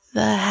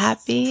The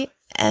Happy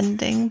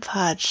Ending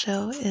Pod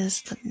Show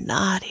is the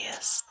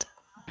naughtiest.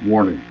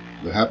 Warning.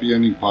 The Happy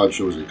Ending Pod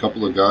Show is a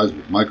couple of guys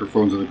with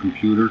microphones and a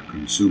computer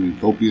consuming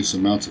copious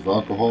amounts of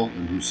alcohol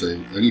and who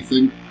say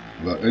anything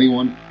about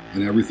anyone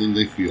and everything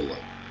they feel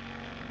like.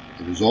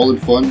 It is all in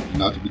fun and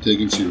not to be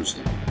taken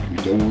seriously. We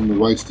don't own the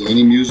rights to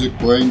any music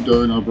playing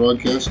during our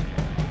broadcast.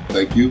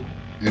 Thank you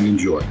and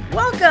enjoy.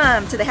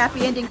 Welcome to the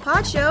Happy Ending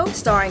Pod Show,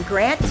 starring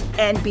Grant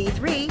and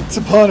B3. Once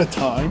upon a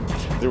time,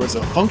 there was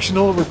a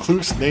functional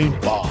recluse named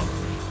Bob,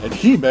 and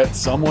he met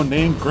someone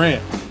named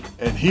Grant,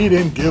 and he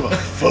didn't give a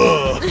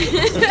fuck.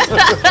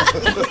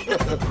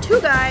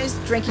 Two guys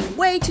drinking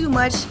way too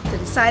much that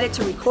decided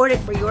to record it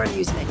for your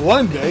amusement.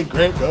 One day,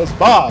 Grant goes,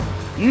 Bob,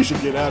 you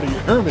should get out of your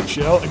hermit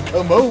shell and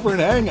come over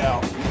and hang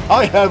out.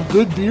 I have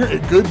good beer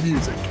and good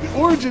music. The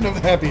origin of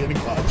the Happy Ending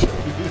Pod Show.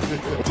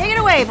 Take it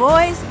away,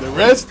 boys. The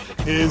rest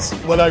is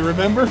what I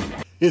remember,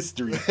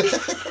 history.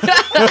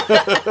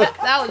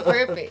 That was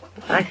perfect.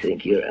 I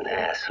think you're an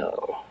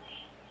asshole.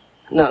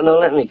 No,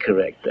 let me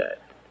correct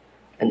that.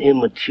 An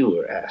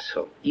immature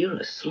asshole. You're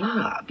a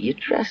slob. You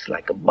dress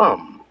like a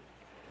bum.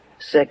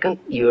 Second,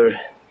 you're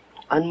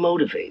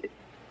unmotivated.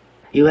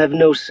 You have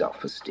no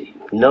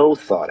self-esteem, no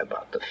thought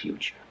about the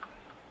future.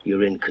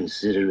 You're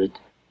inconsiderate,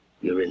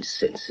 you're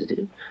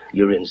insensitive,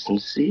 you're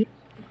insincere,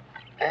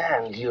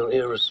 and you're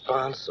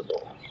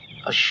irresponsible.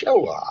 A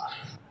show-off.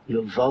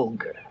 You're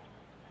vulgar.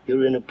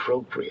 You're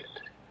inappropriate.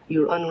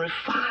 You're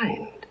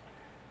unrefined.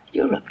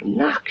 You're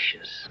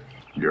obnoxious.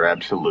 You're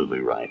absolutely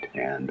right.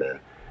 And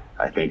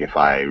I think if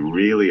I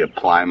really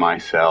apply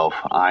myself,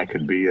 I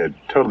could be a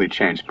totally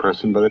changed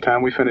person by the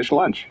time we finish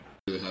lunch.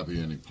 The Happy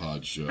Ending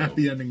Pod Show.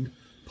 Happy Ending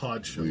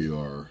Pod Show. We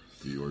are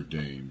the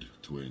ordained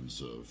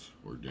twins of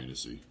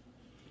Ordainacy.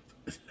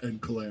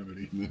 And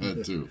Calamity.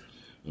 That too.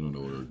 I don't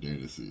know what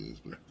Ordainacy is,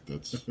 but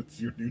that's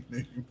your new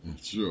name.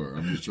 Sure.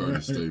 I'm just trying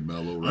to stay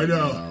mellow right I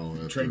know.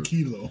 now.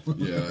 Tranquilo.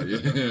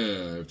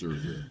 Yeah. After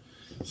the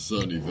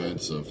sudden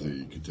events of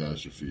the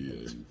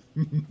catastrophe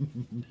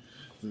and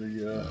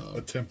the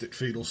attempted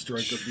fatal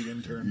strike of the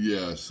intern.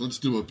 Yes, let's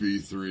do a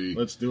B3.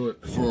 Let's do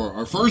it. For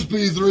our first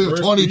B3 of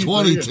First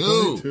 2022. B3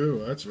 of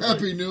 22. That's right.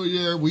 Happy New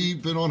Year.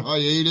 We've been on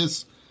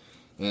hiatus.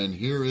 And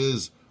here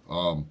is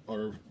our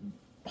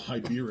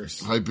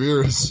Hyberus.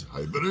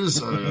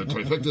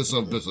 Trifecta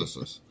of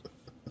businesses.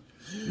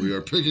 We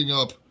are picking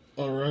up.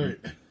 All right.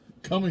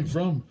 Coming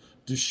from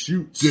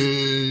Deschutes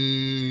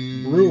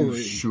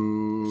Brewery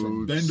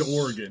from Bend,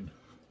 Oregon.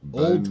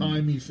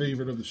 Old-timey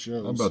favorite of the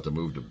shows. I'm about to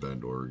move to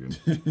Bend, Oregon.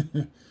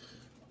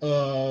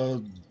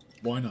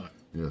 Why not?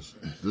 Yes.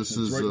 This it's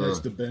is right next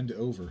to Bend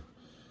over.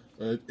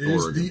 It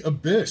is Oregon. The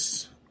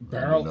Abyss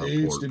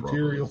Barrel-Aged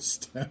Imperial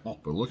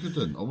Stout. But look at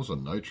that, almost a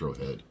nitro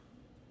head.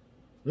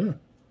 Yeah.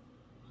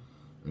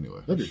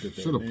 Anyway, That'd be a good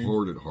should have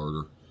poured it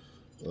harder.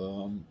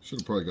 Should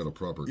have probably got a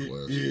proper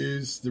glass. It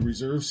is the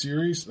Reserve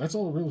Series. That's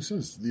all it really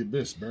says. The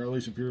Abyss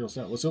Barrel-Aged Imperial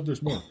Stout. Let's hope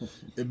there's more.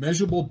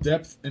 Immeasurable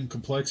depth and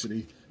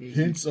complexity.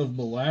 Hints of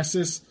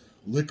molasses,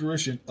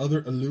 licorice, and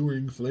other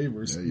alluring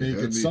flavors make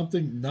it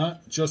something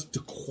not just to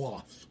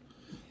quaff,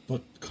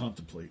 but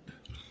contemplate.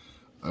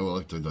 I would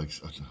like to,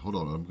 hold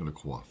on, I'm going to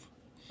quaff.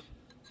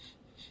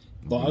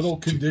 Bottle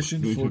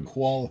conditioned for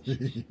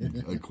quality.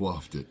 I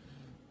quaffed it.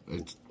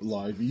 It's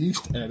live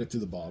yeast added to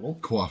the bottle.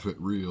 Quaff it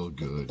real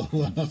good.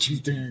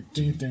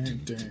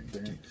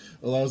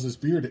 Allows this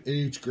beer to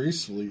age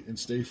gracefully and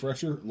stay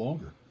fresher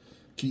longer.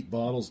 Keep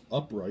bottles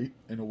upright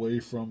and away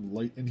from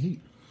light and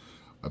heat.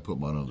 I put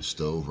mine on the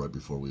stove right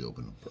before we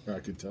opened them.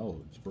 I can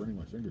tell. It's burning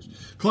my fingers.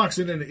 Clocks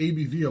in at an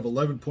ABV of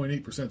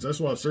 11.8%. That's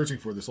what I was searching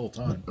for this whole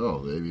time.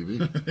 Oh, the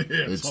ABV?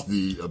 Yeah, it's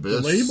the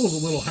Abyss. The label's a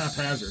little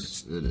haphazard.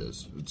 It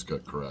is. It's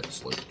got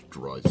cracks like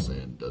dry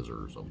sand desert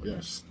or something.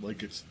 Yes,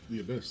 like it's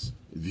the Abyss.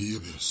 The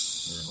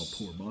Abyss. I'll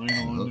pour mine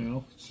on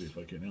now. See if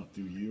I can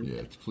outdo you.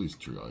 Yeah, please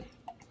try.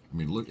 I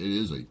mean, look, it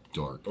is a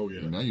dark. Oh,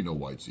 yeah. And now you know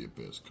why it's the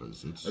Abyss,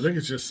 because it's... I think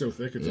it's just so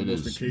thick it's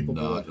almost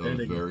incapable of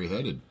ending. Very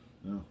headed.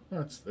 No,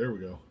 there we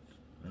go.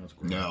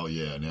 Now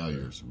you're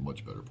a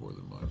much better pour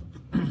than mine.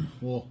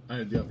 Well, I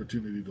had the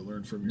opportunity to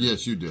learn from you.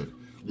 Yes, you did.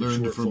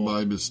 Learned from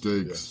my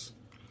mistakes. Yes.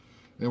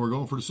 And we're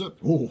going for the sip.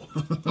 Oh,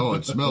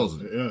 it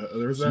smells. Yeah,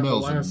 there's that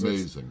smells molasses.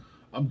 Amazing.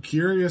 I'm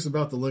curious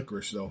about the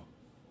licorice, though.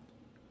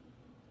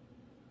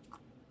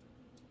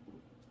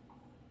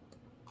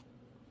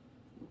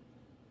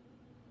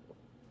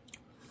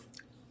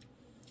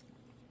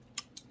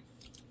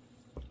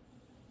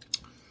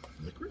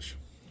 Licorice?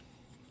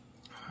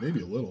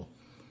 Maybe a little.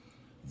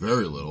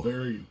 Very little.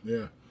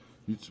 Yeah.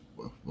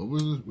 What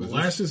was it?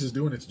 Molasses is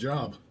doing its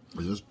job.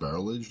 Is this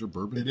barrel-aged or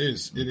bourbon? It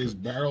is. It is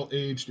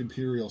barrel-aged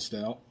Imperial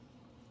Stout.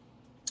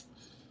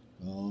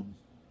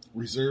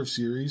 Reserve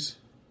Series.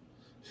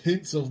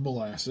 Hints of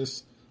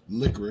molasses,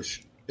 licorice,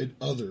 and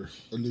other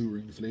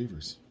alluring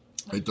flavors.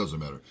 It doesn't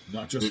matter.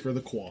 Not just for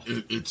the quaff.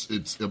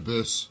 It's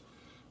Abyss,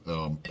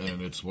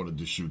 and it's one of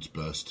Deschutes'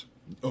 best.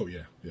 Oh,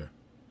 yeah, yeah.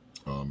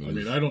 I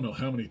mean, I don't know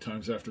how many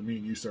times after me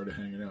and you started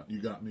hanging out,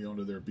 you got me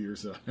onto their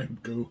beers that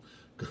I'd go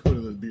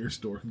to the beer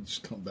store and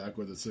just come back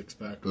with a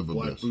 6-pack of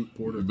Black Boot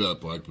Porter.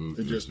 About Black Boot.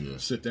 And just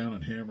sit down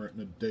and hammer it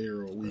in a day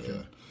or a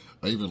weekend.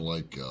 I even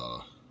like...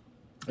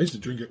 I used to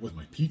drink it with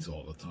my pizza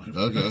all the time.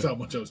 Okay. That's how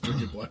much I was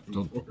drinking Black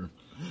Boot Porter.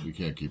 We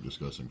can't keep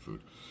discussing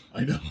food.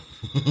 I know.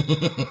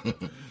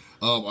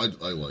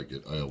 I like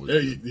it. I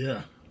always do.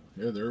 Yeah.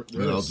 Yeah, they're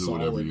I'll do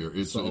it every year.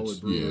 It's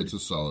a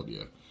solid.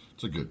 Yeah,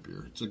 it's a good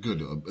beer. It's a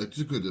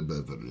good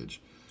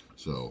beverage.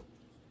 So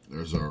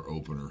there's our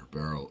opener,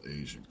 barrel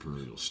aged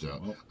Imperial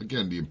Stout. Well,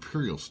 again, the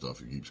Imperial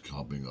stuff keeps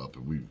coming up,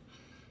 and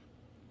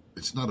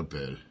it's not a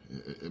bad.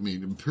 I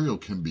mean, Imperial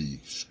can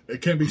be.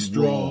 It can be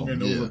strong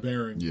and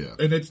overbearing. Yeah,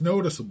 and it's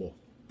noticeable,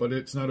 but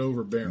it's not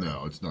overbearing.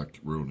 No, it's not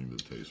ruining the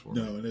taste for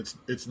me. No, and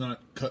it's not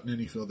cutting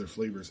any other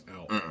flavors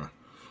out.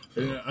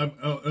 And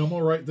I'm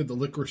all right that the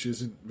licorice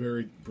isn't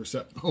very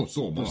perceptible. Oh,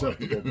 so am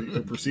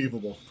I.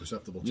 Perceivable.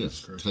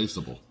 Yes,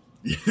 tasteable.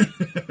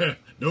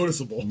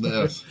 Noticeable.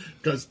 Yes.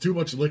 Because too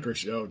much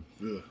licorice. Oh,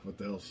 what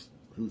the hell?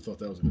 Who thought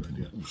that was a good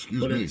idea?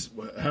 Excuse me. It's,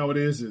 how it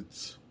is,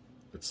 it's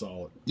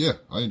solid. Yeah,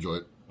 I enjoy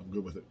it. I'm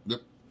good with it. Yep.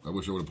 I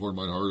wish I would have poured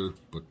mine harder,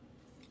 but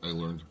I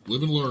learned.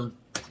 Live and learn.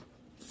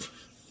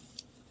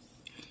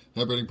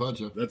 Happy Ending Pod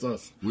Show. That's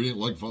us. We didn't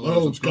like, follow,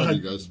 and subscribe,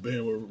 you guys.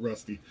 Man, we're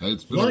rusty.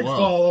 It's been a while.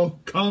 Follow,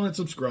 comment,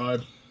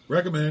 subscribe,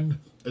 recommend,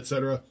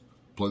 etc.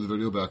 Play the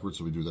video backwards,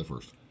 so we do that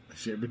first.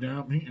 Ship it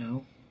out, me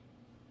out.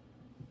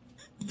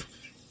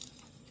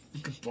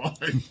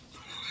 Goodbye.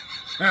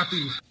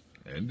 Happy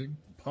Ending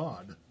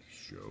Pod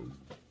Show.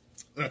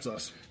 That's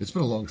us. It's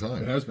been a long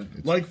time. It has been.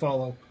 Like,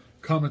 follow,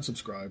 comment,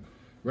 subscribe,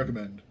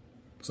 recommend,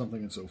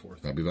 something and so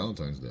forth. Happy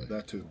Valentine's Day.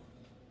 That too.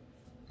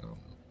 I don't know.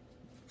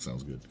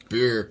 Sounds good.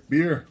 Beer.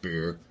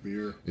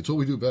 It's what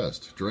we do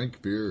best.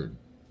 Drink beer and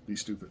be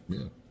stupid.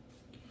 Yeah.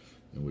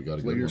 And we got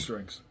a play good your one.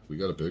 strengths. We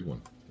got a big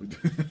one.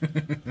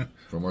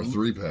 From our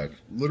 3-pack.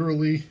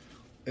 Literally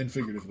and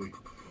figuratively.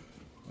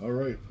 All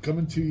right.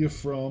 Coming to you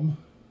from,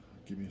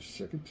 give me a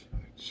second.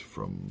 It's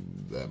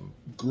from them.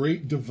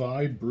 Great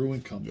Divide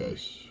Brewing Company.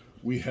 Yes.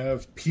 We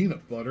have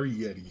Peanut Butter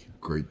Yeti.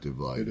 Great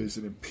Divide. It is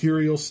an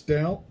Imperial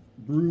Stout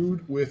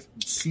brewed with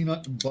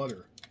peanut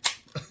butter.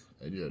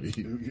 And Yeti.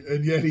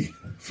 And Yeti.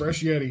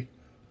 Fresh Yeti.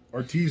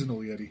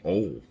 Artisanal Yeti.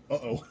 Oh.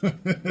 Uh-oh.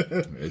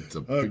 It's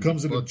a it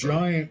comes in a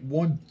giant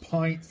 1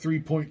 pint,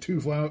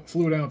 3.2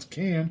 fluid ounce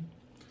can.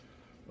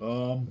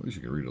 At least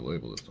you can read the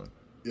label this time.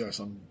 Yes,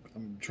 I'm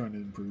trying to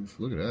improve.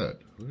 Look at that.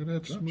 Look at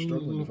that I'm smooth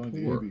struggling little to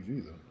find pour. the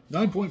ABV,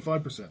 though.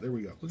 9.5%. There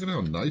we go. Look at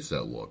how nice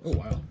that looks. Oh,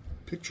 wow.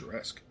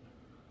 Picturesque.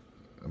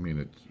 I mean,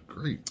 it's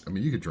great. I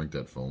mean, you could drink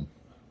that foam.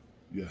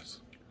 Yes.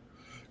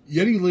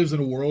 Yeti lives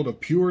in a world of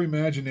pure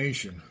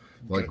imagination.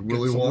 Like Get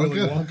Willy some Wonka?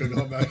 Willy Wonka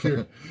going back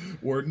here.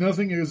 Where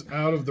nothing is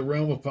out of the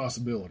realm of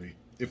possibility.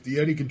 If the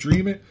Yeti can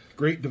dream it,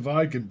 Great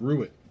Divide can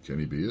brew it. Can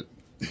he be it?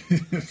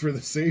 For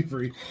the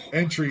savory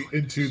entry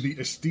into the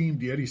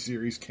esteemed Yeti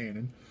series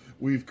canon,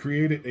 we've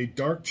created a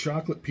dark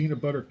chocolate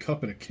peanut butter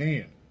cup in a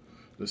can.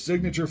 The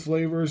signature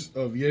flavors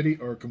of Yeti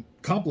are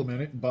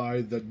complemented by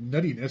the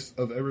nuttiness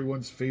of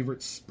everyone's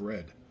favorite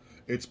spread.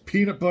 It's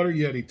peanut butter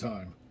Yeti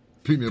time.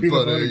 Peanut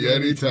butter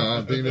Yeti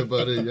time. Peanut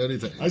butter Yeti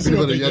time. I see Peanut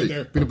what butter they did Yeti.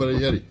 there. Peanut butter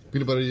Yeti.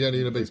 Peanut butter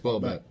Yeti in a baseball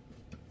bat.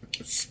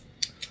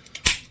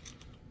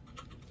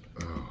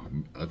 Oh,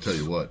 I'll tell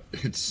you what.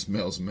 It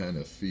smells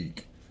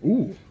magnifique.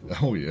 Ooh.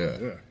 Oh, yeah.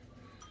 Yeah.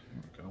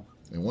 Okay.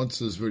 And once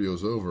this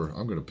video's over,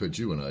 I'm going to pitch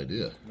you an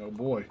idea. Oh,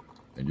 boy.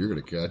 And you're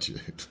going to catch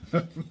it.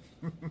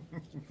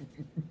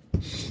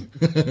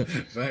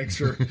 Thanks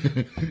for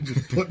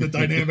just putting the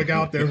dynamic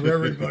out there for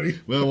everybody.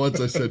 Well,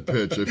 once I said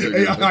pitch, I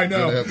figured I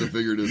know. I'm going to have to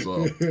figure this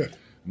off.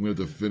 I'm going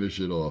to have to finish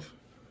it off.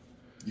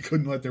 You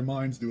couldn't let their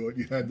minds do it.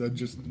 You had to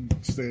just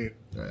say it.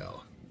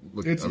 Well,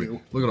 look, It's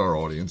you. Look at our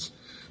audience.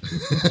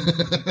 Except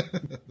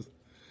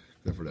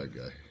for that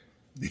guy.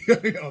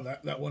 Oh,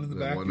 that one in the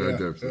That back? one right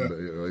Yeah.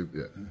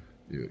 there.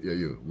 Yeah.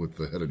 You, with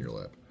the head in your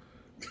lap.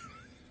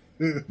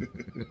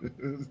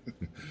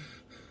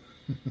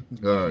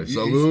 All right,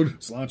 salud.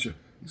 Slancha.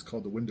 He's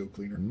called the window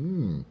cleaner.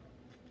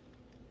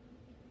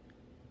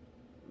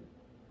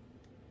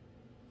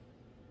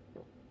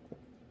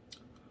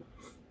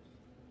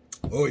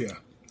 Oh, yeah.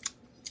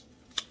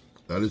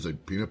 That is a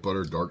peanut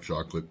butter, dark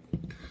chocolate,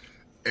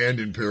 and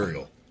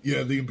Imperial.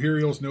 Yeah, the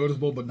Imperial's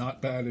noticeable, but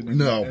not bad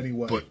in any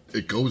way. But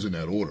it goes in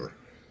that order.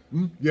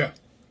 Yeah.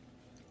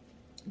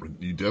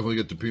 You definitely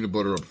get the peanut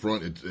butter up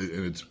front,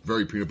 and it's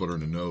very peanut butter in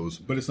the nose.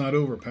 But it's not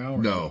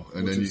overpowering. No,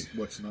 and which then is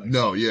what's nice.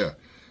 No, yeah,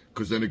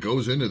 because then it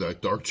goes into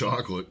that dark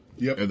chocolate.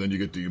 Yep. And then you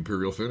get the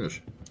Imperial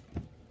finish.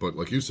 But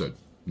like you said,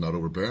 not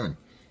overbearing.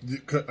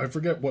 I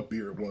forget what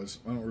beer it was.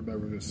 I don't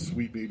remember this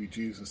Sweet Baby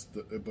Jesus,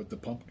 but the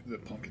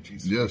pumpkin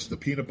Jesus. Yes, the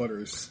peanut butter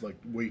is like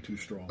way too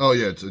strong. Oh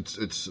yeah, it's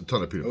a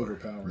ton of peanut butter.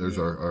 Overpowering. There's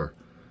yeah.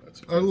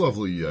 our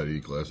lovely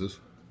Yeti glasses.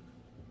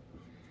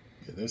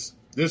 Yeah, this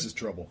is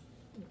trouble.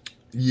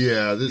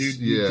 Yeah, this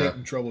You get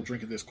in trouble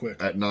drinking this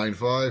quick. At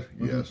 9.5,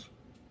 yes.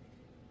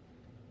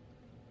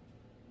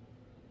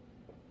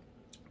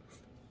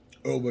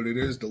 Oh, but it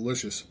is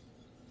delicious.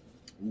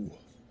 Ooh,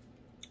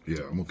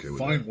 Yeah, I'm okay with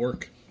fine that.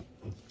 work.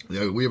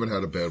 Yeah, we haven't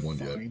had a bad one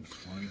yet.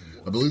 Fine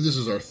work. I believe this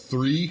is our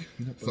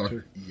Peanut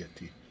butter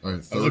Yeti. All right,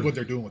 I third. like what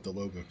they're doing with the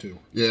logo too.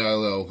 Yeah, I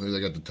know.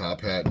 They got the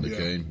top hat and the Yeah.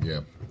 cane.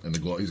 Yeah, and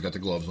he's got the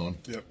gloves on.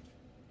 Yep.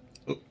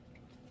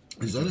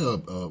 Is that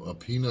a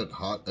peanut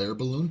hot air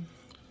balloon?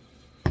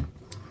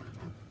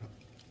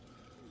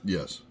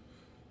 Yes,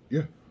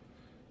 Yeah,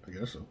 I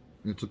guess so.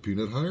 it's a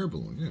peanut hot air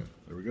balloon. Yeah,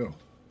 There we go.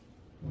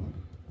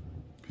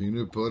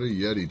 peanut butter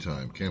Yeti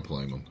time. Can't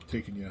blame them.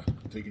 Taking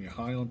you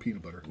high on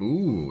peanut butter.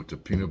 Ooh, it's a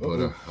peanut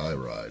butter Uh-oh. high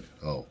ride.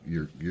 Oh,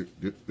 you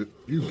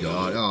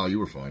got. Oh, you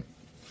were fine.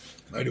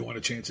 I didn't want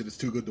to chance it. It's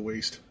too good to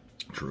waste.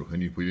 True,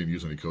 and we didn't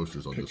use any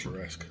coasters on this one.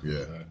 Picturesque. Yeah,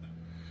 Look at that.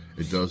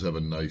 it does have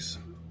a nice,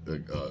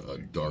 a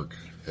dark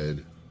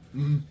head,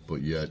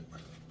 but yet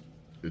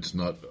it's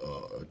not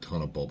a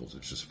ton of bubbles.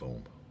 It's just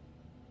foam.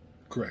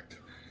 Correct.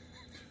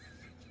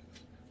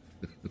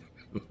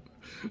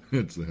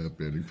 It's a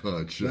happy ending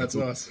pod show. That's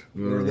us.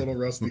 We're a little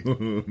rusty.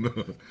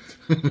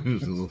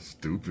 It's a little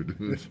stupid.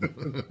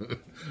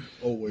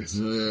 Always.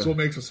 Yeah. That's what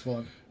makes us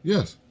fun.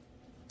 Yes,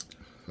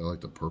 I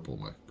like the purple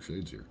in my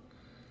shades here.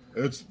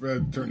 It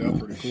turned out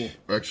pretty cool.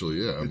 Actually,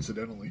 yeah.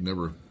 Incidentally.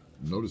 Never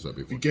noticed that If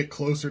you before. get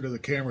closer to the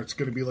camera, it's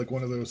going to be like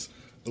one of those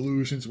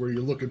illusions where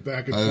you're looking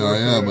back and forth. I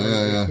am.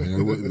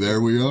 Yeah.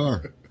 There we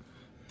are.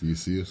 Do you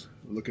see us?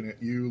 Looking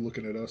at you,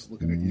 looking at us,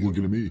 looking at you.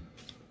 Looking at me.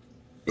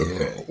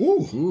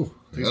 Ooh. Ooh.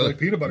 Tastes Yeah. like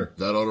peanut butter.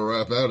 That ought to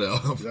wrap out,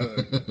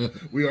 Al.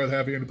 We are the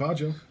Happy Ending Pod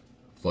Show.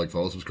 Like,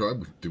 follow,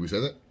 subscribe. Did we say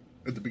that?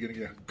 At the beginning,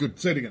 yeah. Good.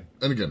 Say it again.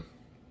 And again.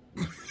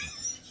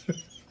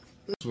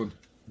 This one.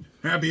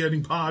 Happy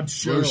Ending Pod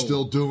Show. We're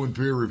still doing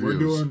peer reviews. We're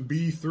doing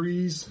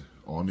B3s.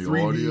 on the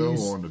 3Ds, audio,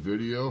 on the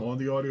video. On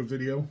the audio,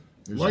 video.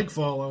 Like,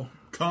 follow,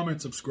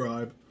 comment,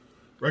 subscribe,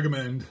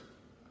 recommend.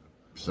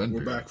 Send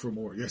We're beer. back for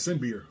more. Yeah, send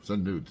beer.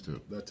 Send nudes,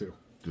 too. That too.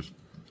 Just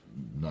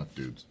not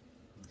dudes.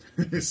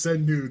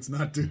 Send nudes,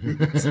 not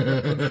dudes.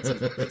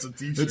 That's a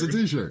t-shirt. It's a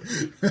t-shirt.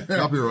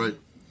 Copyright.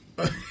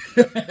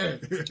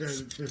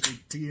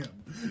 TM.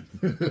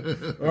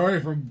 All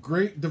right, from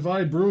Great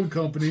Divide Brewing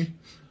Company.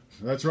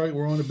 That's right.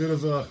 We're on a bit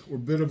of a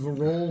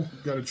roll.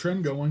 Got a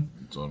trend going.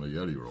 It's on a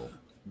Yeti roll.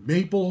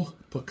 Maple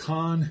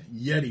Pecan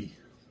Yeti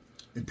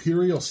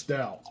Imperial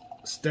Stout.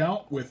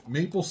 Stout with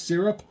maple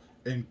syrup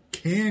and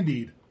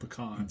candied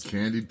pecans.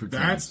 Candied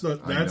pecans.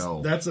 I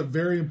know. That's a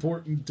very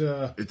important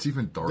It's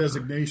even darker.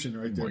 designation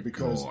right there My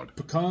because God.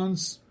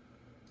 pecans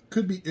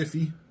could be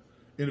iffy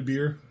in a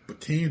beer, but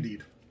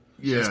candied,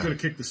 Yeah. it's going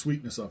to kick the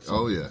sweetness up.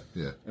 Oh, yeah,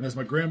 yeah. And as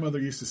my grandmother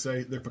used to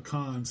say, they're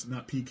pecans,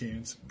 not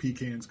pecans.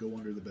 Pecans go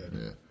under the bed.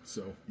 Yeah.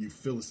 So you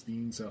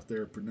Philistines out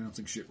there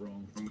pronouncing shit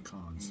wrong, it's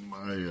pecans.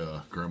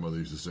 My grandmother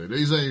used to say,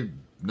 these ain't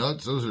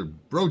nuts, those are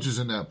brooches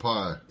in that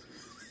pie.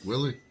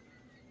 Willie?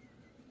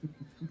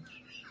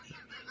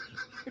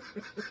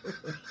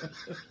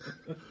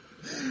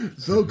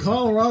 Though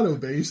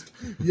Colorado-based,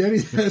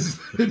 Yeti has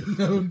been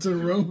known to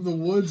roam the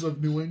woods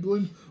of New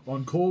England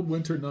on cold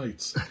winter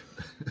nights.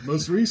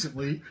 Most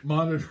recently,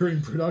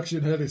 monitoring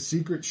production had a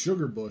secret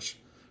sugar bush.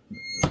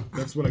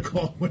 That's what I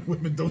call it when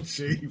women don't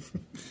shave.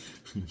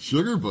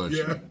 Sugar Bush?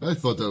 Yeah. I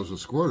thought that was a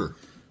squirter.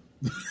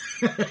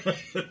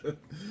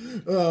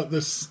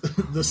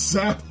 The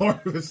sap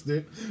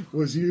harvested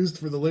was used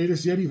for the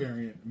latest Yeti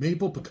variant,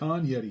 Maple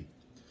Pecan Yeti.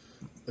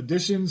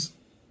 Additions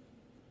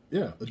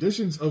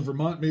of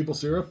Vermont maple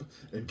syrup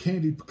and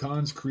candied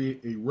pecans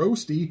create a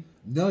roasty,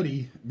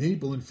 nutty,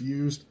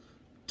 maple-infused,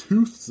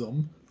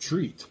 toothsome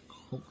treat.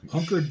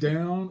 Hunker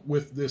down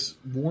with this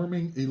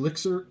warming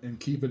elixir and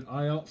keep an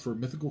eye out for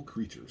mythical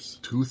creatures.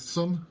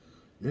 Toothsome?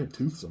 Yeah,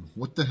 toothsome.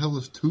 What the hell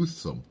is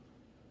toothsome?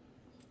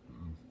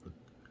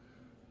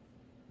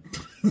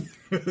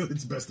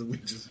 It's best that we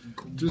just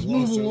move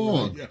gloss over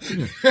along. it.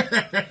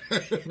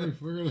 Yeah.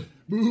 We're gonna.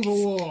 Move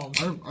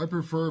along. I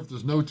prefer if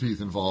there's no teeth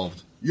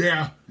involved.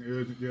 Yeah.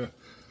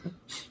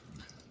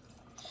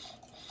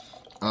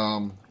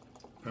 Um,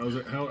 How's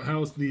it?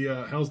 How's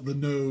the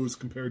nose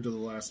compared to the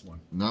last one?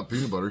 not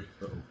peanut butter.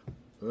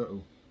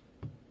 Oh,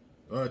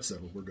 it's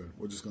settled. We're good.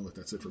 We're just gonna let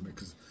that sit for a minute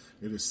because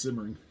it is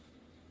simmering.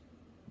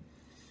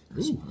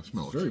 I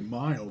smell It's very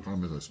mild.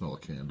 Problem is, I smell a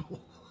candle.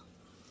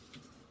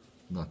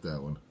 Not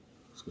that one.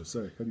 I was gonna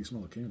say, how do you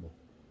smell a candle?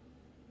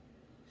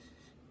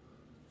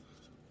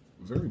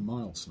 Very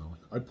mild smelling.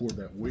 I poured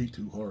that way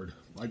too hard.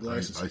 My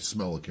glasses. I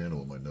smell a candle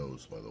with my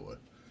nose, by the way.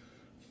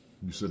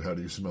 You said, how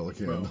do you smell a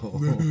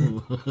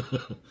candle?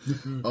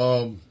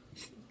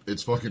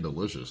 It's fucking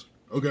delicious.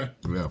 Okay.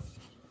 Yeah.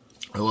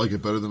 I like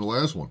it better than the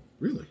last one.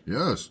 Really?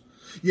 Yes.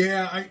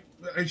 Yeah,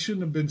 I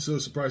shouldn't have been so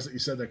surprised that you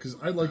said that because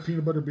I like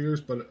peanut butter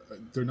beers, but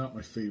they're not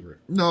my favorite.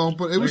 No,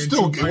 but it was I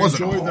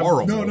wasn't enjoy them.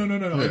 horrible. No.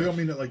 Yeah. I don't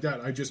mean it like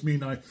that. I just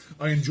mean I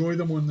enjoy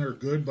them when they're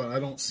good, but I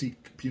don't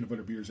seek peanut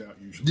butter beers out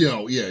usually.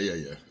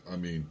 Yeah. I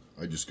mean,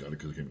 I just got it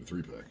because it came in a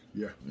 3-pack.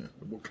 Yeah.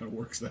 What kind of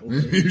works that way?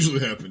 It usually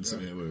happens. Yeah.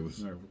 Yeah, but it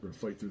was, All right, we're going to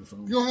fight through the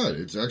phone. go ahead.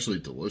 It's actually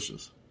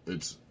delicious.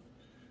 Is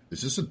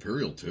this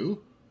Imperial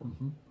too?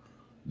 Mm-hmm.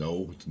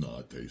 No, it's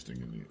not tasting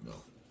any. No.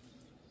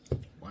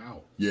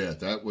 Wow. Yeah,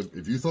 that would.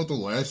 If you thought the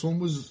last one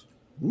was,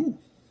 Ooh.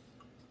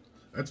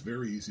 That's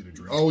very easy to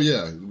drink. Oh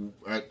yeah,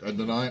 at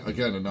the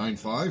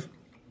 9.5.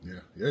 Yeah,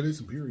 it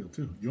is imperial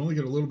too. You only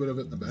get a little bit of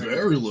it in the back.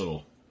 Very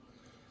little.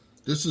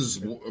 This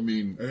is, I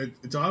mean, And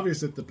it's obvious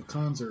that the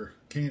pecans are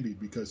candied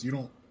because you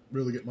don't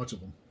really get much of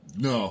them.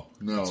 no,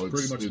 It's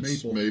pretty much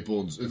maple.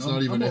 maple. It's And not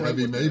I'm even a all right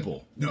heavy with that.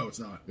 maple. No, it's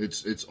not.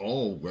 It's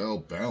all well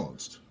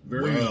balanced.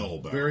 Very well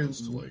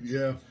balanced.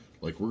 yeah.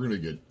 Like we're gonna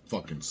get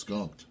fucking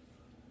skunked.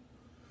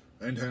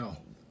 And how?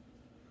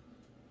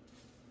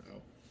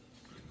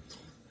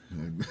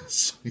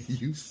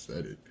 You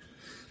said it.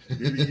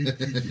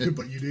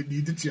 But you didn't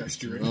need to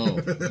gesture it. Oh,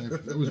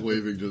 I was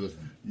waving to the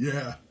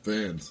Yeah.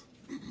 fans.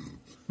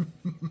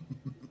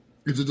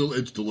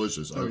 It's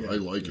delicious. Oh, yeah. I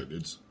like it.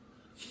 It's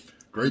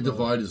Great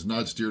Divide has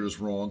not steered us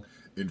wrong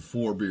in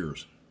 4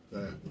 beers.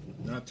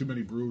 Not too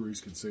many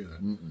breweries can say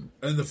that. Mm-mm.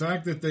 And the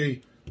fact that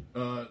they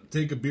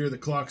take a beer that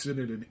clocks in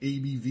at an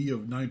ABV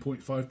of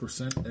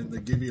 9.5% and they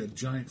give you a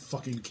giant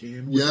fucking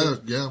can with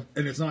it. Yeah.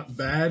 And it's not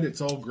bad, it's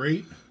all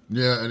great.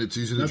 Yeah, and it's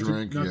easy to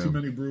drink. Not too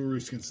many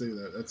breweries can say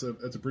that.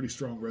 That's a pretty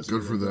strong recipe.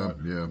 Good for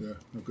them, yeah.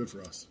 No, good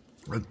for us.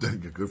 I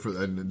think good for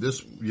that. And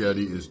this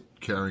Yeti is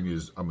carrying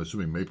his, I'm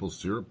assuming, maple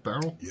syrup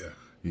barrel. Yeah.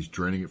 He's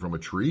draining it from a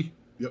tree.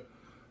 Yep.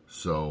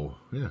 So,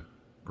 yeah,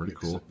 pretty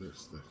cool.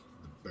 There's the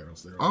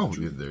barrels there. Oh,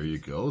 yeah, there you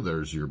go.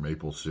 There's your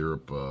maple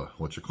syrup,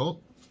 what you call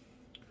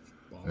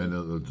it? And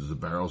there's the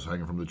barrels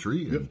hanging from the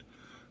tree. Yep. And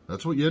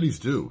that's what Yetis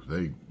do.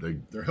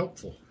 They're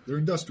helpful. They're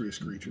industrious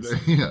creatures.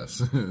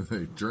 Yes,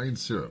 they drain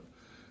syrup.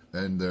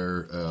 And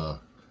they're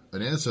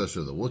an ancestor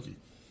of the Wookiee.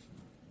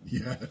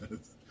 Yes.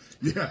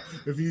 Yeah.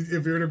 If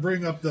you're going to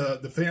bring up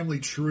the family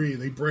tree,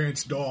 they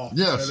branched off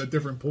Yes. at a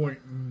different point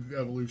in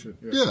evolution.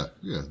 Yeah.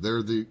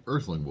 They're the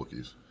Earthling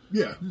Wookiees.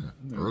 Yeah.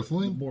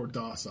 Earthling? More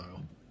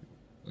docile.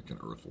 Like an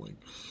Earthling.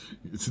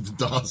 It's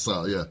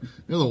docile, yeah.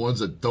 They're the ones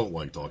that don't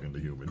like talking to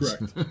humans.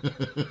 Correct.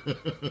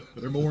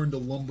 They're more into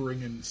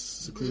lumbering and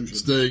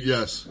seclusion.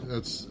 Yes,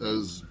 that's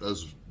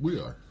as we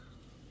are.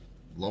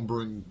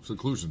 Lumbering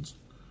seclusions.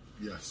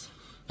 Yes.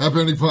 Happy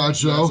Ending Pod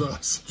Show.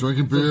 That's us.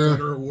 Drinking For beer.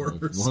 better or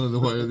worse. One of the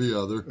way or the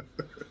other.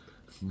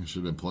 You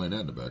should have been playing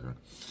that in the background.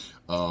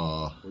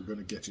 We're going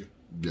to get you.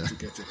 Yeah.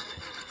 Get you.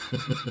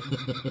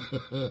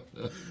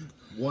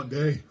 One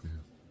day.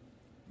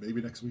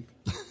 Maybe next week.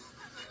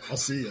 I'll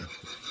see you.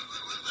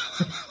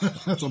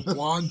 That's a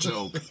blonde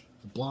joke.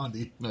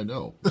 Blondie. I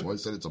know. That's why I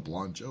said it's a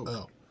blonde joke.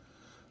 Oh.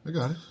 I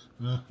got it.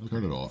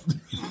 Turn it off.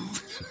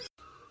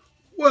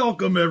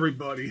 Welcome,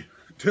 everybody,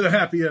 to the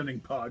Happy Ending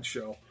Pod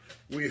Show.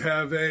 We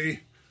have a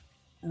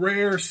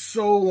rare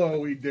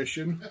solo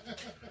edition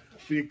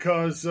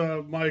because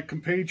my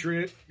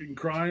compatriot in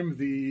crime,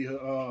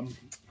 the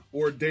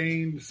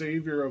ordained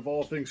savior of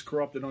all things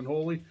corrupt and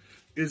unholy,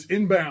 is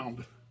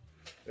inbound.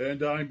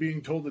 And I'm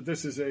being told that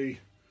this is a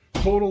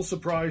total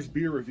surprise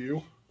beer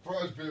review.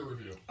 Surprise beer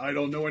review. I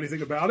don't know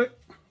anything about it.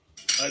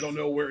 I don't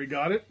know where he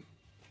got it,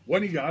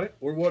 when he got it,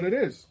 or what it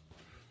is.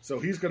 So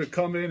he's going to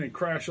come in and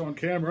crash on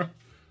camera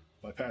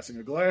by passing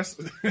a glass.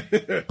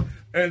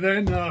 And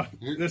then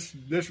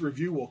this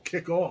review will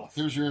kick off.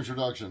 Here's your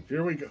introduction.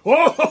 Here we go.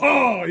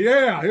 Oh,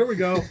 yeah, here we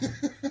go.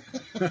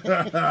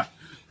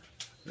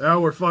 Now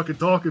we're fucking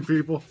talking,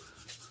 people.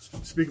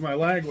 Speak my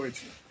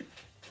language.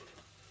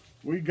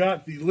 We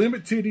got the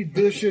limited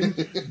edition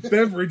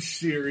beverage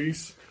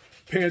series,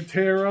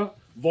 Pantera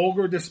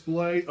Vulgar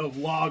Display of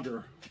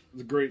Lager.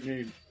 It's a great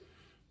name.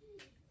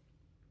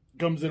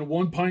 Comes in a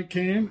 1-pint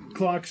can,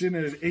 clocks in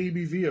at an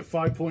ABV of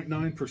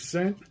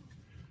 5.9%,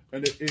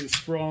 and it is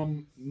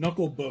from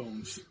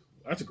Knucklebones.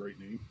 That's a great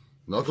name.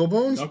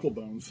 Knucklebones?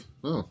 Knucklebones.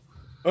 Oh.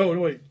 Oh, no,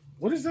 wait.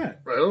 What is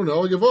that? I don't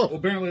know. I give up. Well,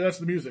 apparently that's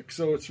the music.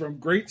 So it's from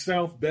Great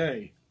South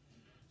Bay.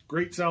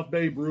 Great South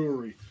Bay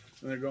Brewery.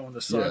 And they go on the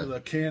side of the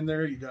can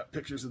there. You got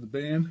pictures of the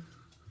band.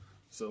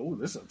 So,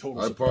 this is a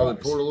total surprise. I probably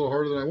poured a little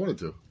harder than I wanted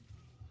to.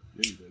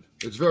 Yeah, you did.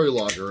 It's very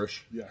lagerish.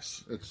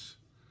 Yes. It's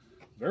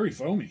Very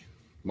foamy.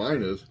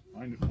 Mine is.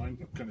 Mine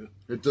kind of...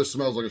 It just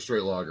smells like a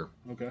straight lager.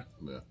 Okay.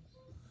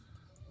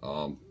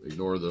 Yeah.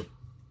 Ignore the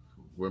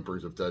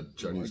whimperings of dead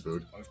Chinese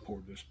food. I've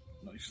poured this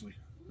nicely.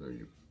 There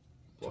you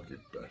lucky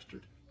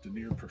bastard. To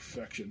near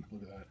perfection.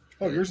 Look at that.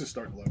 Oh, yours is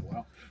starting to level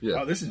out. Yeah.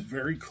 Wow, this is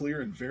very clear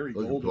and very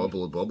Look,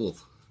 golden.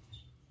 bubbles.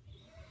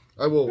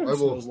 I will. Yeah, it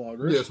smells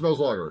lagerish. Yeah, it smells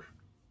lagerish.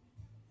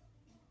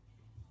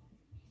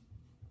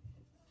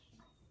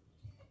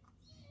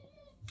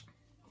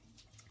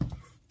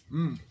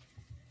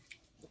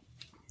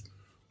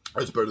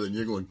 That's better than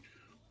Yingling.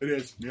 It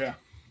is, yeah.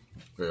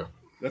 Yeah.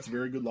 That's a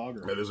very good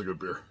lager. That is a good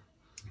beer.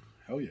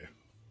 Hell yeah.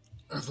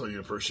 I thought you'd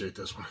appreciate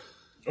this one.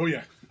 Oh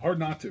yeah. Hard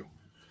not to.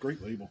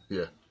 Great label.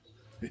 Yeah.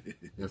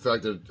 In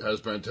fact, it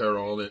has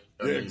Pantera on it.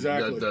 I mean,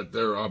 exactly. That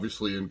they're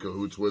obviously in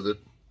cahoots with it.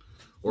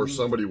 Or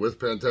somebody with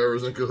Pantera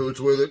is in cahoots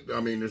with it.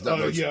 I mean, there's not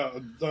much. Yeah,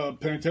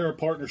 Pantera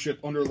partnership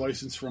under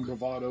license from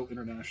Bravado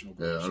International.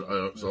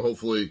 Yeah, so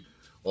hopefully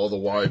all the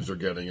wives are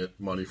getting it,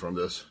 money from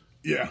this.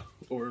 Yeah,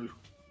 or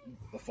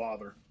the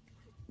father.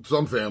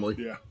 Some family.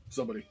 Yeah,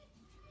 somebody.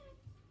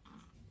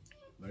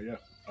 Yeah,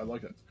 I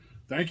like it.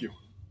 Thank you.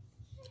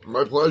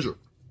 My pleasure.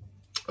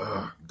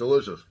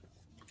 Delicious.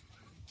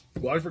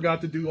 Well, I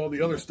forgot to do all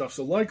the other stuff.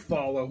 So like,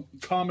 follow,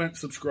 comment,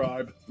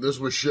 subscribe. This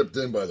was shipped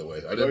in, by the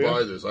way. I didn't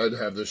buy this. I'd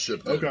have this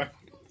shipped in. Okay.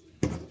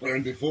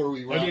 And before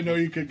we I didn't know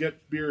you could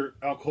get beer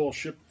alcohol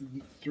shipped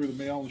through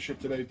the mail and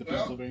shipped today to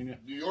Pennsylvania.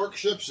 New York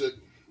ships it.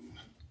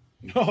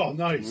 Oh, And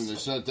nice. they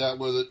sent that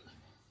with it.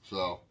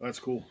 So That's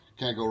cool.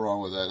 can't go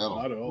wrong with that.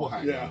 Not at all. We'll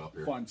hang Yeah, that up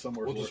here. find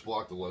somewhere We'll for just it.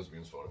 block the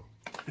lesbians photo.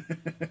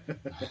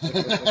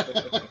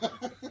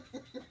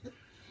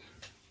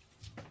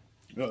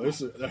 No,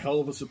 this is a hell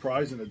of a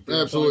surprise and a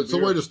Absolutely. It's a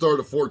way to start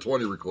a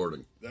 420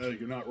 recording.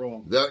 You're not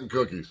wrong. That and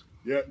cookies.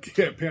 Yeah,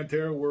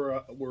 Pantera,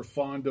 we're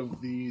fond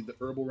of the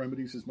herbal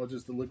remedies as much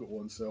as the liquid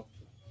ones, so.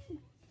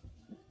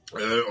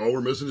 All we're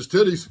missing is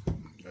titties.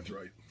 That's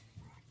right.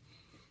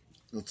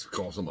 Let's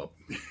call some up.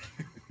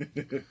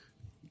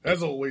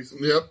 As always.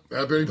 Yep.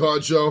 Happy Ending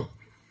Pod Show.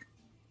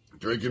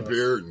 Drinking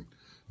beer and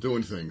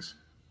doing things.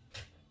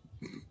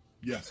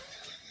 Yes.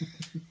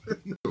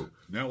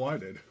 Now I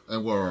did.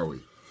 And where are we?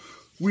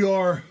 We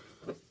are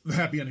the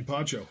Happy Ending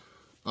Pod Show.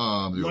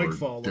 The Like,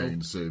 follow.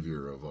 ordained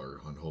savior of our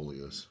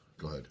unholiest.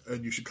 Go ahead.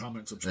 And you should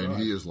comment, subscribe.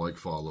 And he is like,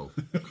 follow,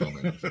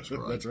 comment, and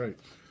subscribe. That's right.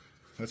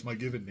 That's my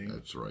given name.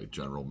 That's right.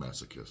 General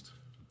Masochist.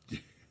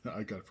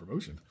 I got a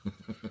promotion.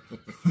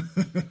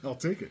 I'll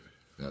take it.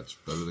 That's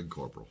better than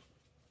Corporal.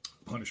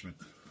 Punishment.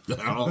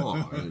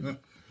 Oh,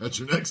 that's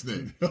your next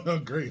name. Oh,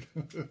 great.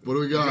 What do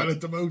we got? We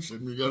got a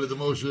demotion. We got a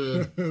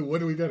demotion. What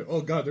do we got?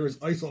 Oh, God, there was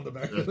ice on the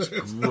back of That's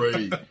this.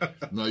 great.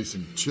 Nice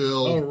and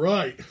chill. All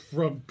right.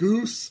 From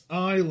Goose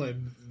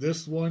Island.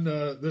 This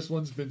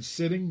one's been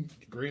sitting.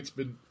 Grant's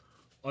been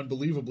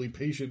unbelievably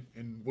patient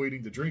and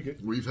waiting to drink it.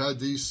 We've had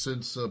these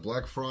since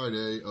Black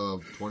Friday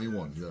of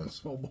 21, yes.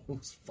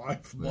 Almost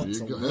 5 There months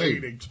you of go. Hey,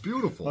 waiting. it's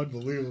beautiful.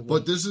 Unbelievable.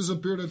 But this is a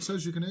beer that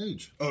says you can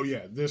age. Oh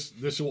yeah, this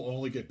will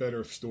only get better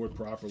if stored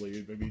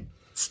properly. I mean,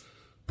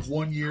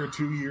 1 year,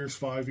 2 years,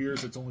 5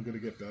 years, it's only going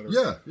to get better.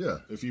 Yeah, yeah.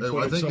 If you And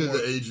put I it think somewhere-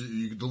 the age,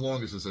 the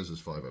longest it says is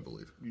 5, I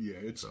believe. Yeah,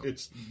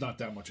 it's not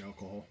that much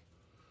alcohol,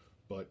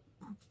 but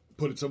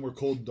put it somewhere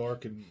cold and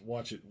dark and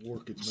watch it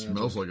work its magic.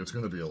 Smells like it's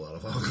going to be a lot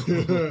of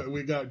alcohol.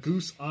 We got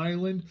Goose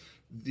Island,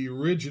 the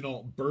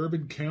original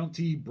Bourbon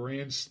County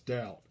brand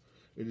stout.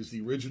 It is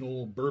the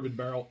original bourbon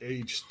barrel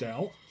aged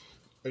stout,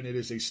 and it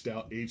is a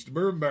stout aged in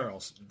bourbon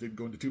barrels. Didn't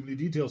go into too many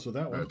details with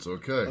that one. That's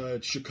okay.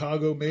 It's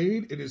Chicago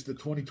made. It is the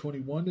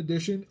 2021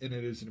 edition, and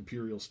it is an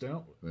imperial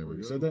stout. There we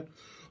go. Said that.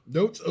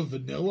 Notes of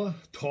vanilla,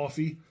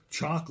 toffee,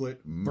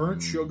 chocolate,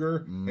 burnt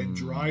sugar, and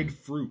dried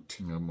fruit.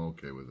 I'm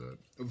okay with that.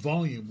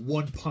 Volume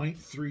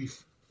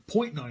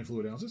 1.9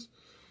 fluid ounces.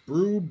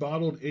 Brewed,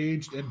 bottled,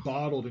 aged, and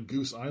bottled in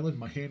Goose Island.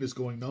 My hand is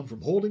going numb from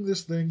holding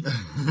this thing.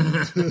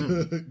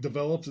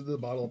 Developed into the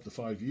bottle up to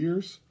 5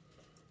 years.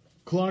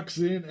 Clocks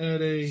in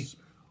at a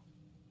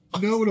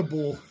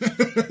notable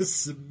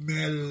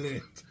smell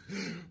it.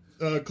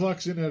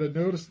 Clocks in at a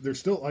notice. There's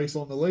still ice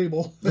on the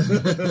label.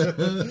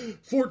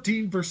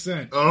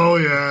 14%. Oh,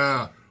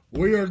 yeah.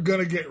 We are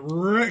gonna get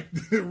wrecked,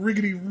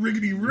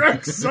 riggedy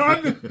wrecked,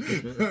 son.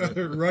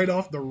 Right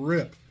off the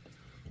rip.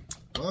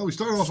 Well, we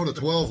started off on a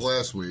 12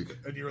 last week.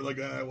 And you were like,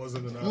 it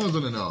wasn't enough. It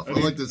wasn't enough. I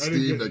like the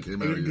steam that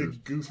came out of I didn't yours.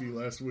 get goofy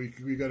last week.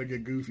 We got to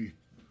get goofy.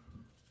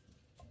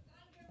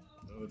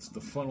 Oh, it's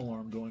the fun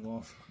alarm going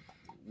off.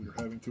 We're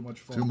having too much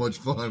fun. Too much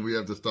fun. We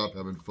have to stop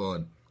having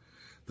fun.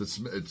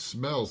 It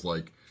smells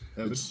like...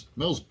 Heaven. It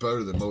smells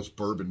better than most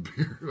bourbon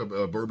beer,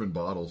 bourbon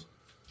bottles.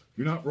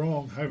 You're not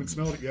wrong. I haven't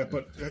smelled it yet,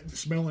 but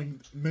smelling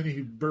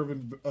many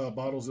bourbon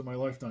bottles in my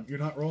lifetime, you're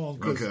not wrong,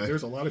 because Okay.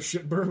 there's a lot of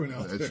shit bourbon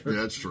out there.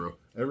 That's true.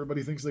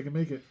 Everybody thinks they can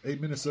make it. Hey,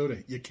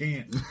 Minnesota, you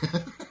can't.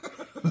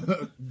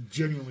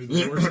 Genuinely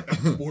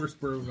the worst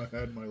bourbon I've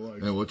had in my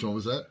life. And which one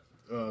was that?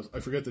 I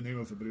forget the name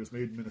of it, but it was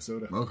made in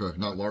Minnesota. Okay,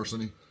 not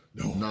Larceny.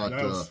 No, not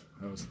that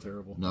was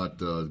terrible.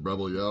 Not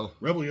Rebel Yell.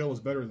 Rebel Yell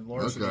was better than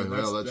Larceny. Okay,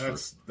 well,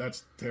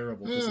 that's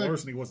terrible, because Yeah.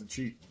 Larceny wasn't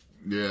cheap.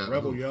 Yeah.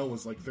 Rebel Yell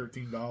was like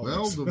 $13.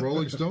 Well, the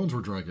Rolling Stones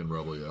were drinking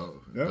Rebel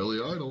Yell. Yep. Billy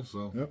Idol,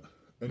 so. Yep.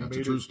 And That's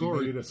he a true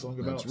story. He made a song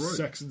about That's right.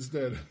 sex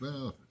instead.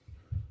 Yeah.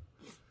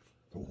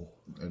 Oh,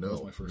 I that was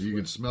know. my first You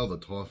one. can smell the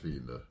toffee.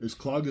 As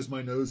clogged as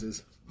my nose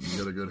is, You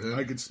get a good hit.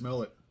 I could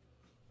smell it.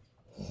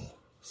 Oh,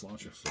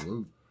 Sláinte.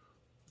 Salute.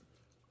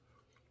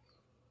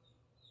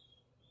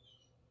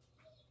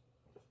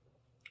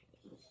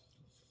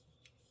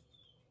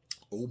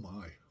 Oh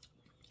my.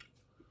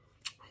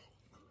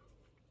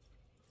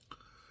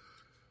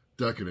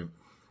 Decadent.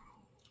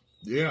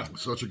 Yeah,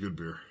 Such a good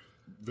beer.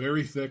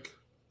 very thick.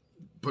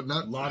 But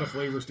not... A lot of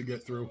flavors to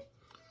get through,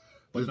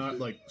 but not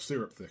like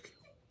syrup thick.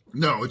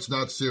 No, it's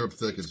not syrup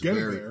thick. It's Getting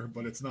very... there,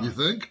 but it's not. You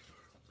think?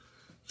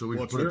 So we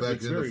Well, can put it back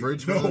it's in the very-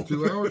 fridge for no. another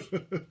 2 hours?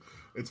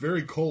 It's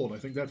very cold. I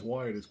think that's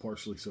why it is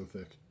partially so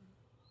thick.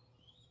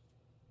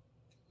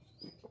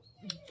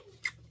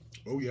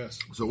 Oh yes.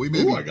 So we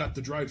maybe... Ooh, I got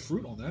the dried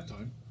fruit on that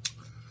time.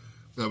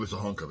 That was a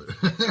hunk of it.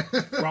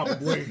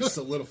 Probably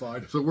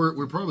solidified. So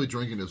we're probably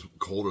drinking this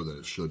colder than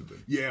it should have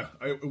been. Yeah,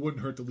 it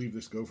wouldn't hurt to leave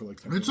this go for like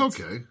 10 It's minutes.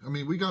 okay. I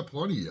mean, we got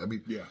plenty. I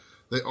mean, Yeah.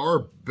 they are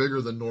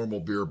bigger than normal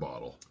beer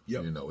bottle.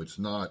 Yep. You know, it's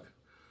not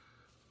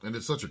And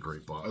it's such a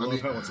great bottle. I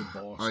love how it's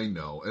embossed. I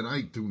know. And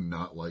I do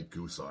not like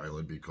Goose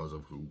Island because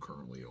of who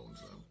currently owns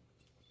them.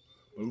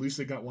 But at least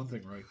they got one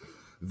thing right.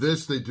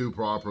 This they do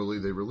properly.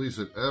 They release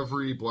it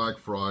every Black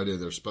Friday.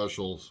 Their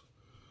specials.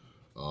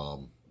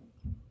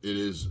 It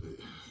is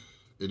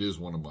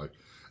one of my...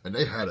 And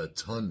they had a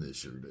ton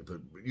this year.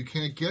 But you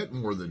can't get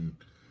more than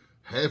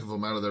half of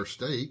them out of their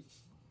state.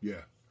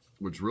 Yeah.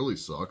 Which really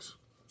sucks.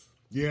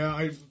 Yeah,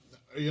 I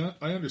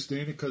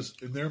understand it because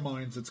in their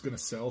minds it's going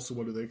to sell, so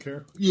what do they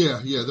care?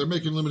 Yeah. They're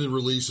making limited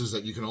releases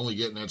that you can only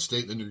get in that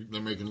state, and then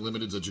they're making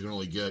limiteds that you can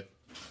only get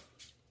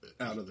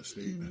out of the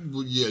state.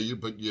 Well,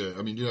 yeah,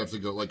 I mean, you have to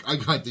go, like, I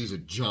got these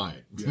at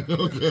Giant,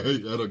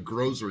 at a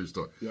grocery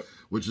store,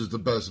 which is the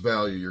best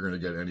value you're going to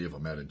get any of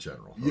them at in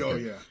general. Okay? Oh,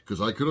 yeah.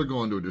 Because I could have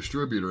gone to a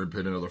distributor and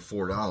paid another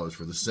 $4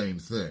 for the same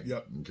thing.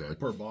 Yep. Okay.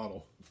 Per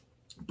bottle.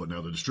 But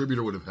now the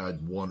distributor would have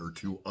had one or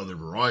two other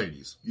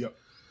varieties. Yep.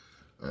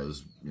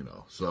 As,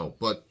 so,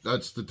 but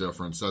that's the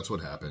difference. That's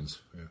what happens.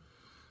 Yeah.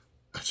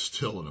 It's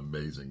still an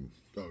amazing.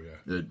 Oh,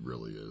 yeah. It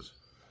really is.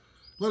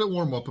 Let it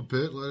warm up a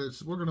bit.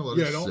 We're going to let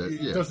it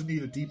sit. It doesn't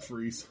need a deep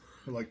freeze.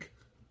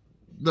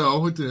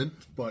 No, it didn't.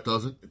 But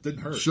doesn't. It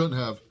didn't hurt. Shouldn't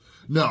have.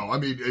 No, I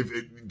mean,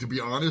 to be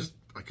honest,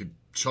 I could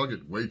chug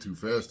it way too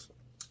fast.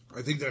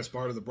 I think that's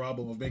part of the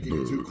problem of making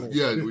it too cold.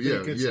 Yeah,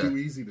 it gets too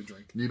easy to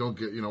drink. You don't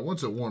get,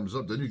 once it warms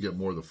up, then you get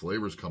more of the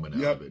flavors coming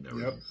out of it and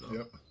everything.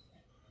 Yep.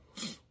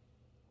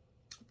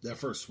 That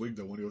first swig,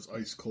 though, when it was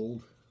ice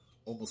cold,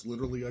 almost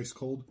literally ice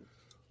cold,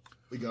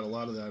 we got a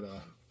lot of that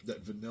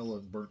vanilla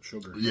and burnt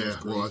sugar. Yeah,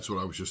 well, that's what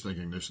I was just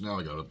thinking. Now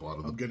I got a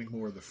bottle. I'm getting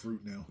more of the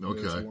fruit now.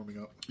 Okay. It's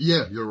warming up.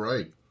 Yeah, you're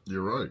right.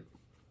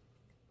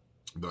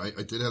 But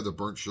I did have the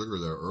burnt sugar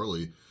there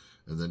early,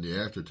 and then the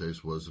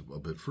aftertaste was a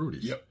bit fruity.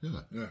 Yep. Yeah.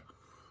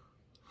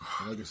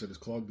 And like I said, as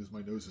clogged as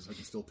my nose is, I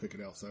can still pick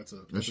it out. So that's a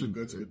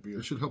good beer.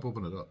 It should help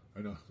open it up. I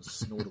know.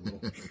 Snort a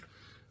little.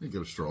 You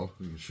get a straw.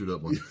 You can shoot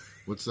up one.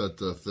 What's that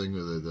thing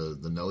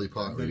with the Nelly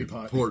pot? Nelly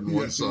pot. Pour it in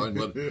one side.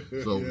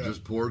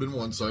 Just pour it in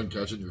one side,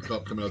 catch it in your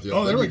cup, coming out the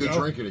other. other. There we you go.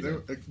 Can drink it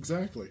again.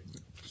 Exactly.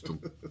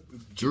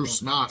 It's your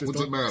snot. What's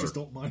it matter? Just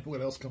don't mind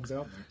what else comes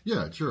out there.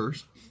 Yeah, it's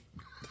yours.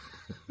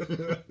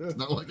 It's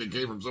not like it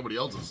came from somebody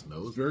else's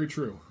nose. Very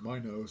true. My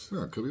nose.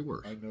 Yeah, it could be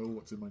worse. I know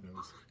what's in my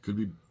nose. Could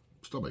be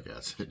stomach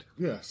acid.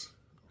 Yes.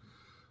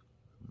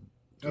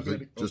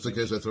 Just in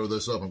case I throw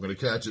this up, I'm going to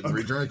catch it and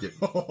re-drink it.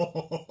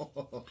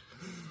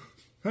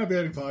 Happy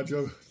Ending Pod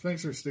Show.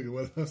 Thanks for sticking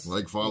with us.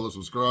 Like, follow,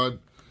 subscribe.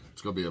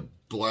 It's going to be a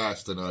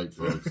blast tonight,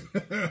 folks.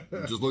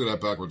 Just look at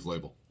that backwards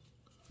label.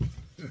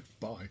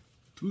 Bye.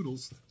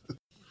 Toodles.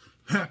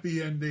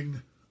 Happy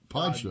Ending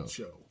Pod Show.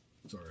 Sorry,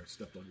 I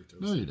stepped on your toes.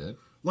 No, you did.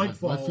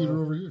 Follow. My feet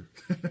are over here.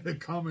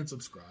 Comment,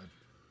 subscribe.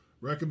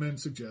 Recommend,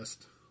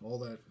 suggest. All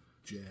that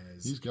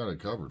jazz. He's got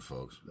it covered,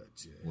 folks. That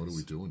jazz. What are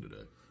we doing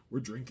today? We're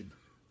drinking.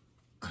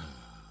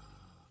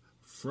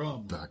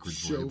 From backwards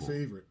show label.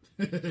 Favorite.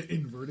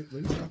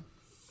 Invertedly.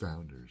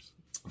 Founders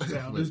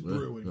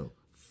Brewing. No.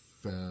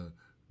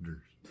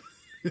 Founders.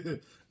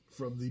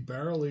 From the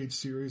Barrel Age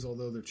series,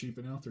 although they're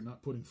cheaping out, they're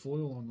not putting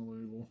foil on the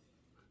label.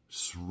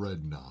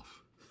 Srednoff.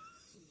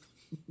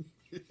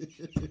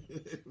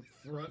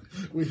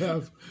 We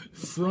have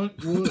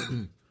Front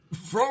Wood.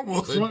 Front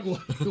Wood?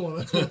 Well,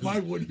 that's what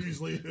my wood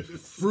usually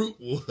is. Fruit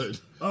Wood.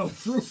 Oh,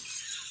 fruit.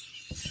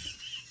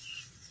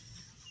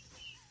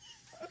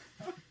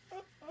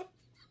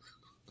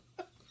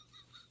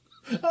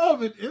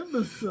 I'm an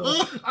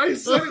imbecile. I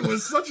said it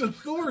with such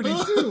authority,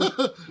 too.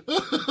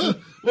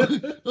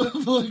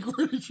 I'm like,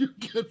 where did you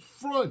get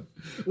front?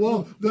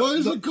 Well, why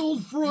is it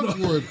called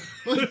Frontwood?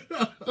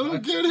 I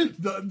don't get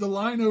it. The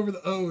line over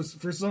the O's,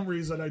 for some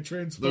reason, I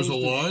transposed. There's a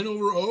line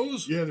over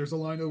O's? Yeah, there's a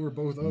line over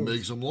both O's.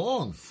 Makes them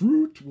long.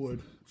 Fruitwood.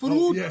 Fruit.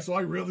 Oh, yeah, so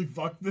I really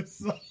fucked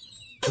this up.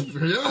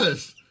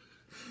 Yes.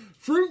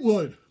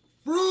 Fruitwood.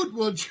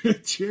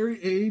 Fruitwood.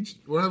 Cherry aged.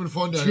 We're having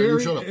fun down here. You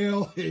shut up. Cherry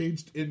ale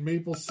aged in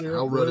maple syrup.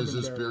 How red is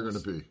this beer going to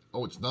be?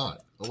 Oh, it's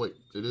not. Oh, wait.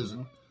 It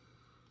isn't.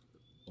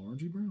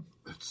 Orangey brown?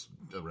 It's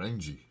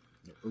orangey.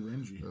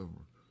 Orangey.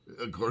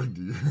 According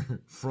to your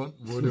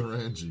Frontwood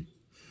orangey.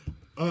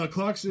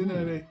 Clocks in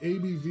at an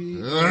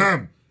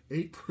ABV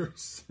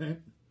 8%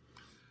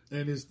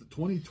 and is the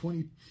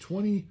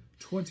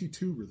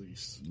 2022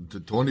 release. The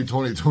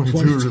 2022 release.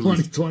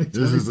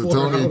 This is the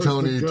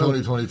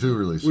 2022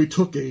 release. We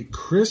took a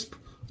crisp,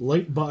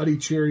 light body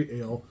cherry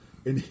ale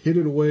and hid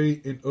it away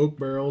in oak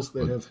barrels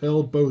that have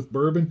held both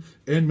bourbon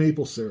and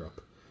maple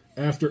syrup.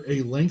 After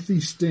a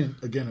lengthy stint,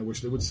 again, I wish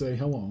they would say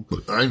how long.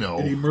 I know.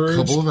 It emerged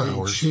a couple of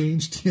hours.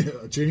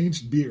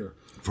 Changed beer.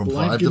 From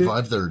 5 to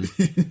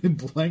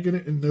 5:30.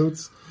 Blanketed in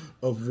notes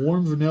of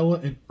warm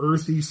vanilla and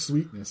earthy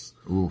sweetness.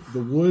 Oof.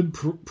 The wood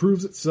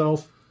proves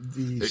itself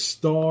the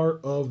star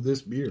of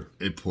this beer.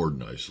 It poured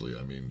nicely.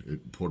 I mean,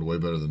 it poured way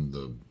better than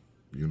the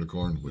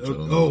Unicorn, which I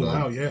don't know. Oh,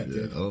 wow, yeah, it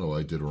did. I don't know what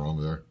I did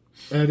wrong there.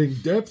 Adding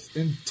depth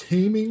and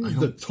taming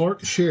the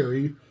tart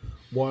cherry,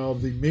 while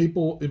the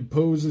maple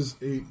imposes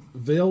a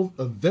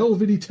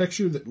velvety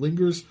texture that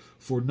lingers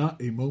for not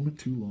a moment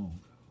too long.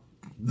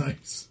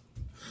 Nice.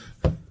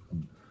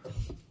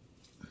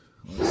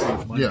 Let's see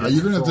if might Yeah, get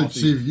you're gonna have to frothy.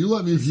 see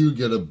if you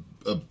get a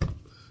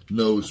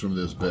nose from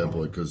this bad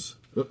boy because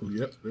Oh,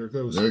 yep, there it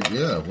goes.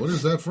 yeah, what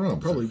is that from?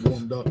 Probably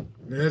warmed up.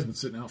 It has been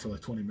sitting out for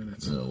like 20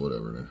 minutes. Yeah,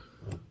 whatever.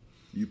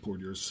 You poured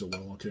yours so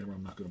well on camera,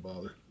 I'm not going to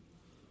bother.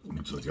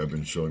 It's like I've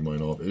been showing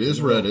mine off. It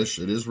is reddish.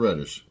 It is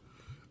reddish.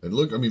 And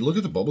look, I mean, look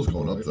at the bubbles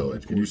going up though.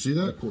 Can you see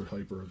I that? poured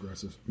hyper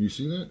aggressive. Can you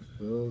see that?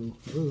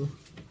 Oh.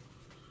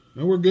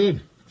 No, we're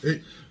good.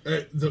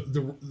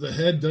 The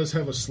head does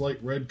have a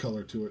slight red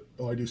color to it.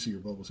 Oh, I do see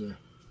your bubbles, yeah.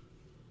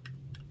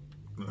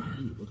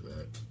 Ooh, look at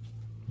that.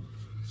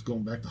 It's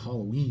going back to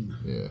Halloween.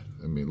 Yeah.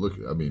 I mean, look.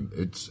 I mean,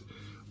 it's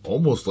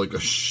almost like a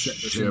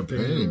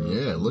champagne.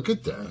 Yeah. Look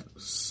at that.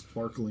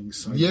 Sparkling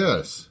cider.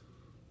 Yes.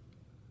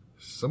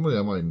 Somebody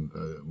I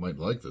might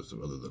like this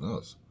other than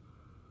us.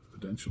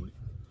 Potentially.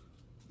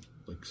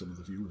 Like some of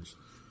the viewers.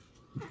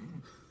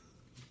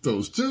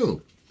 Those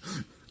two.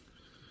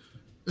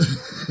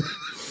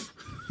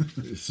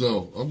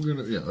 So I'm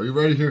gonna. Yeah. Are you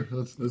ready here?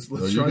 Let's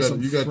try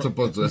some. You got to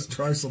put Let's that.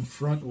 try some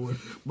front wood.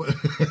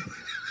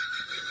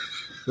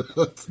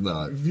 Let's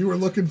not. If you were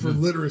looking for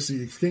literacy,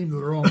 you came to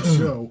the wrong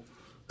show.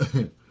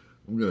 I'm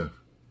gonna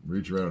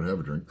reach around and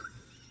have a drink.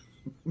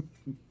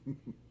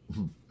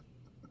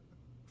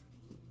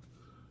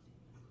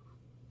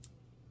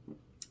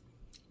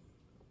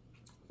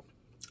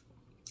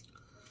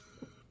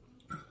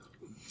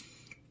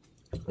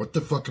 What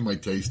the fuck am I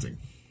tasting?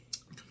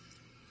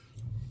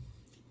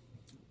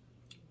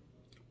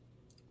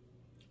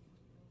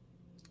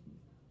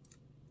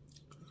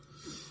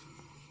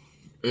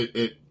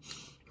 It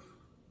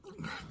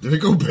did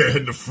it go bad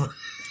in the first?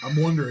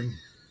 I'm wondering.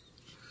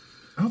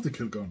 I don't think it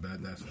could have gone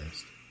bad that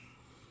fast.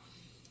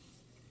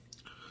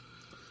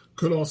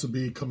 Could also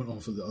be coming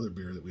off of the other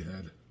beer that we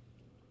had.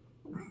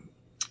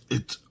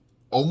 It's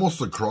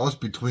almost a cross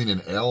between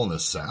an ale and a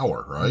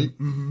sour, right?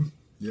 Mm-hmm.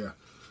 Yeah.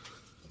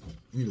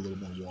 Need a little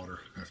more water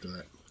after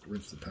that.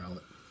 Rinse the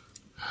palate.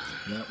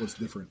 That was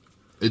different.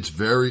 It's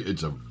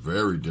a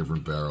very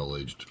different barrel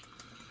aged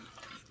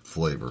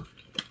flavor.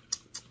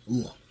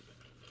 Ooh.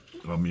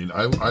 I mean,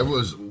 I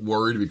was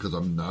worried because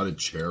I'm not a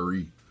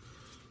cherry.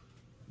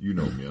 You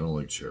know me, I don't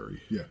like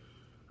cherry. Yeah.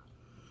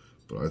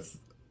 But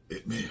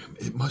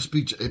it must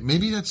be.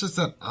 Maybe that's just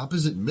that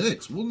opposite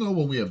mix. We'll know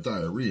when we have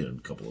diarrhea in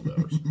a couple of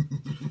hours.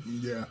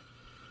 Yeah.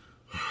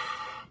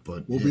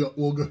 But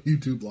we'll go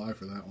YouTube live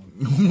for that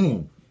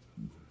one.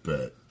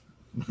 Bet.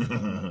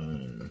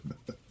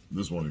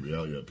 This won't be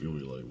out yet. People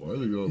be like, "Why are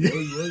they going?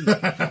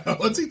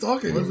 What's he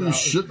talking Why are they about?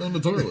 shitting on the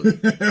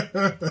toilet?"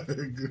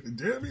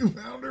 Damn you,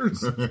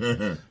 founders!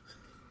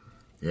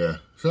 Yeah.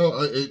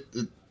 So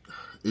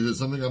is it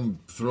something I'm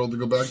thrilled to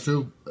go back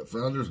to?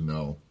 Founders?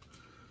 No.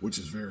 Which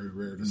is very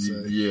rare to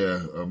say.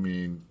 Yeah. I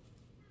mean,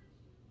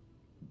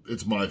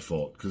 it's my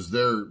fault because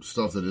their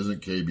stuff that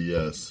isn't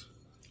KBS,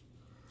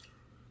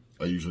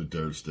 I usually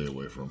dare to stay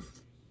away from.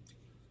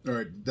 All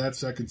right, that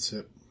second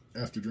sip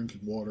after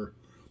drinking water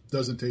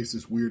doesn't taste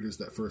as weird as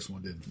that first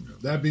one did. No.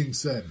 That being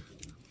said,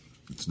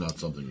 it's not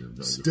something you're going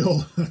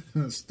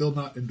to still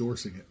not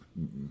endorsing it.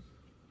 Mm-mm.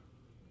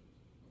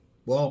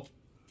 Well,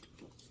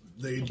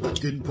 they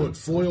didn't put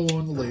foil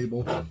on the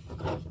label.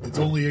 It's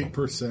only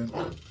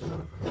 8%.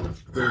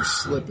 They're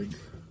slipping.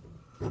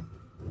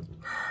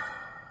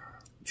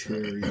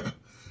 Cherry.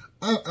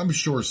 I'm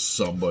sure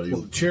somebody.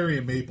 Well, cherry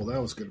and maple, that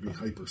was going to be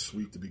hyper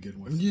sweet to begin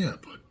with. Yeah,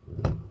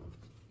 but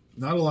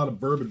not a lot of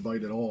bourbon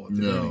bite at all.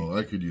 No,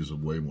 I could use a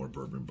way more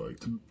bourbon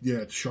bite.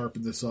 Yeah, to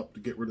sharpen this up to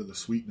get rid of the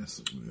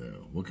sweetness. Yeah,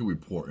 what can we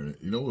pour in it?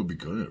 You know what would be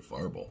good in a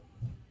Fireball?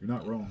 You're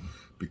not wrong.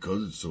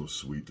 Because it's so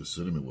sweet, the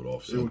cinnamon would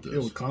offset this.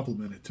 It would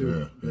complement it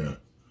too. Yeah.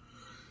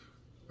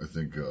 I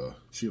think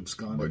she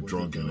absconded. My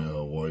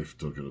drunken wife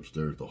took it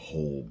upstairs, the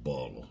whole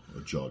bottle,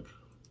 a jug.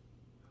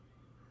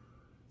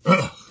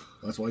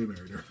 That's why you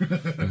married her.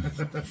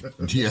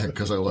 Yeah,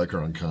 because I like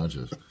her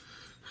unconscious.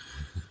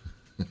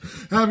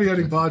 Happy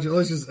Hunting Podcast.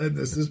 Let's just end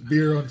this. This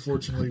beer,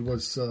 unfortunately,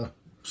 was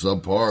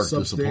subpar,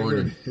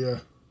 disappointing.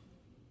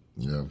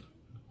 Yeah.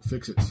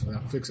 Fix it,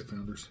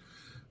 founders.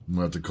 I'm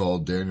going to have to call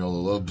Daniel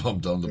the Love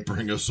Bump down to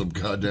bring us some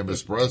goddamn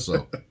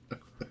espresso.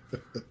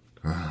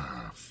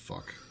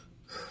 Fuck.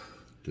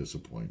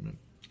 Disappointment.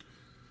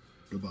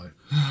 Goodbye.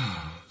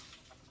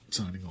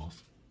 Signing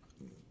off.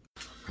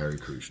 Hare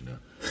Krishna.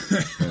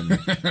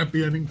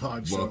 Happy Ending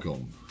Pod Show.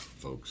 Welcome,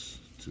 folks,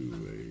 to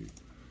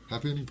a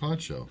Happy Ending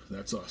Pod Show.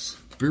 That's us.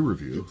 Beer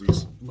review. Get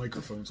these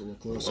microphones a little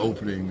closer.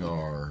 Opening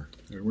our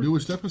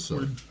newest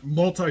episode.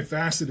 We're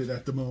multifaceted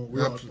at the moment.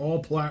 We're on all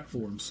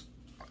platforms.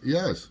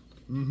 Yes.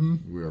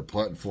 Mm-hmm. We are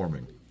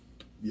platforming.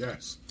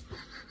 Yes.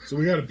 So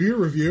we got a beer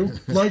review.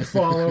 Like,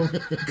 follow,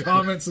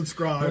 comment,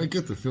 subscribe. I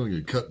get the feeling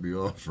you cut me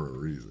off for a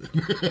reason.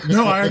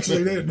 No, I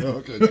actually didn't.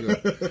 Okay,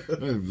 good.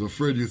 I was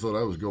afraid you thought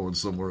I was going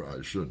somewhere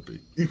I shouldn't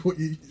be.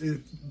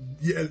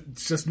 Yeah,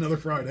 it's just another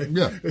Friday.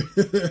 Yeah.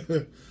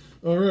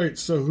 All right,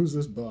 so who's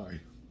this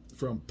by?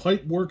 From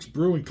Pipeworks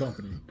Brewing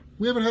Company.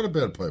 We haven't had a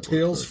bad Pipeworks.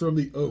 Tales from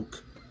the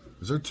Oak.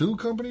 Is there two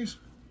companies?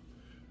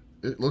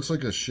 It looks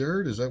like a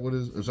shared. Is that what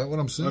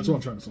I'm seeing? That's what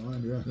I'm trying to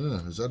find. Yeah.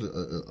 Yeah. Is that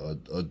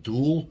a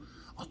dual?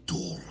 A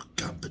dual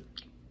company.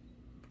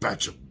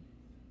 Betcha.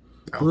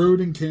 Brewed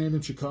and canned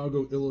in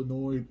Chicago,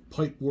 Illinois.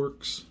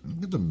 Pipeworks.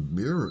 Look at the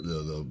mirror,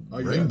 the Oh,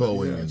 yeah,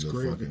 rainbowing yeah, in it's the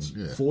great. fucking... It's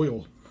Yeah.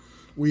 foil.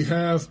 We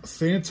have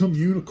Phantom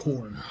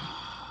Unicorn.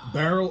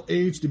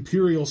 Barrel-aged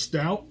Imperial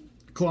Stout.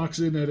 Clocks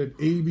in at an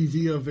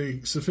ABV of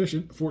a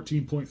sufficient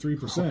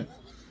 14.3%.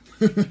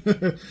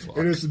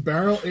 It is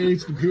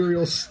barrel-aged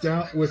Imperial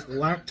Stout with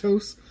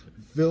lactose,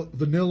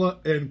 vanilla,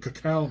 and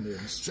cacao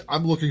nibs.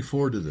 I'm looking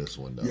forward to this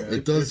one, though. Yeah,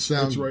 it does it's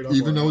sound, right up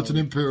even our though it's an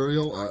alley.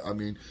 Imperial, I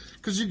mean,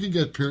 because you can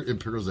get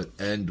Imperials that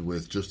end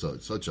with just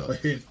such a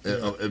hint,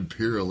 yeah.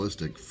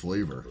 imperialistic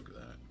flavor. Look at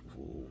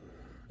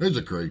that. It's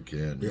a great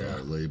can. Yeah.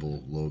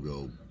 Label,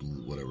 logo,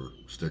 whatever,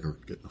 sticker.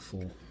 Getting a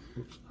full.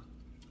 Oops.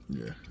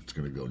 Yeah, it's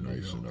going to go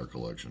nice in our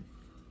collection.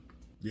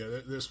 Yeah,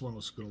 this one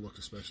was going to look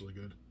especially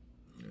good.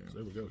 Yeah. So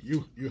there we go.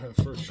 You have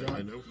first shot.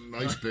 I know.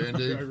 Nice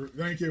Band-Aid.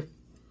 Thank you.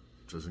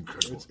 Just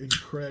incredible. It's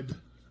incred.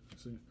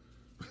 You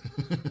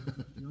like that?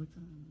 You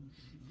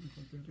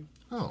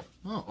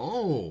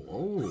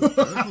like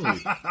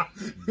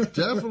Band-Aid?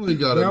 Definitely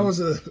got That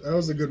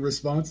was a good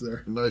response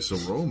there. nice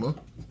aroma.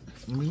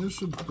 I mean, this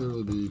should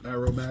clearly be,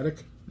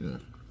 Aromatic. yeah.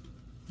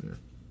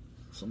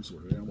 Some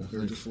sort of animal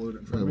hair just floated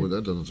in Yeah, front well, of me.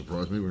 that doesn't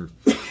surprise me. We're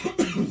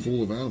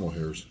full of animal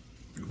hairs.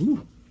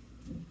 Ooh.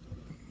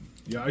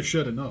 Yeah, I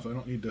shed enough. I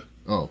don't need to.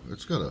 Oh,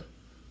 it's got a,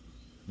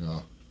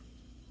 no,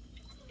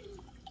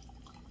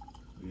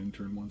 The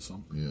intern wants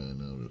some. yeah, I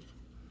noticed.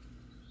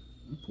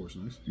 That pours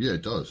nice. Yeah,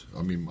 it does.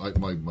 I mean,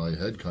 my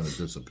head kind of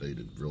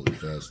dissipated really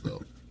fast,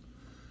 though.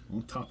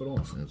 I'll top it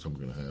off. That's what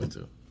I'm going to have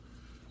to.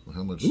 Well,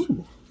 how much?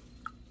 Ooh.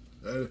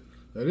 That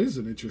is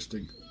an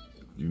interesting.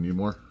 Do you need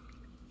more?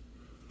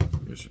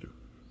 Yes, you do.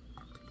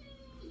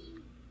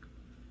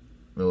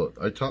 No,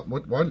 I top.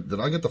 What? Why did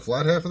I get the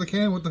flat half of the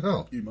can? What the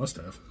hell? You must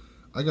have.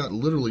 I got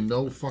literally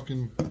no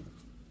fucking.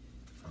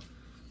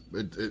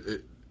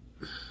 It.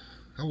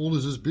 How old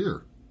is this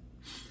beer?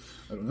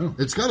 I don't know.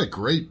 It's got a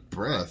great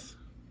breath.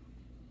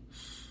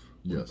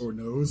 Yes, Or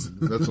nose.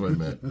 that's what I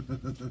meant.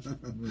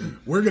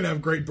 We're going to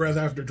have great breath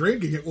after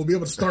drinking it. We'll be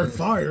able to start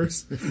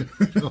fires.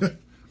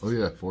 Oh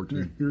yeah,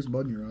 14 Here's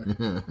mud in your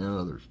eye. and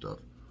other stuff.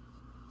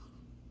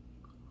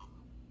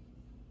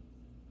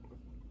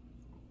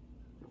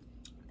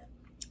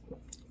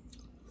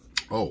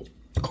 Oh,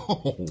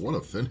 what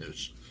a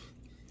finish!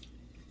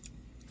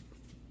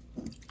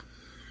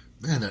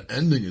 Man, that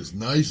ending is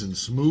nice and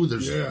smooth.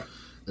 There's, Yeah.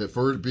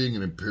 For it being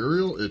an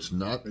Imperial, it's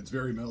not. It's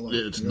very mellow.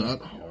 It's Yeah.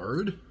 not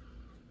hard.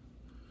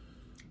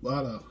 A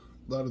lot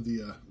of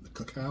the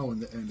cacao in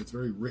the end. It's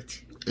very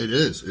rich. It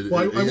is.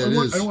 Well, I it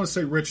is. don't want to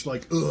say rich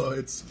like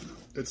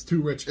it's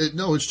too rich,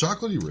 No, it's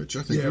chocolatey rich.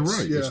 I think Yeah, you're it's-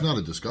 right. yeah. It's not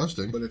a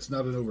disgusting. but it's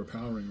not an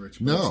overpowering rich.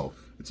 But No.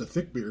 it's a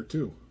thick beer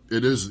too,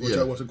 It is. which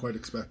Yeah. I wasn't quite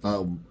expecting.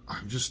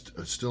 I'm just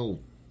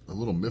still a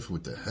little miffed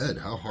with the head.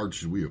 How hard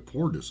should we have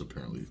poured this?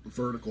 Apparently,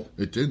 Vertical.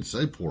 it didn't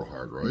say pour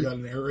hard, You right? got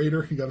an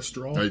aerator. You got a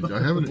straw. I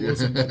haven't. Blow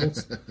some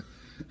bubbles.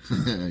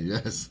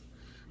 Yes,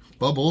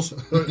 bubbles.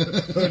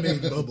 Her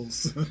name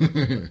Bubbles.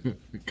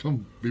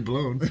 Come be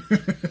blown.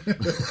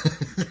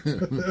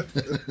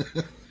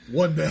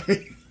 One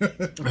day.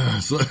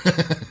 so,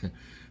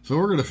 so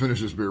we're gonna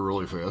finish this beer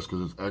really fast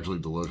because it's actually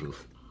delicious.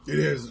 It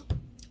is.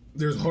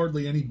 There's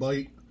hardly any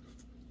bite.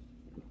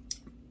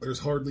 There's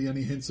hardly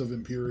any hints of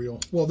Imperial.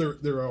 Well,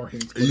 there are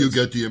hints. But You it's-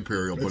 get the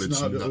Imperial, but it's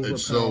not not.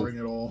 It's so overpowering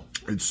at all.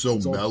 it's so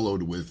all-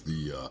 mellowed with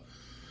the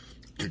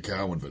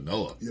cacao and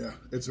vanilla. Yeah,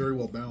 it's very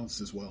well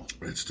balanced as well.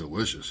 It's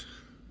delicious.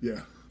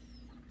 Yeah.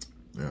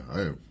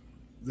 Yeah,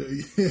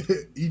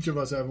 Each of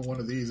us having one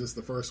of these is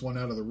the first one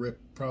out of the rip.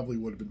 Probably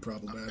would have been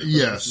problematic.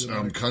 yes,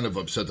 I'm kind of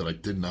upset that I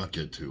did not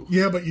get to.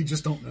 Yeah, but you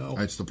just don't know.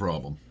 That's the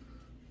problem.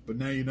 But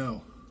now you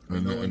know.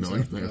 And Knowing's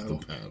knowing half the that's the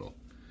battle. paddle.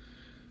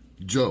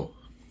 Joe,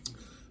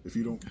 If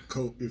you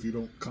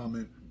don't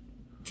comment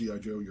G.I.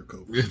 Joe, you're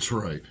Cobra. it's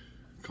right.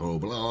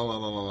 Cobra, blah, blah,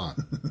 blah, blah,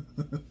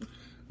 blah. I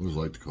always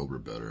liked the Cobra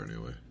better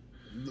anyway.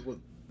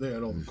 They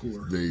had all the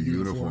cooler The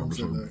uniforms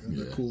and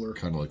were the cooler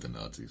kind of like the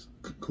Nazis.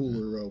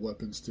 cooler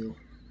weapons too.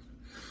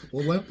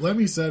 Well,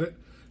 Lemmy said it.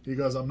 He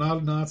goes, "I'm not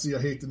a Nazi.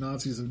 I hate the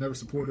Nazis. I've never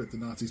supported the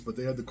Nazis, but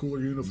they had the cooler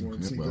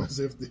uniforms." He well. goes,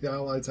 "If the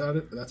Allies had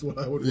it, that's what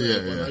I would wear." Yeah,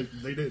 but yeah.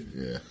 they didn't.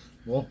 Yeah.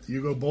 Well,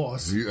 you go,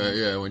 boss.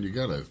 Yeah, when you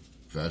got a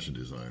fashion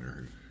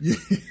designer.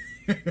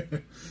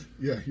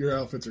 Yeah, your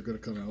outfits are going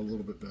to come out a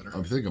little bit better.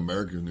 I think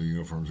American new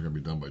uniforms are going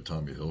to be done by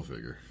Tommy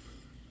Hilfiger.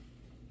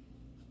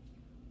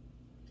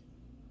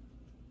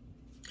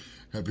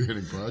 Happy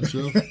Hitting Pod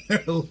Show?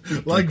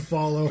 Like,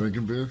 follow,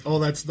 Drinking beer? all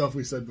that stuff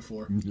we said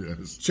before.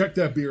 Yes. Check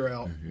that beer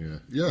out. Yeah.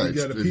 Yeah, You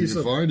got a if you piece can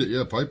of- find it,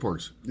 yeah,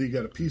 Pipeworks. You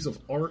got a piece of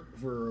art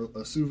for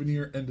a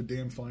souvenir and a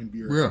damn fine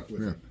beer. Yeah,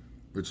 with yeah. it.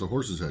 It's a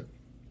horse's head.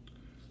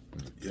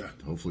 Yeah,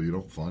 Hopefully you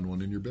don't find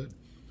one in your bed.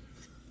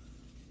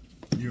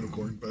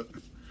 unicorn, but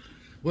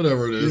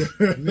Whatever it is.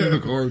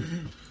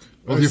 Unicorn.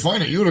 Well, if you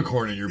find a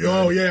unicorn in your bed.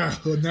 oh yeah,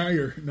 well, now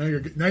you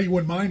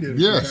wouldn't mind it if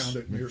Yes.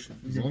 you found it.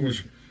 As long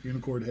as-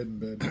 Unicorn head in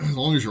bed. As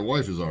long as your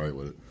wife is all right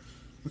with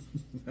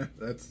it.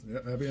 That's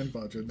happy and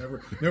Pacha.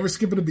 Never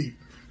skipping a beat.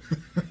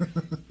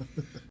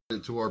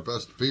 To our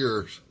best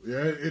beers. Yeah,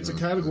 it's a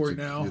category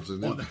now it's a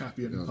on the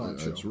Happy Ending Pod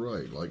Show. That's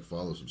right. Like,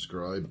 follow,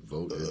 subscribe,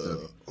 vote, hit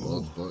that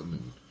love button,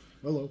 and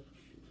Hello.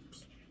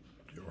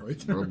 You all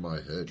right? rub my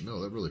head.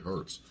 No, that really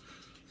hurts.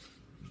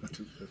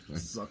 That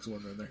sucks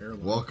when they're in the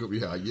hairline. Welcome,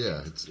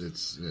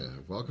 it's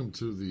welcome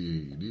to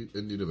the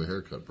In Need of a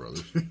Haircut,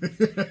 brothers.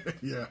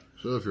 Yeah.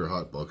 So if you're a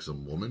hot,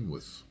 buxom woman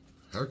with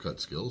haircut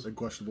skills, And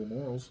questionable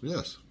morals.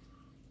 yes,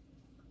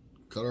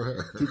 cut our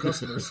hair. 2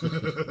 customers.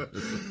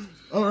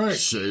 All right.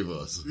 Shave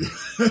us.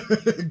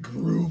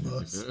 Groom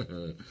us.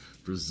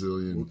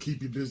 Brazilian. We'll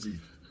keep you busy.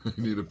 I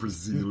need a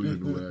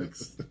Brazilian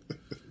wax.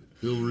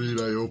 He'll read,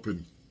 I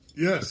open.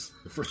 Yes.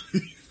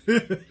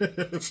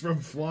 From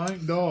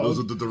Flying Dog Those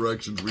are the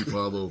directions we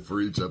follow for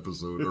each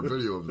episode or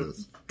video of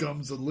this.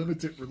 comes a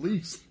limited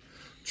release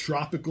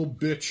Tropical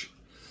Bitch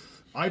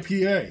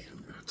IPA.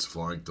 It's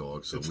Flying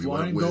Dog, so It's we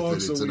Flying went with Dog,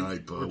 it. so It's an we-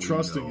 IPA. we're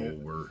trusting we know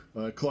it.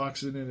 We're,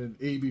 Clocks in at an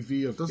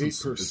ABV of doesn't-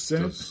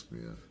 8%.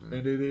 yeah.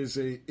 And it is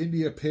a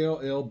India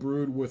Pale Ale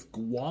brewed with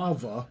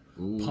guava,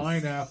 Ooh,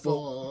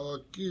 pineapple.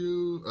 Fuck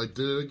you. I did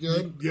it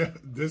again. Yeah,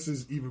 this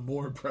is even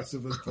more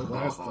impressive than the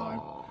last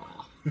time.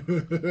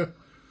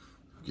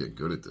 Get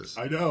good at this.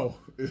 I know.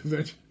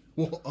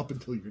 Well, up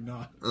until you're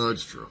not.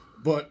 It's true.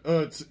 But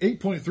it's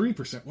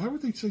 8.3%. Why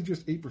would they say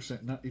just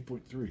 8%, not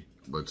 8.3?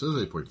 But it says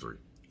 8.3.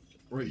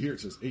 Right here it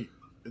says 8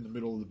 in the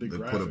middle of the big They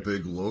graphic. put a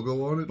big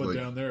logo on it. But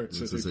down there it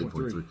says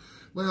 8.3.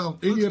 Well,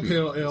 India let's be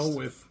Pale honest. Ale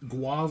with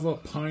guava,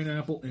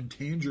 pineapple, and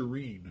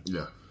tangerine.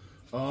 Yeah.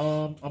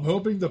 I'm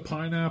hoping the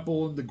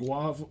pineapple and the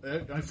guava.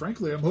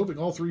 Frankly, I'm hoping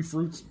all 3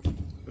 fruits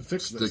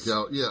fix this. Stick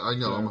out. Yeah, I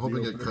know. I'm The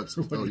hoping it opener, cuts.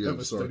 when Oh, you yeah, have I'm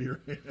a sorry. steadier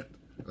hand.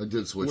 I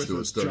did switch With to a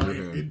a steadier giant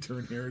hand.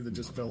 intern hair that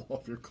just fell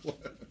off your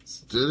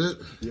glass. Did it?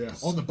 Yeah,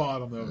 on the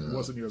bottom though. It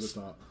wasn't near the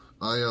top.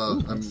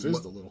 I'm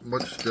fizzed a little.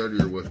 much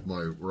steadier with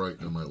my right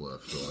and my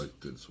left, so I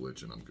did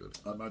switch, and I'm good.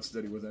 I'm not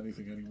steady with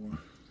anything anymore.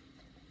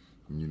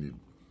 You need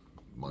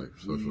my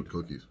special Weed.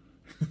 cookies.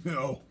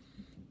 No,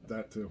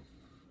 that too.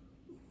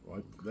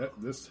 Well,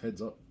 this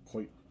heads up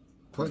quite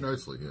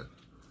Nicely,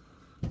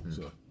 yeah. It's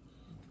a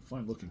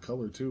fine looking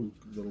color too.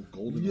 Little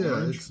golden Yeah,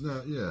 orange. it's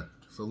not. Yeah,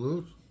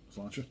 salute.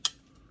 Slancha.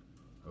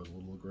 That was a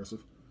little aggressive.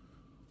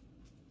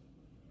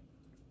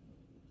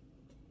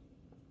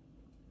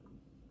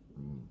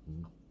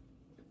 Mm-hmm.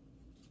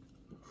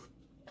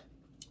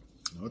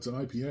 No, it's an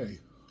IPA.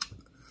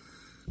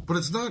 But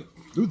it's not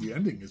Dude, the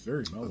ending is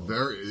very mellow.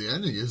 the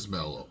ending is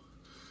mellow.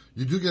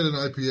 You do get an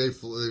IPA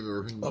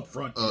flavor Up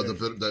front,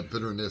 that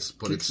bitterness,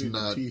 but Kicks it's you in the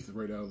not. teeth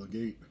right out of the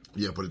gate.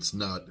 Yeah, but it's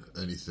not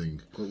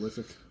anything.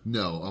 Prolific.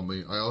 No, I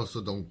mean, I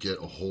also don't get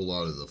a whole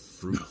lot of the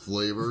fruit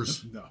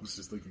flavors, No, I was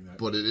just thinking that.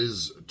 but it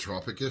is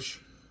tropicish.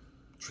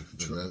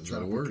 Is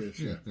that a word?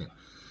 Tropicish,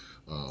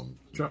 Yeah.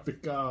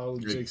 Tropical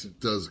Jason.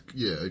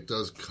 It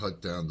does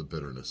cut down the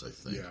bitterness, I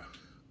think. Yeah.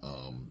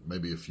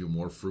 Maybe a few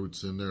more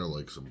fruits in there,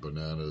 like some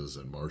bananas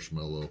and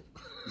marshmallow.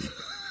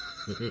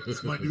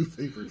 It's my new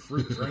favorite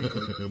fruit,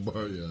 frankly.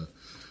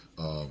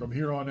 Yeah. From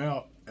here on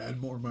out, add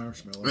more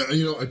marshmallow.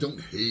 You know, I don't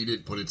hate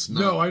it, but it's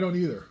not. No, I don't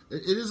either.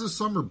 It is a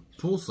summer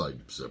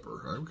poolside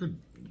sipper. I could,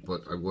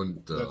 but I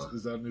wouldn't.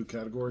 Is that a new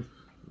category?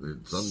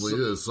 It suddenly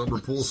is summer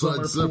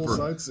poolside Summer sipper.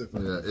 poolside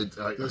sipper.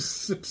 Yeah, There's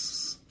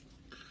sips.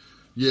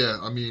 yeah.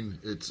 I mean,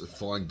 it's a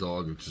Flying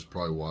Dog, which is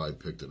probably why I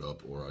picked it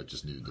up, or I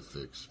just needed to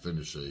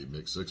finish a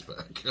mixed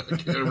 6-pack. I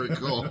can't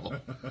recall.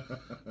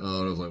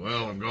 I was like,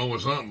 well, I'm going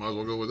with something. Might as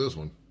well go with this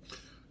one.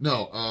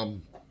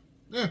 No,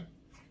 yeah.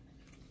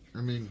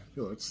 I mean,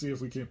 Yo, let's see if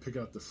we can't pick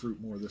out the fruit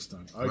more this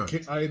time.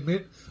 Right. I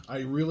admit, I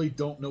really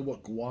don't know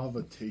what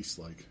guava tastes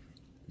like.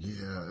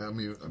 yeah. I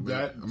mean,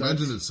 That-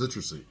 imagine it's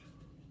citrusy.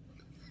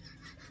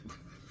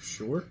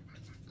 Sure?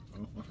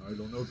 Oh, I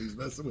don't know if he's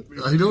messing with me.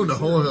 I don't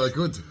know. I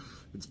could.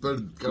 It's better.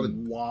 Gotta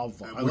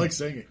Guava. I like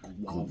saying it.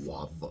 Guava.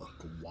 guava.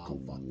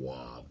 Guava.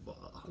 Guava.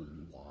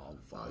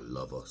 I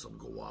love some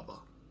guava.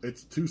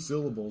 It's 2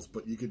 syllables,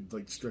 but you could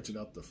like stretch it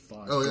out to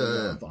 5. Oh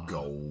yeah, Guava.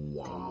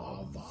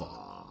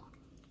 guava.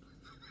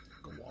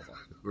 Guava.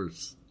 We're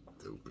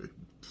stupid.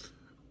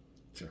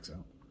 Checks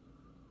out.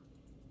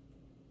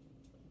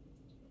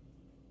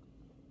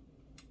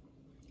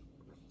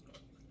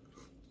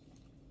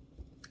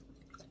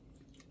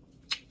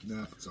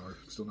 Nah, sorry.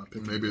 Still not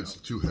picking Maybe it it's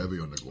out. too heavy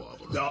on the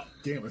guava. No,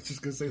 damn, I was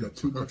just going to say that.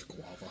 Too much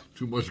guava.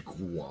 Too much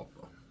guava.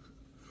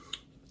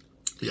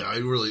 Yeah, I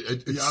really.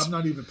 It's, Yeah, I'm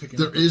not even picking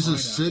There up the is a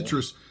pineapple.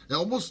 citrus,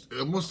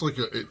 almost like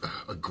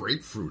a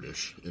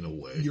grapefruitish in a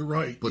way. You're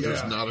right, but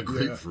there's yeah, not a yeah.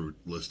 grapefruit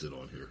listed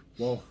on here.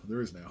 Well, there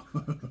is now.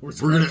 We're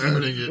gonna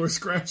adding it. We're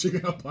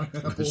scratching out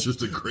pineapple. It's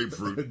just a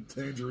grapefruit. and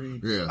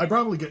tangerine. Yeah. I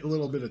probably get a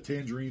little bit of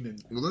tangerine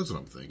and Well, that's what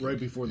I'm thinking. right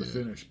before the Yeah.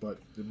 finish, but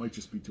it might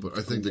just be too much. But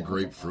I think the guava.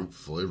 grapefruit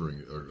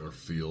flavoring or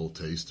feel,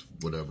 taste,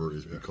 whatever,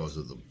 is because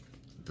of the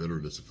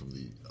bitterness from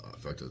the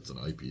fact that it's an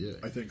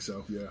IPA. I think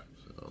so. Yeah.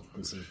 So,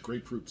 I say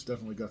grapefruit's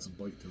definitely got some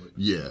bite to it,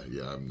 yeah,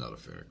 I'm not a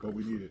fan of but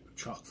we grapefruit. need it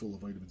chock full of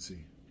vitamin C.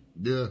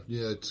 Yeah,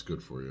 it's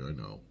good for you, I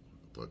know.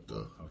 But,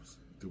 I was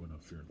doing a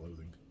Fear and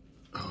Loathing.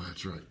 oh,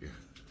 that's right, yeah.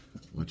 I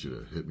want you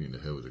to hit me in the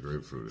head with a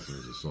grapefruit as soon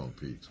as the song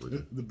peaks, would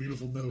you? The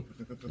beautiful note.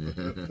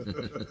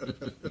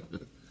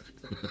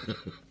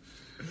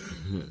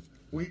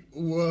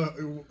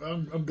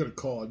 I'm going to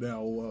call it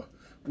now.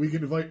 We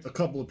can invite a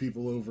couple of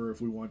people over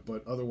if we want,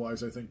 but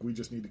otherwise I think we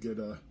just need to get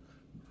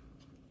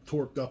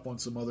torqued up on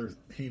some other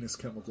heinous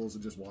chemicals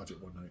and just watch it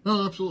one night.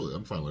 Oh, absolutely.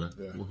 I'm fine with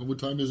that. Yeah. What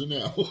time is it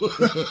now?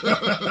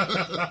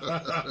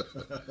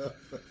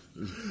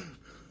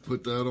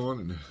 Put that on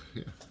and,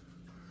 yeah.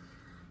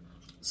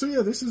 So,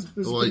 yeah, this is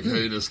like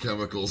heinous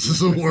chemicals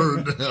is a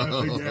word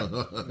now.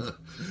 Yeah.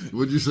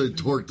 Would you say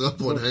torqued up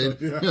on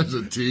heinous? Yeah. That's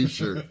a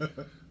t-shirt.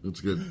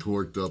 Let's get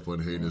torqued up on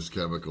heinous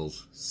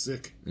chemicals.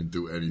 Sick. And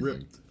do anything.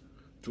 Ripped.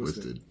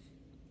 Twisted.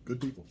 Good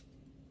people.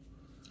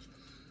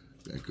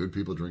 Yeah, good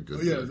people drink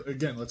good beer. beer.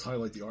 Again, let's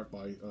highlight the art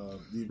by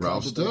the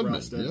Ralph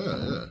Steadman.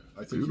 Yeah. I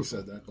think Beautiful. you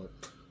said that, but...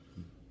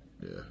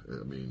 Yeah,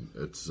 I mean,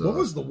 it's... What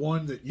was the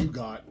one that you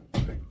got?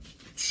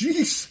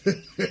 Jesus!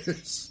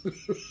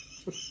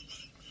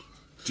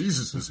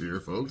 Jesus is here,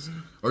 folks.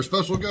 Our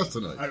special guest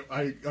tonight.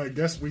 I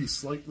guess we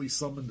slightly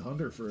summoned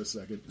Hunter for a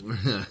second.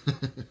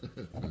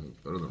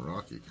 Better than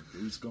Rocky.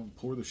 He's going to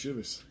pour the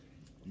shivers.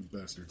 You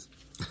bastards.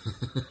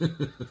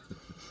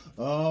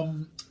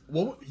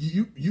 Well,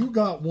 you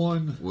got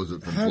one. Was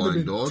it from had Flying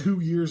been Dog? 2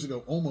 years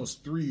ago,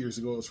 almost 3 years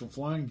ago. It was from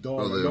Flying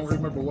Dog. I don't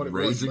remember what it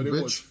was, but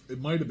it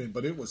might have been,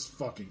 but it was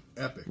fucking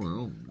epic.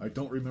 Well, I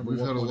don't remember.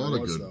 We've what had a one lot it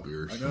of was, good though.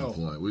 beers. I know.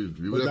 From Flying.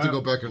 We would have to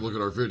go back and look at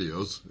our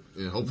videos,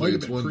 and hopefully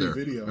it's one there.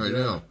 Pre-video, I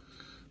know.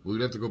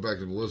 We'd have to go back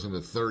and listen to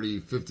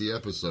 30, 50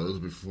 episodes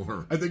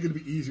before. I think it'd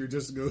be easier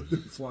just to go to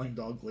Flying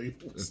Dog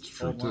labels. That's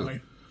true online.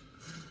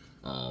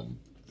 Too.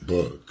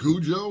 But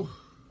Cujo.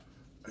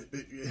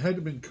 It had to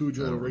have been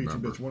Cujo or Raging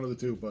remember. Bitch, one of the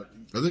two. But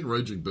I think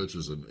Raging Bitch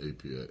is an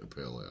APA, a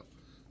pale ale,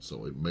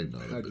 so it may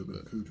not have been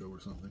that. Cujo or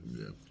something.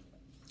 Yeah,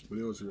 but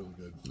it was really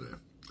good.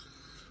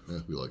 Yeah,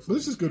 we like. But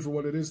this is good for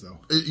what it is, though.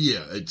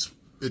 It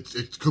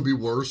could be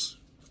worse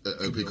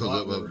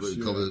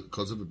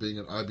because of it being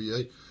an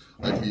IPA,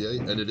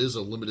 and it is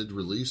a limited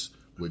release,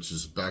 which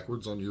is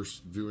backwards on your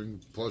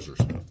viewing pleasures.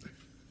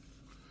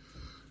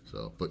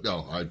 So, but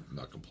no, I'm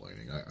not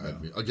complaining. I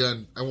mean,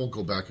 again, I won't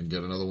go back and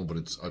get another one, but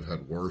I've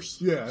had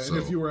worse. Yeah, and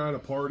if you were at a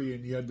party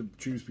and you had to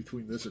choose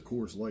between this or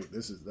Coors Light,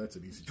 that's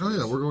an easy choice. Oh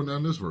yeah, we're going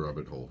down this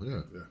rabbit hole.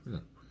 Yeah,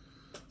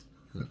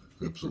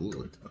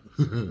 absolutely.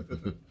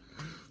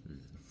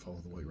 Follow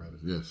the white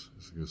rabbit. Yes,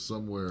 because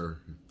somewhere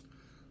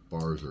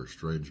bars are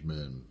strange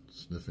men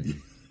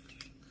sniffing,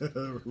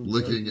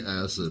 licking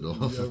acid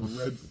off. Yeah,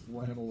 red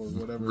flannel or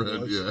whatever. Red,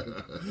 it was. Yeah.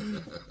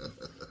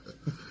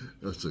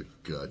 That's a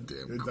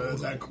goddamn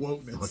quote. That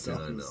quote in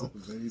itself I know. is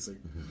amazing.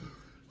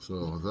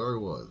 So there I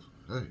was.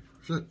 Hey,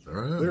 shit,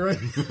 there I am. You're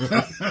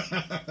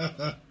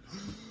right.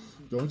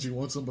 Don't you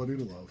want somebody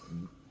to love?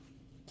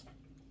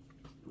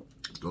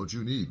 Don't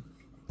you need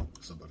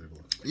somebody to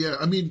love? Yeah,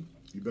 I mean,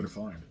 you better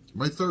find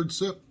my third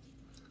sip.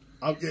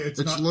 Oh, yeah, it's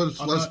less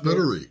not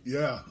bittery.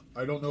 Yeah,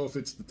 I don't know if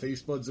it's the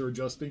taste buds are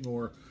adjusting,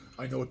 or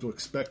I know what to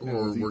expect now.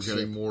 Or we're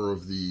getting more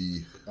of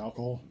the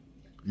alcohol.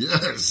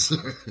 Yes.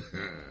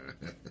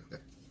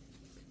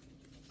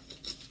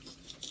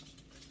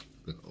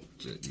 Oh,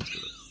 shit,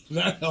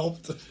 that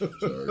helped.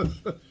 Sorry,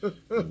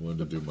 I wanted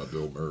to do my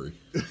Bill Murray.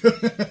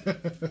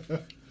 A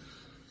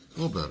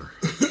little better.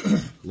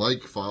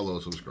 Like, follow,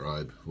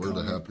 subscribe. We're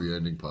the Happy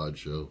Ending Pod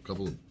Show. A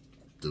couple of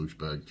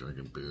douchebags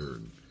drinking beer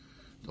and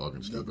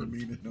talking stupid.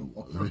 Mean it no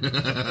more.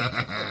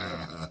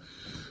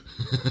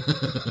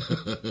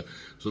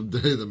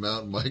 Someday the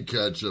mountain might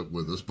catch up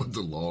with us, but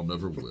the law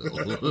never will.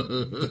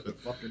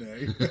 Fucking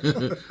A.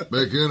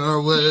 Making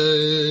our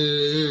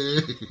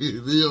way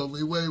the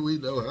only way we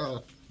know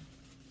how.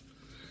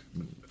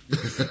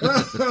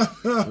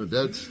 But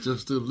that's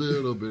just a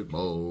little bit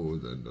more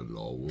than the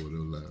law would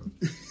allow.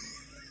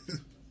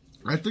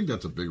 I think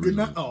that's a big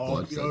reason to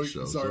watch that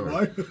show. Sorry,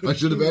 what? I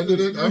should have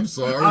ended it. I'm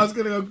sorry. I was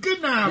going to go, good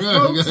night,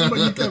 folks, but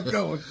you kept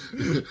going.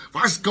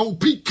 Vasco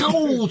Pete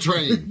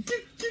Coltrane.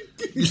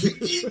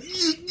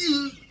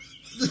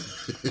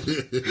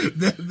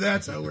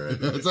 That's how we're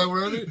ending. That's how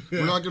we're ending?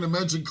 Yeah. We're not going to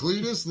mention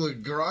Cletus, the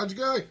garage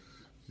guy?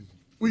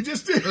 We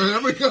just did.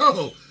 There we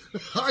go.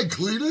 Hi,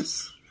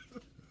 Cletus.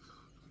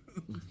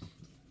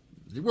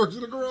 He works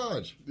in a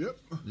garage. Yep.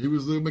 He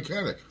was the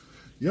mechanic.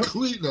 Yep. But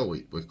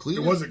Cletus?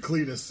 It wasn't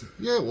Cletus.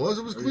 Yeah, it was.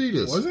 It was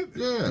Cletus. Was it?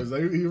 Yeah.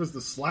 Because he was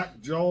the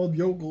slack-jawed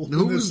yokel.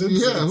 Who was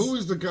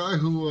the guy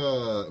who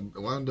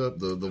wound up,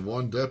 the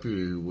one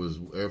deputy who was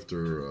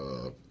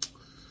after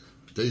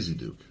Daisy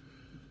Duke?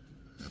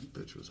 That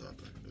bitch was hot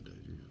back in the day.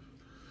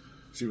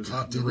 She was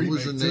hot. What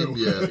was the name?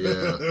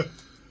 Yeah.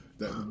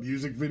 That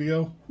music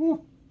video?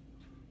 Whew.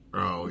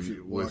 Oh,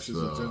 with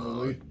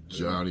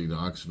Johnny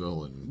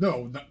Knoxville and...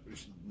 No,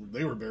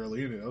 they were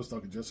barely in it. I was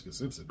talking Jessica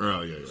Simpson.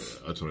 Oh, yeah.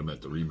 That's what I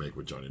meant. The remake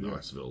with Johnny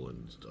Knoxville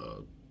and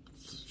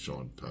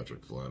Sean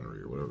Patrick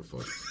Flannery or whatever the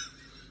fuck.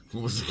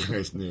 What was the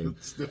guy's name?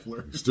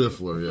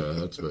 Stifler, yeah.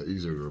 That's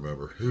easier to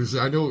remember.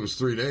 I know it was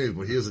 3 days,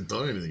 but he hasn't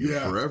done anything in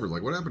forever.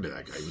 Like, what happened to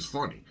that guy? He was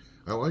funny.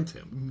 I liked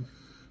him. Mm-hmm.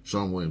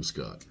 Sean William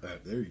Scott.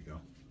 There you go.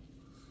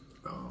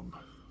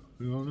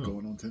 don't know.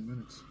 Going on 10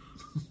 minutes.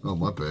 Oh,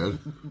 my bad.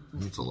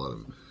 That's a lot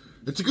of.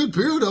 It's a good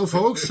beer, though,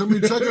 folks. I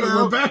mean, check it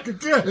We're out. back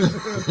again.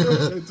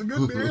 It's a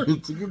good beer.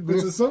 It's a good beer.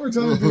 It's a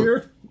summertime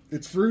beer.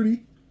 It's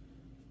fruity.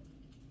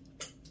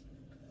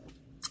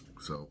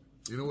 So,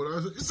 you know what I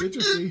was? It's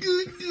Citrusy. a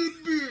good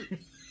beer.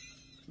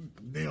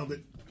 Nailed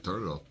it.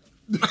 Turn it off.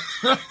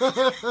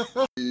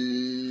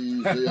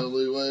 He's the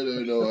only way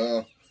to know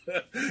how.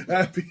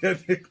 Happy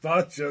Ending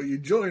Pod Show. You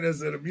join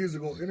us at a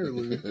musical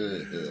interlude.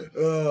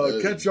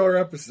 Catch our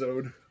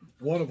episode.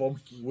 One of them.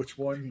 Which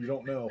one? You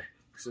don't know.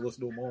 So let's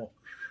do them all.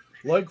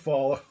 Like,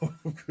 follow,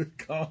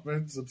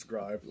 comment,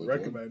 subscribe,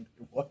 recommend.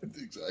 What?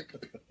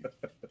 Exactly.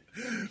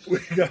 We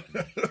got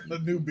a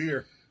new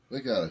beer. We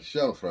got a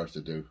show for us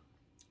to do.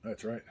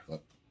 That's right.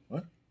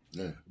 What?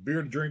 Yeah.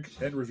 Beer to drink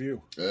and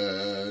review.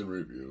 And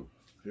review.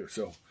 Here,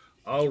 so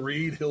I'll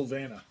read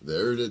Hilvana.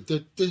 There it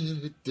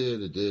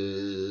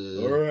is.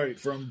 All right,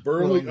 from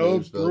Burley Well,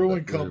 Oak spelled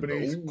Brewing that better,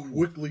 Company, but-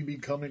 quickly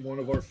becoming one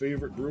of our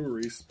favorite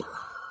breweries.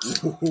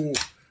 Ooh,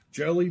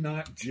 Jelly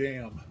Knot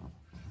Jam.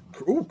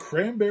 Ooh,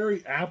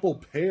 cranberry apple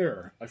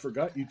pear. I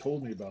forgot you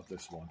told me about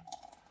this one.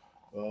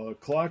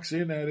 Clocks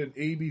in at an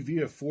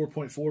ABV of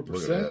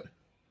 4.4%.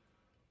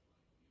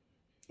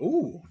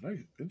 Ooh, nice,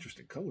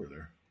 interesting color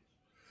there.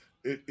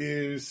 It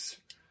is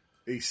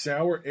a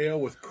sour ale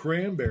with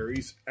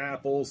cranberries,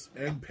 apples,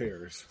 and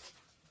pears.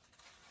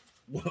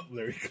 Well,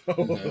 there you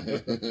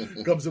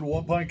go. Comes in a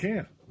 1 pint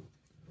can.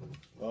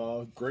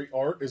 Great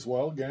art as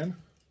well. Again,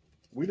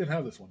 we didn't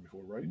have this one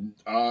before, right?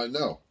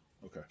 No.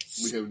 Okay.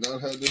 We have not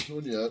had this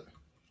one yet.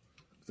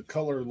 The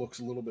color looks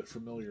a little bit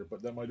familiar,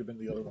 but that might have been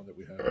the other one that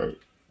we had.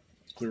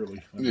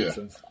 Clearly, that Yeah. makes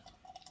sense.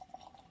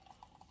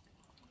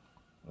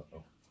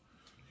 Uh-oh.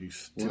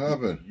 What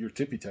happened? You're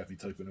tippy-tappy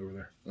typing over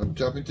there. I'm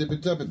tapping.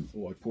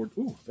 Oh, I poured...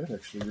 Ooh, that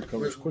actually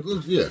recovers quickly.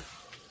 Yeah.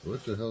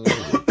 What the hell is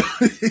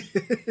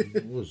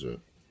it? What was it?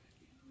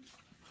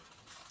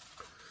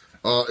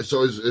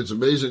 So it's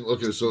amazing.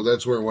 Okay, so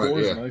that's where it went.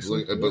 Pours Yeah.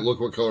 nicely, But yeah. look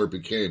what color it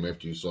became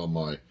after you saw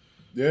my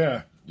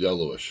Yeah.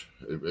 yellowish.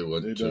 It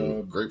went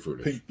to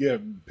grapefruitish.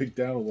 Pinked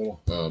out a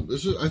little.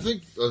 This is, I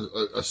think,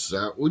 a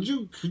sour.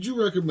 Could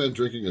you recommend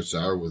drinking a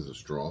sour with a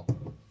straw?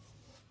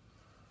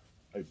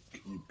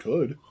 You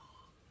could.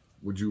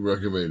 Would you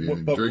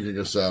recommend drinking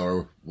a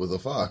sour with a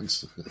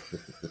fox?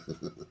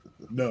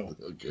 No.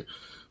 Okay.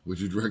 Would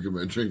you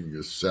recommend drinking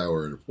a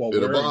sour While in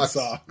a wearing box?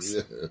 socks.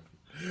 Yeah.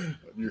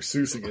 You're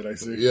sousing it, I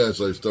see.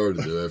 Yes, I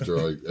started to after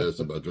I asked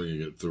about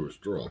drinking it through a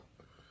straw.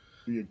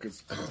 Yeah,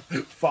 because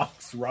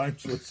fox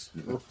rhymes with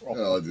straw.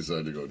 Well, I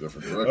decided to go a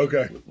different direction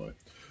Okay. with my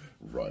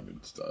rhyming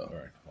style. All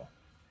right. Well,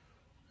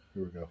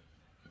 here we go.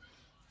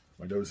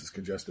 My nose is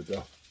congested,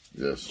 though.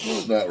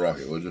 Yes. Not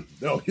rocket, would you?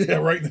 No, yeah,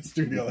 right in the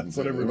studio. That's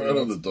what everybody Right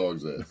on wants. the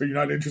dog's ass. Are you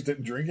not interested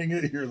in drinking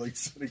it? You're like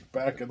sitting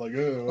back and like,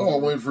 oh. Oh,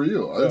 I'm waiting for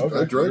you. I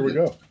okay. drank Here we it.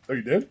 go. Oh,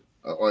 you did?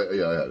 Yeah,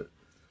 I had it.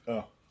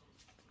 Oh.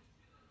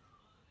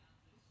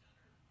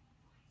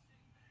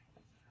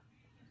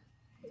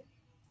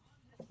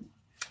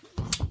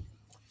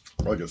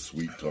 Like a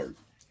sweet tart.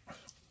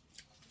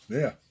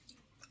 Yeah.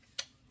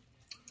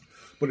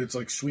 But it's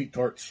like sweet,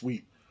 tart,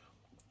 sweet.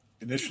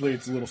 Initially,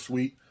 it's a little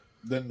sweet.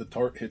 Then the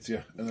tart hits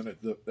you. And then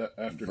the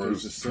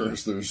aftertaste is sour.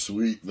 First they're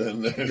sweet,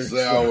 then they're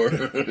sour.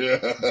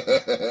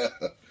 Yeah.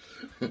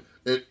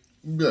 It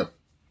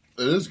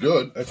is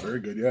good. That's very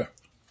good, yeah.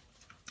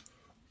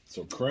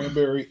 So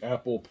cranberry,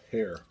 apple,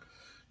 pear.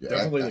 Yeah,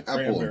 Definitely the apple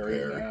and cranberry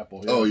pear. and the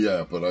apple. Oh,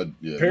 yeah, but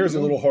Pear's a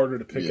little harder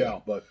to pick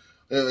out, but...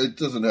 It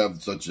doesn't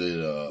have such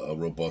a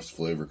robust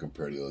flavor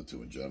compared to the other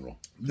two in general.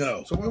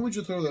 No. So why would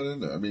you throw that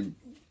in there? I mean,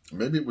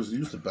 maybe it was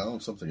used to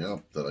balance something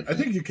out that I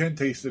think you can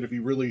taste it if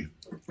you really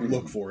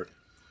look for it.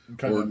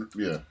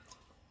 Yeah.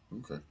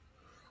 Okay.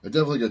 I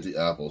definitely get the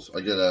apples. I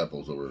get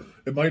apples over.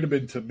 It might have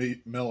been to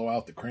mellow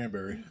out the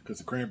cranberry, because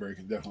the cranberry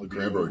can definitely be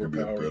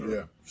overpowered.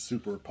 Yeah,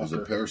 super pucker. Is a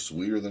pear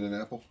sweeter than an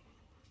apple?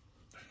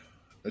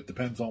 It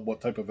depends on what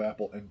type of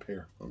apple and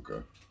pear.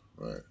 Okay.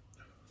 All right.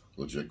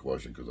 Legit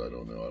question, because I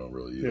don't know. I don't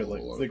really eat a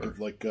whole lot think of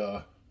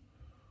pear.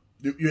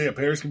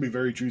 pears can be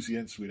very juicy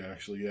and sweet,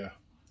 actually. Yeah.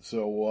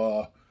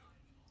 So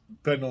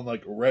depending on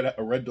like a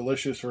red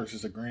delicious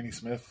versus a Granny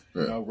Smith.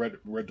 Yeah. You know, red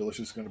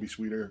delicious is going to be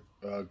sweeter.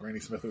 Granny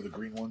Smith are the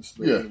green ones.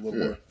 They're a little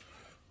more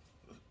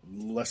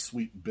less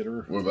sweet,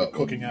 bitter. What about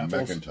cooking apples?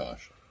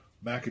 Macintosh?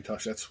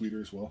 Macintosh, that's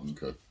sweeter as well.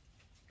 Okay.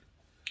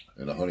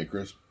 And a Honey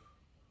Crisp?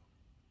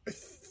 I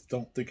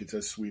don't think it's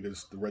as sweet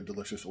as the Red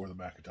Delicious or the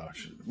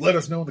Macintosh. Let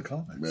us know in the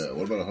comments. Yeah,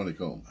 what about a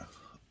honeycomb?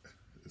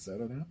 Is that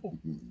an apple?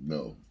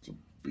 No, it's a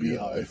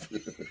Beehive.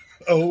 beehive.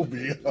 Oh,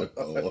 beehive.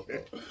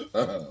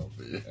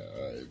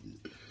 Beehive.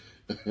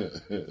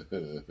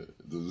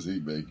 Does he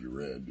make you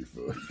randy,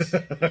 folks?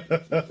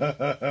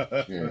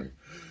 Yeah.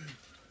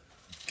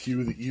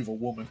 Cue the evil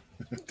woman.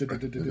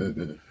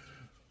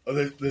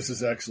 This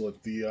is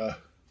excellent. The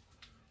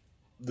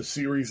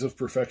series of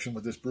perfection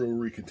with this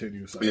brewery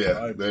continues. They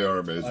are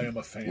amazing. I am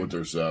a fan. With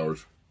their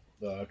sours.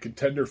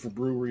 Contender for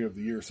brewery of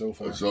the year so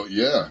far. So,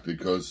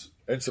 because...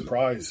 And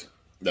surprise.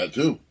 That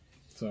too.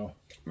 So.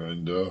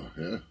 And,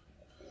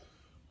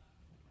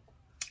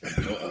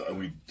 I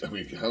mean,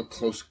 how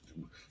close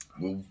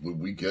will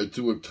we get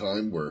to a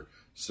time where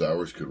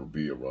sours could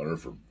be a runner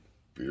for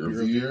beer of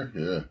the year?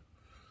 Yeah,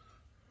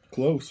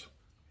 Close.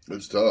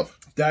 it's tough.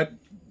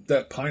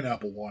 That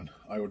pineapple one,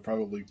 I would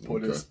probably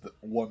put as the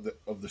one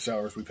of the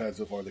sours we've had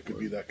so far that could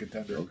be that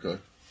contender. Okay.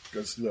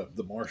 Because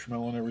the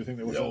marshmallow and everything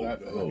that was on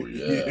that. Oh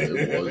yeah,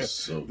 it was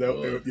so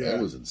good. That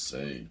was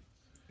insane.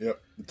 Yep.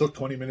 It took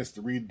 20 minutes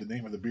to read the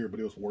name of the beer, but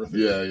it was worth it.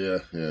 Yeah.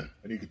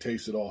 And you could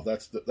taste it all.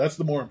 That's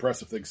the more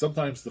impressive thing.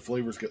 Sometimes the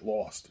flavors get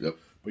lost. Yep.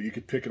 But you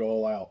could pick it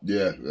all out.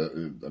 Yeah,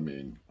 I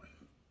mean,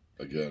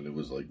 again, it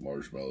was like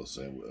marshmallow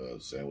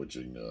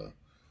sandwiching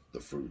the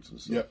fruits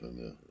and stuff. Yep.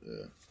 And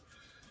yeah,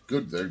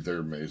 good. They're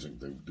amazing.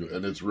 They do,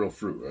 and it's real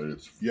fruit, right?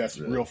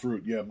 Real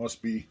fruit. Yeah, it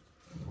must be.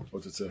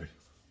 What's it say?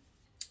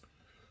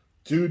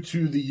 Due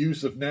to the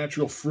use of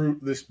natural fruit,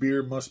 this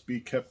beer must be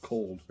kept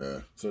cold. Yeah.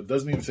 So it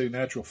doesn't even say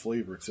natural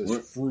flavor. It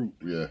says fruit.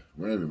 Yeah.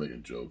 We're not even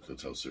making jokes.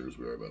 That's how serious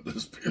we are about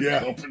this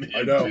beer company.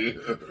 I know.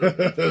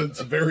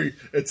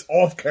 It's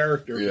off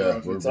character for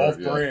us. It's off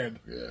brand.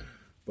 Yeah.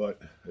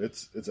 But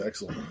it's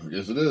excellent.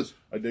 Yes, it is.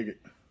 I dig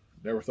it.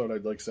 Never thought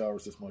I'd like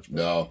sours this much.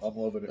 But No. I'm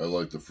loving it. I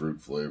like the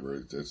fruit flavor.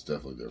 It's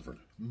definitely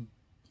different. Mm.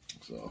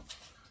 So,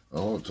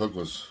 all it took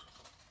was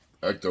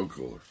Ecto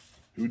Cooler.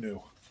 Who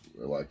knew?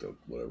 Or Lacto,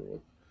 whatever it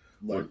was.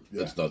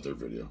 That's not their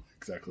video.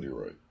 Exactly.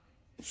 You're right.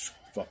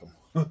 Fuck them.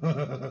 I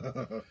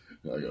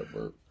got a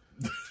burp.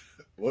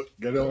 What?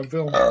 Get it on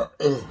film?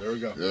 There we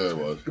go. Yeah, it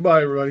was.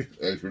 Goodbye, everybody.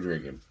 Thanks for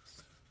drinking.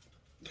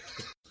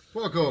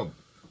 Welcome.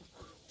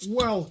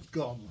 Oh,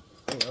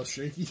 that was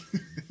shaky.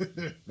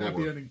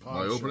 Happy Ending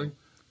Pod. My opening?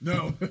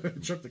 No.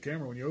 Shut the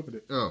camera when you opened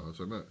it. Oh, that's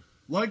what I meant.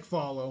 Like,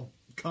 follow,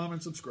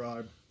 comment,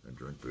 subscribe. And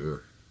drink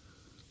beer.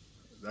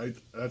 I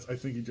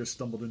think he just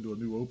stumbled into a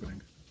new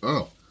opening.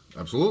 Oh,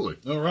 absolutely.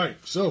 All right.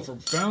 So, from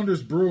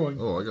Founders Brewing.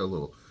 Oh, I got a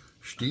little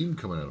steam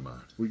coming out of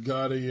mine. We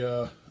got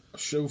a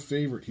show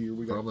favorite here.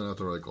 We got probably not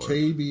the right glass.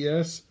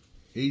 KBS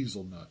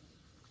Hazelnut.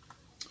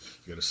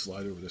 You got to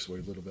slide over this way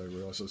a little bit. I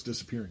realize so it's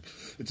disappearing.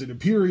 It's an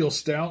imperial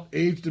stout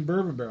aged in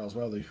bourbon barrels.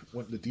 Wow, they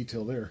went into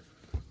detail there.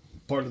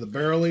 Part of the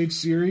barrel aged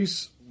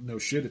series. No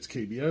shit, it's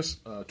KBS.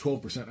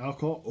 12%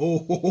 alcohol.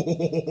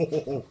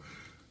 Oh,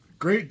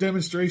 great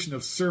demonstration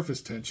of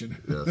surface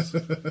tension. Yes,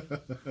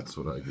 that's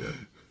what I get.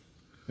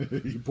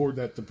 You poured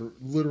that to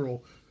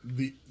literal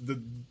the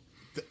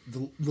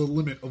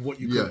limit of what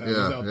you could have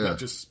without that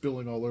just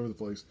spilling all over the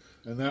place,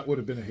 and that would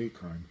have been a hate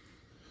crime.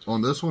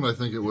 On this one, I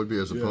think it would be,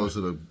 as opposed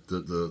to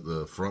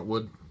the front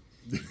wood.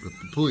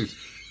 Please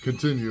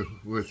continue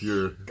with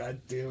your. God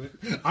damn it!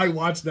 I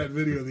watched that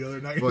video the other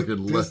night. I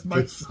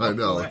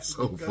know, it's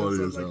so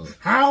funny as hell.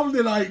 How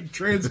did I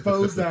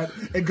transpose that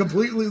and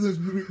completely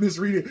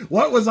misread it?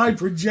 What was I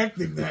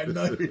projecting that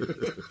night?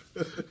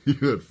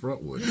 You had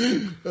front wood.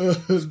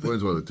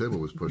 Explains why the table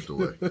was pushed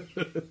away.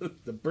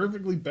 The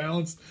perfectly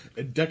balanced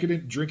and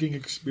decadent drinking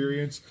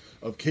experience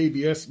of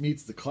KBS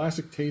meets the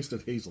classic taste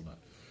of hazelnut,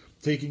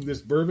 taking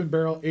this bourbon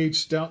barrel aged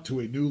stout to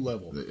a new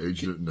level. They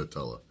aged it in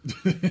Nutella.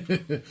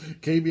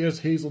 KBS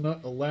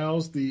Hazelnut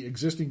allows the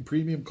existing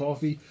premium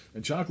coffee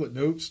and chocolate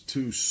notes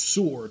to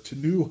soar to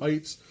new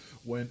heights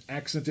when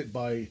accented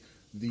by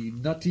the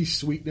nutty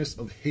sweetness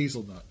of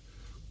hazelnut.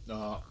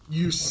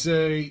 You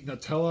say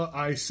Nutella,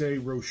 I say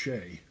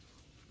Rocher.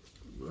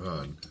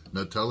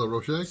 Nutella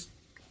Rocher?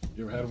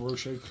 You ever had a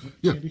Rocher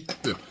candy?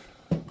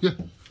 Yeah.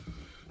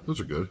 Those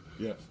are good.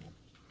 Yeah.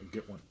 I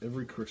get one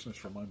every Christmas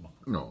from my mom.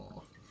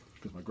 No.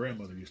 Because my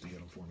grandmother used to get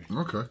them for me.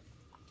 Okay.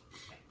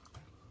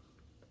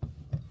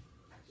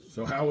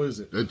 So how is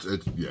it? It's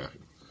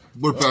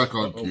We're back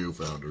on cue,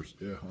 Founders.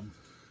 Yeah.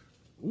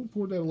 We'll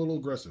pour that a little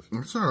aggressive.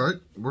 It's all right.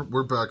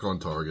 We're back on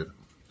target.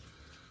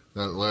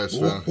 That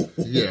last round.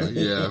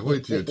 Yeah.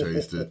 Wait till you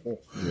taste it.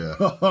 Yeah.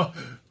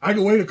 I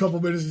can wait a couple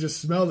minutes and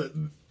just smell it.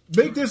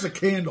 Make this a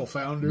candle,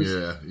 Founders.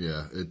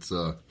 Yeah. It's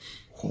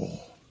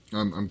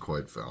I'm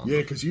quite fond.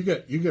 Yeah, because you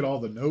get all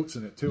the notes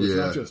in it too. It's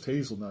not just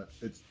hazelnut.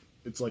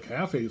 It's like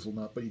half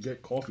hazelnut, but you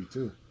get coffee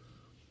too.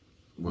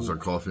 Was there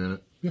coffee in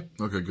it? Yeah.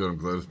 Okay, good. I'm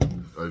glad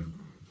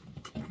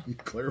you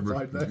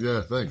clarified that.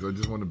 Yeah, thanks. I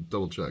just wanted to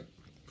double check.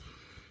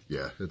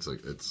 Yeah, it's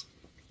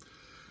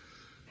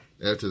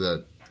after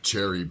that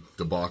cherry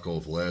debacle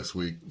of last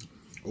week.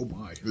 Oh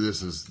my!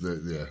 This is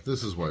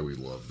why we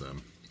love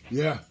them.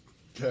 Yeah.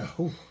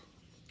 Ooh.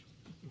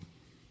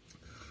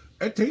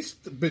 It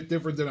tastes a bit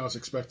different than I was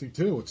expecting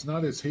too. It's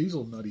not as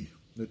hazelnutty.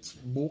 It's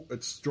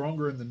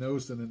stronger in the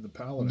nose than in the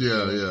palate.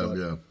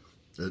 Yeah.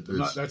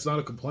 That's not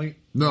a complaint.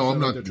 No, I'm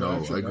not.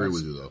 No, I agree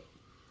with you though.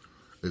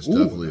 It's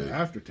definitely the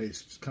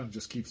aftertaste kind of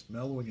just keeps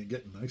mellowing and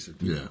getting nicer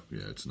too.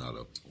 Yeah. It's not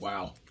a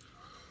wow.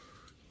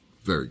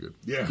 Very good.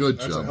 Yeah, good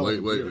job.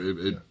 Wait,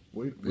 to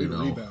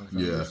rebound.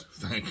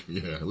 Thank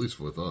you. Yeah, at least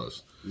with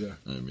us. Yeah,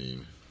 I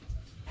mean,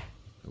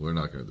 we're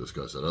not going to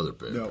discuss that other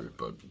bad beer,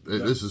 but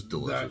this is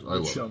delicious.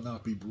 That shall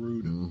not be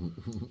brewed.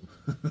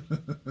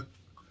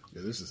 Yeah,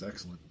 this is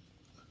excellent.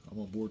 I'm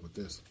on board with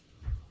this.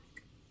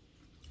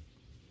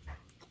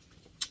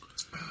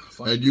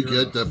 And you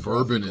get that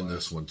bourbon in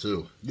this one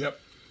too. Yep.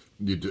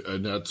 You do,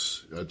 and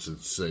that's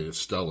say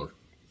stellar.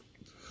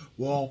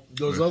 Well,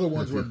 those other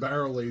ones were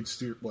barrel-aged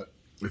steer. What?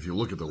 If you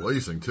look at the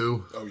lacing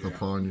too,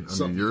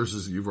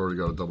 you've already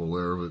got a double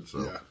layer of it.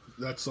 So yeah,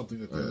 that's something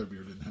that the other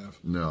beer didn't have.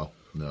 No,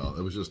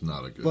 it was just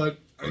not a good. But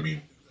I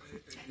mean,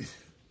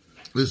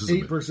 this is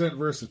 8%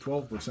 versus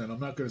 12%. I'm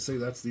not going to say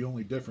that's the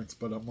only difference,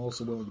 but I'm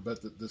also willing to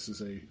bet that this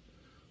is a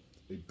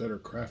better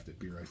crafted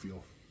beer. I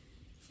feel.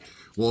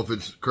 Well, if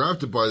it's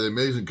crafted by the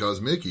amazing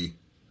Cosmicky,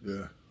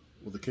 yeah.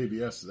 Well, the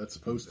KBS that's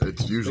supposed to.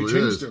 It's usually they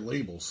changed their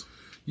labels.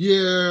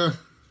 Yeah,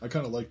 I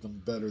kind of like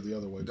them better the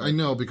other way. I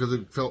know because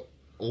it felt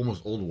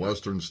almost old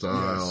Western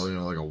style, yes.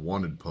 Like a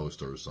wanted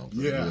poster or something.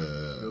 Yeah,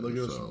 like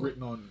it was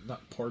written on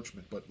not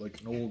parchment, but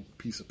like an old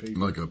piece of paper,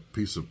 like a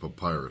piece of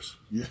papyrus.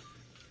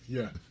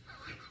 Yeah,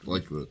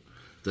 like the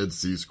Dead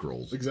Sea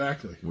Scrolls.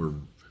 Exactly, were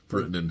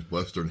written in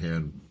Western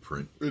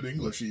handprint, in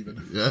English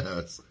even.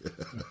 Yes,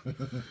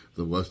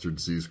 the Western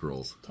Sea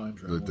Scrolls. Time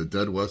travel. The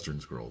Dead Western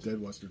Scrolls. Dead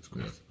Western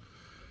Scrolls. Yeah.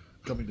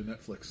 Coming to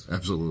Netflix.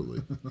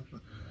 Absolutely.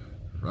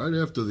 Right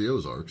after the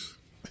Ozarks.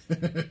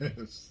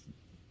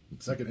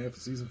 Second half of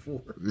season 4.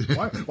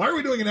 Why are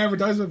we doing an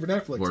advertisement for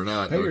Netflix? We're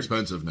not. They're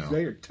expensive now.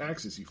 Pay your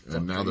taxes, you fuck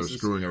And now faces. they're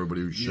screwing everybody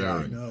who's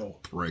sharing. Yeah, I know.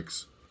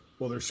 Pricks.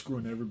 Well, they're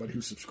screwing everybody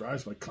who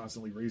subscribes by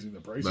constantly raising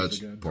the prices That's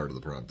again. part of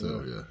the problem,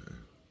 too, yeah.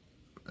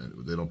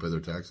 And they don't pay their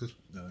taxes?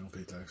 No, they don't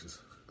pay taxes.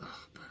 Oh,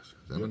 bastards.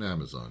 Them and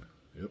Amazon.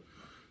 Yep.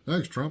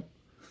 Thanks, Trump.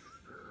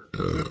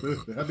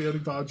 Happy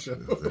Ending Pod Show.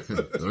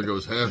 There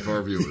goes half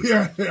our viewers.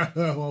 Yeah.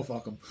 Well,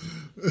 fuck them.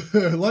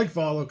 Like,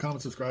 follow,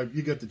 comment, subscribe.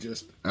 You get the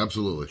gist.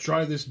 Absolutely.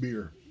 Try this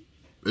beer.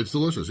 It's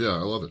delicious. Yeah,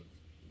 I love it.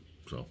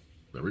 So,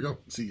 there we go.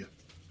 See ya.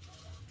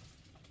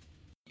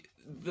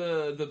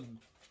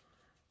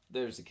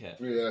 There's a cat.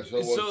 Yeah,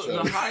 so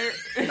the higher...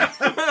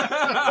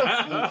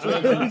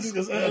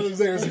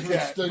 There's a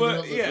cat.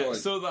 But, yeah,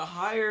 so the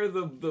higher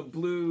the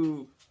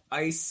blue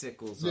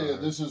icicles are... Yeah,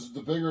 this is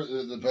the bigger,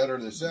 the better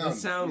the sound. The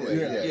sound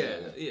wave.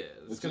 Yeah.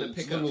 It's going to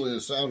pick up. It's literally a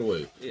sound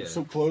wave. Yeah.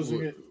 So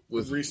closing it,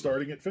 with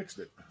restarting it, fixed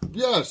it.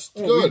 Yes,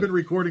 good. We've been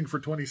recording for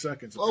 20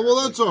 seconds. Apparently. Oh,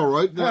 well, that's all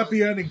right.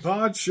 Happy Ending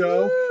Pod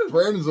Show.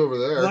 Brandon's over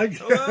there.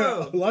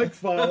 Like,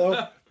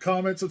 follow,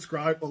 comment,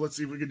 subscribe. Well, let's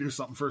see if we can do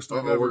something first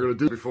time. We're going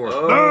to do before.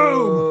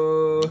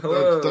 Oh,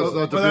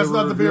 hello. That's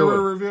not the beer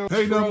we're reviewing.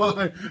 Hey, no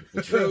mind.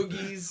 The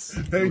Trogies.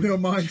 Hey, no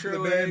mind for the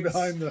man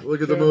behind the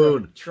Look at the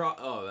moon.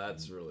 Oh,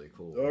 that's really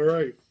cool. All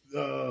right.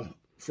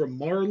 From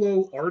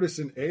Marlowe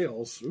Artisan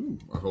Ales. Ooh.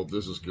 I hope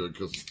this is good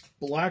because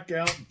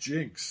Blackout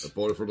Jinx. I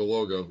bought it for the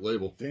logo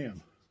label.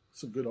 Damn,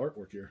 some good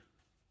artwork here.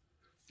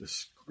 The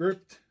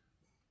script: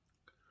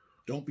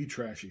 don't be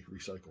trashy.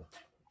 Recycle.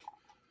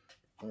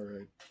 All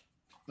right.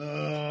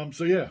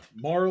 So yeah,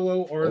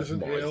 Marlowe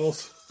Artisan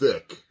Ales.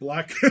 Thick.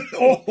 Blackout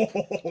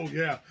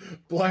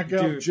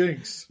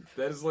Jinx.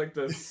 That is like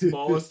the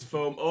smallest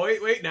foam. Oh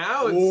wait,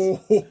 now it's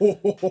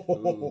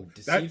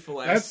deceitful.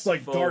 That's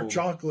like foam. dark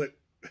chocolate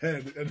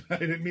head, and I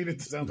didn't mean it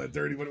to sound that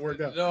dirty when it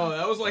worked out. No,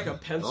 that was like a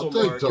pencil I'll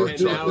take mark, dark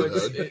and now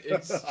chocolate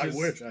it's just, I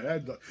wish I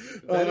had that.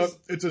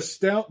 It's a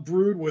stout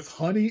brewed with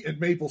honey and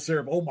maple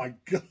syrup. Oh my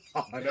god,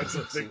 that's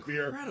a thick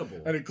beer.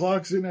 Incredible. And it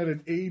clocks in at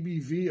an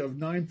ABV of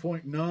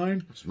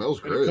 9.9. It smells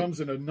And great. it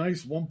comes in a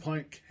nice 1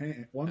 pint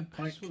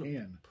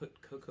can.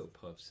 Put Cocoa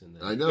Puffs in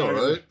there. I know,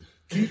 right?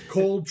 Keep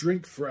cold,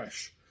 drink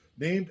fresh.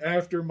 Named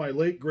after my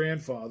late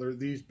grandfather,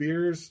 these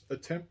beers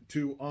attempt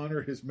to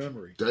honor his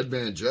memory. Dead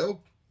Man Joe?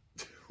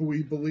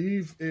 We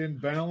believe in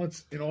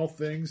balance in all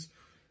things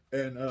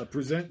and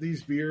present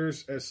these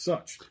beers as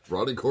such.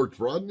 Rodney Cork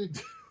Rodney?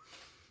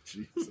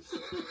 Jesus.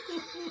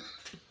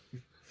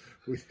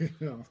 We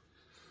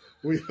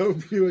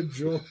hope you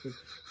enjoy.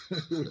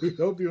 We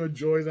hope you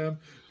enjoy them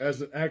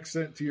as an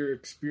accent to your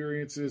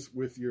experiences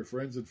with your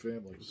friends and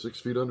family. 6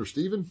 feet under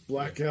Steven?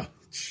 Blackout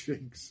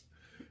Jinx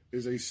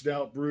is a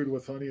stout brewed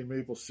with honey and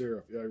maple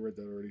syrup. Yeah, I read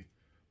that already.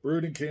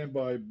 Brewed and canned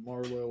by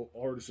Marlowe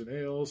Artisan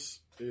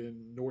Ales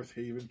in North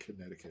Haven,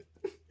 Connecticut.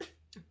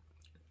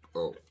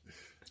 Oh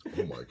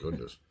my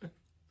goodness.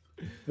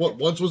 What,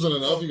 once wasn't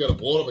enough? You got to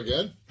blow it up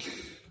again?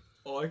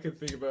 All I can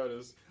think about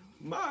is,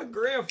 my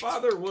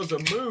grandfather was a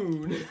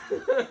moon.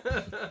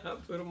 I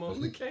put him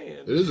on the can.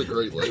 It is a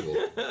great label.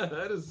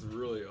 That is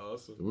really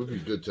awesome. It would be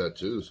good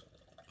tattoos.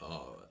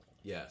 Oh,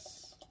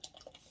 yes.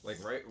 Like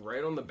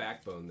right on the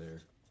backbone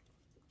there.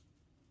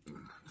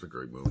 It's a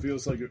great movie.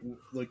 Feels like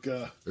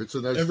it's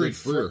a nice every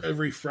thick beer.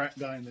 Every frat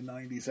guy in the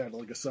 90s had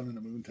like a sun and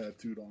a moon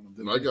tattooed on him.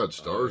 And I got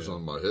stars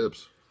on my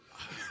hips.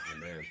 Oh,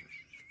 man.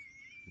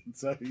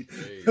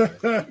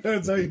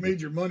 That's how you made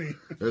your money.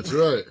 That's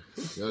right.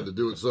 You had to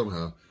do it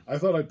somehow. I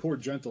thought I poured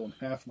Gentle in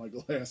half my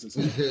glasses.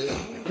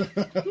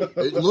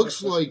 It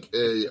looks like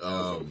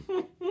a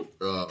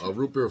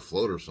root beer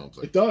float or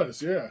something. It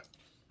does, yeah.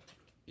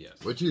 Yes.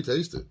 Wait till you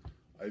taste it.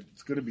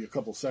 It's going to be a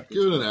couple seconds.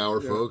 Give it an hour,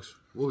 folks.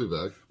 We'll be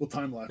back. We'll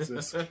time lapse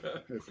this if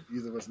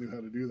either of us knew how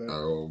to do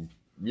that.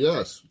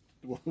 Yes.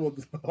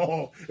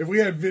 If we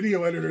had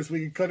video editors,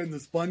 we could cut in the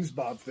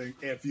SpongeBob thing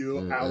a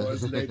few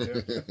hours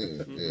later.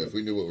 Yeah, if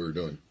we knew what we were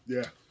doing.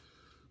 Yeah.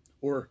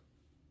 Or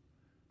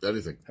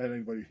anything. Had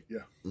anybody,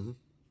 yeah.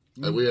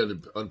 Mm-hmm. And we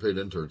had unpaid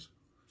interns.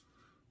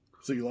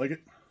 So you like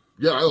it?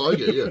 Yeah, I like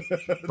it. Yeah.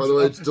 By the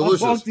way, it's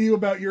delicious. I'll talk to you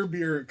about your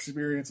beer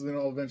experience, and then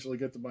I'll eventually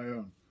get to my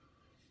own.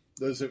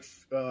 Does it?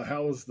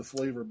 How is the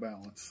flavor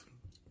balance?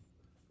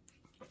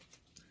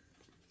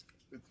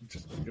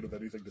 Just thinking of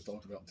anything to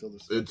talk about until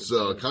this. It's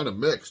kind of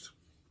mixed.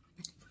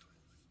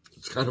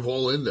 It's kind of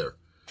all in there.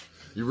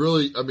 You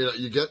really, I mean,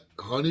 you get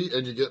honey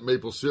and you get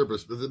maple syrup.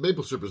 The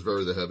maple syrup is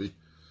very heavy.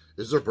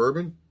 Is there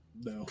bourbon?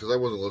 No, because I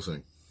wasn't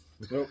listening.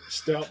 Nope,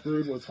 stout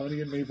brewed with honey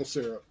and maple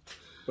syrup.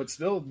 But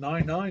still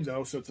 9.9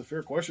 though, so it's a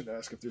fair question to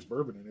ask if there's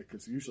bourbon in it,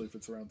 because usually if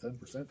it's around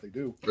 10%, they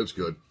do. It's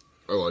good.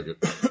 I like it.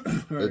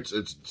 Right.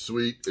 It's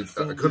sweet.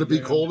 Could it be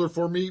colder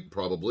for me?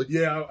 Probably.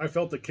 Yeah, I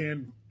felt the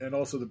can and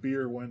also the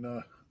beer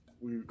when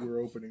we were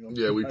opening them.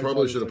 Yeah, we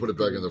probably should have put it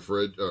back in the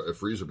fridge,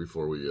 freezer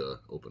before we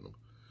opened them.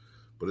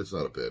 But it's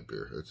not a bad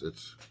beer.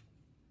 It's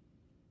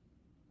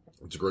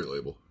a great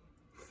label,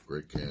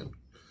 great can.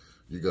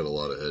 You got a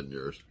lot of head in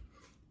yours.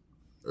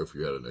 If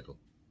you had a nickel.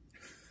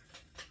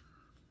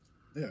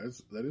 Yeah,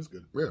 that is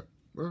good. Yeah,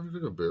 well, it's a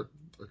good beer.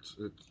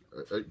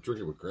 I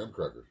drink it with graham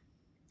crackers.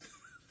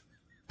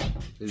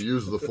 He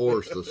used the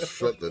force to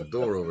shut the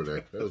door over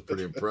there. That was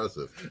pretty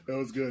impressive. That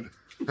was good.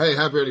 Hey,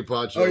 Happy Ending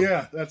Pod Show. Oh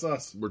yeah, that's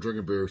us. We're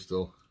drinking beer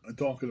still. I'm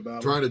talking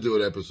about trying to do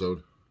an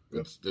episode.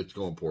 Yep. It's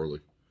going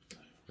poorly.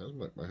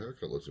 My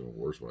haircut looks even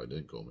worse when I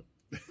didn't comb it.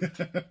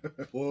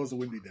 Well, it was a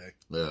windy day.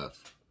 Yeah,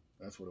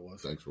 that's what it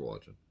was. Thanks for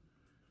watching.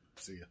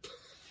 See ya.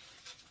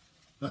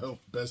 Oh,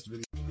 best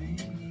video.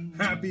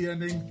 Happy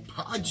Ending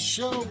Pod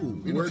Show.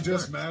 We're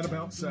just mad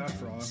about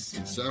Saffron.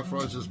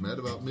 Saffron's just mad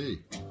about me.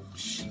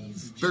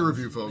 Beer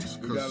review, folks.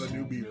 We got a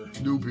new beer.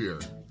 New beer.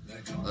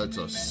 It's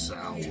a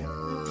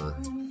sour.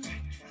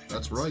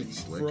 That's right,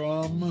 Slick.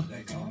 From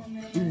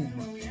whom?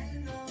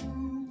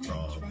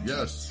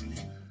 Yes.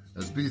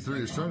 As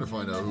B3 is trying to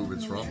find out who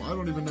it's from, I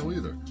don't even know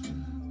either.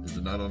 Is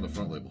it not on the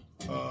front label?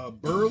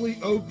 Burley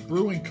Oak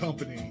Brewing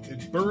Company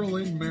in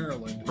Berlin,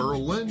 Maryland.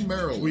 Berlin,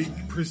 Maryland. We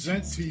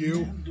present to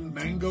you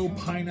mango,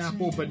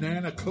 pineapple,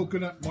 banana,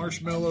 coconut,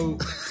 marshmallow,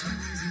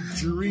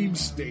 dream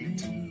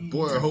state.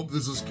 Boy, I hope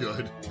this is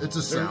good. It's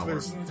a sour.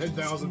 There's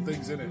 10,000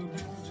 things in it.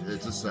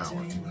 It's a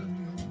sour.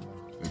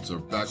 It's a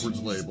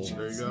backwards label.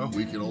 There you go.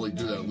 We can only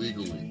do that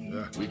legally.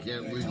 Yeah. We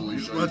can't legally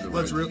show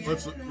let's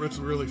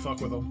really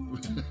fuck with them.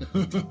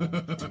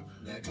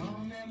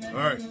 All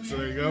right, so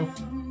there you go.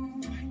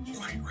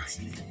 Quite right.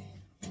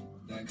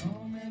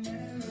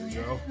 There you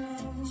go.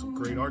 Some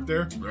great art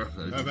there.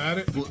 Have at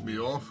it. Flip me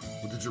off.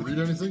 Well, did you read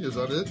anything? Is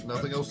that it?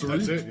 Nothing else to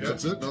read? That's it. Yeah.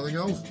 That's it. Nothing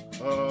else.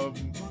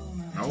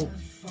 No.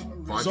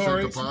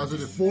 5% deposit.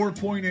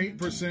 4.8%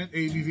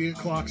 ABV it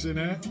clocks in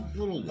at.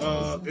 Little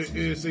low. It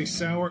is a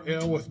sour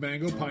ale with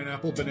mango,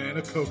 pineapple,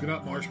 banana,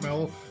 coconut,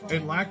 marshmallow,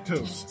 and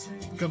lactose.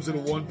 It comes in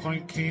a 1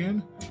 pint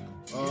can.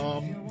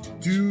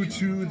 Due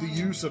to the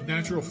use of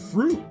natural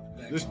fruit,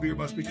 this beer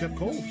must be kept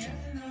cold.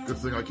 Good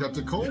thing I kept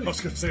it cold. I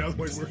was going to say,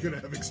 otherwise we're going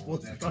to have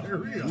explosive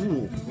diarrhea.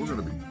 Ooh, we're going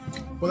to be.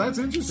 Well, that's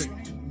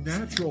interesting.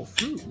 Natural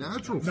fruit.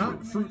 Natural fruit.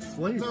 Not fruit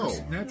flavors. No.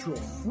 Natural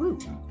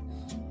fruit.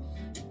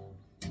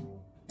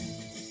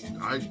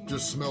 I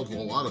just smelled a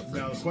lot of things.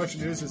 Now, the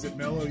question is it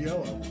mellow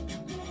yellow?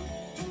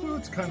 Well,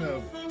 it's kind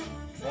of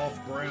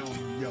off brown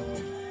yellow.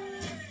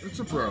 It's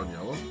a brown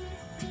yellow.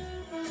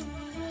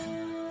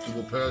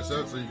 We'll pass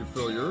that so you can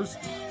fill yours.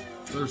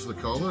 There's the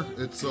color.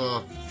 It's,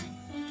 yeah.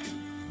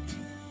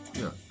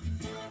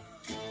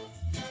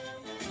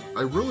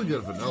 I really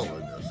get vanilla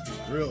in this.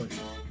 Really?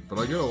 But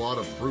I get a lot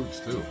of fruits,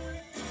 too.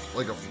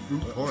 Like a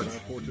fruit punch.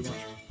 Don't pour too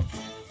much.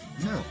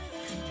 No.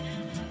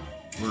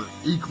 We're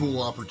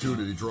equal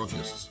opportunity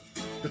drunkists.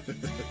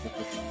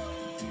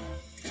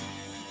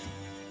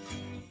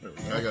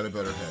 I got a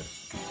better head.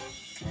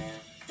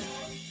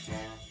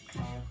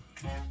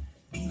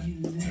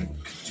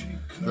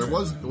 There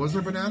was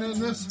there banana in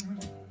this?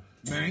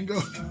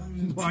 Mango,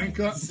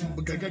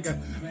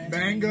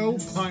 mango,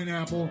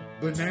 pineapple,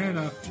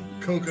 banana,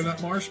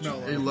 coconut,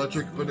 marshmallow.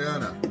 Electric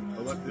banana.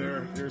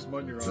 There's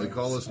mud in your eye. They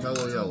call us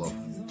mellow yellow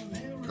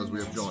because we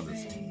have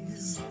jaundice.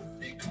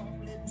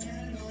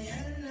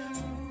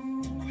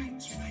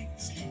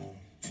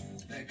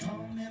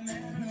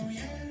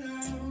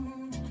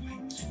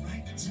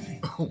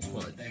 Oh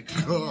my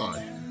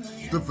god.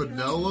 The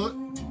vanilla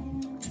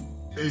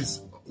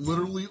is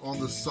literally on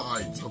the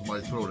sides of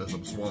my throat as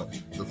I'm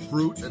swallowing. The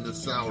fruit and the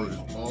sour is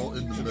all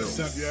in the middle.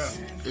 Yeah.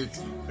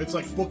 It's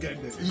like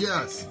bookended.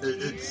 Yes.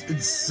 It's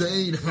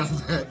insane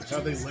how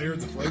they layered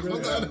the flavor. How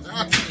that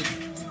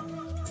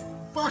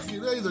happened.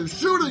 Fucking A, they're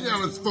shooting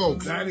at us,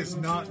 folks. That is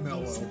not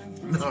mellow.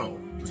 No.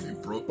 They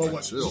broke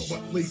my chill.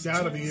 What leaked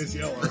out of me is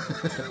yellow.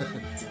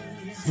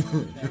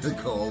 They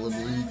call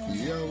him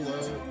leaky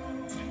yellow.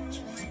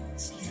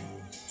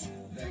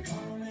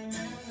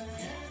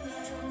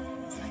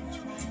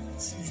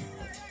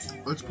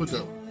 Let's put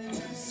that.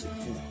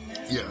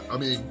 Yeah, I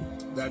mean,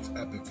 that's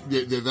epic.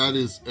 Yeah, that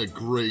is a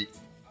great.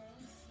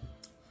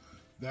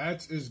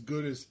 That's as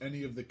good as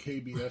any of the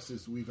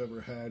KBSs we've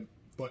ever had,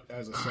 but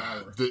as a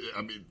sour.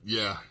 I mean,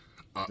 yeah.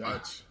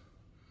 That's.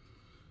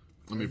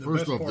 I mean,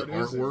 first off, the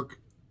artwork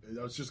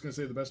I was just going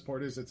to say the best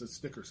part is it's a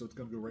sticker, so it's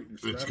going to go right in your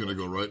scrapbook. It's going to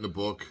go right in the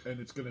book. And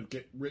it's going to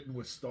get written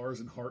with stars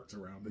and hearts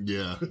around it.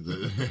 Yeah,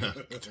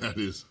 that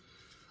is...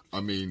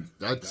 I mean,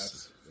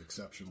 That's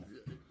exceptional.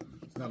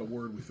 It's not a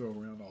word we throw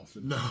around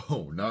often.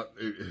 No, not...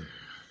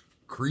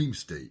 cream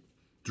state.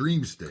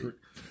 Dream state.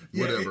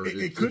 Whatever.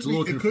 It could it's a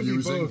little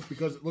confusing. Be both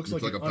because it looks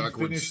like an a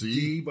backward unfinished C.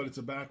 D, but it's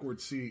a backward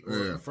C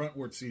or a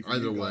frontward C. For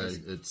Either you way, guys.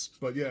 it's...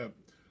 But yeah,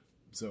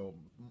 so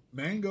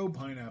mango,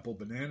 pineapple,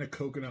 banana,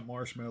 coconut,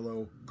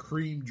 marshmallow,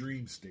 cream,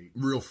 dream state.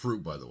 Real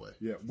fruit, by the way.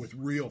 Yeah, with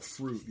real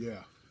fruit. Yeah,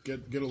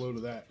 get a load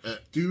of that.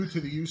 Due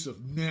to the use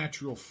of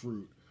natural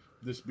fruit,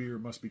 this beer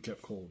must be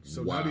kept cold.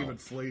 So not even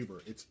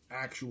flavor; it's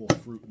actual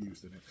fruit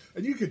used in it,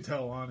 and you can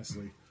tell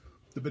honestly,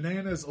 the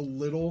banana's a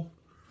little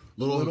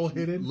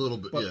hidden, little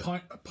bit,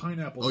 but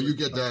pineapple. Oh, you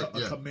get that?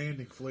 A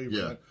commanding flavor.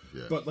 Yeah,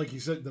 yeah. But like you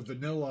said, the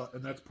vanilla,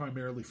 and that's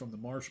primarily from the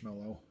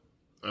marshmallow.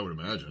 I would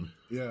imagine.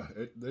 Yeah,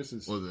 this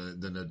is. Well,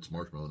 then it's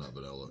marshmallow, not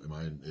vanilla. Am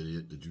I an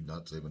idiot? Did you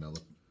not say vanilla?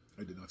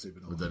 I did not say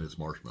vanilla. But then it's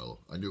marshmallow.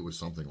 I knew it was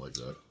something like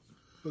that.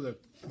 But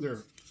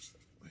they're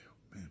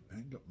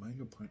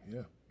mango pine.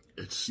 Yeah,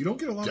 it's you don't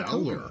get a lot of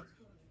coconut.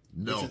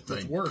 No,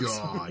 thank worse.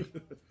 God.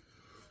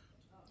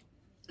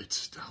 It's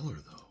stellar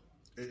though.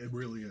 It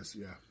really is.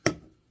 Yeah.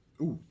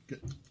 Ooh,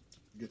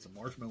 get some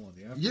marshmallow on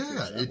the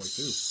aftertaste. Yeah, it's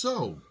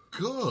so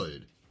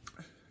good.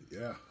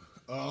 Yeah.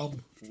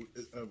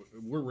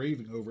 We're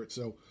raving over it.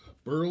 So,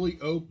 Burley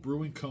Oak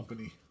Brewing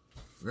Company.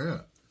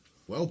 Yeah.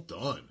 Well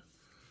done.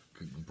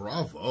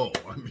 Bravo.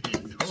 I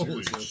mean,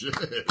 holy shit.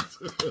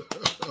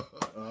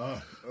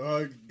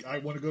 I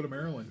want to go to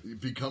Maryland.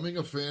 Becoming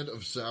a fan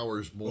of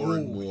sours more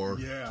and more.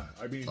 Yeah.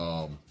 I mean,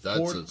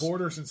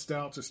 porters and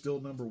stouts are still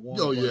number one.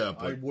 Oh, yeah.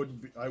 But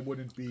I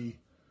wouldn't be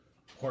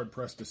hard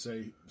pressed to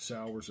say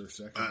sours are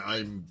second.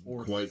 I'm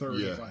or quite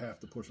third if I have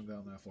to push them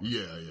down that far.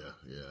 Yeah.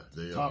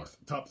 They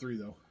top three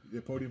though. The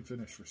podium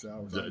finish for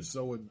sours. I'm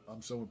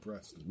so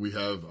impressed. We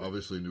have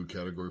obviously a new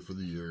category for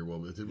the year. Well,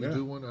 did we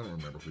do one? I don't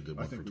remember if we did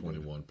one for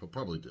 21, but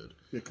probably did.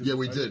 Yeah,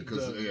 we did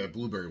because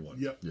blueberry one.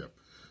 Yep.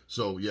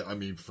 So I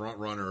mean, front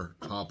runner,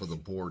 top of the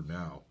board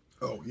now.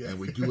 Oh yeah, and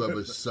we do have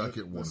a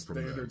second one from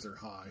them. Standards are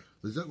high.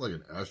 Is that like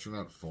an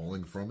astronaut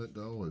falling from it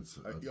though? It's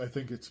I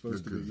think it's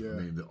supposed to be. Yeah, I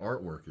mean the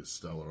artwork is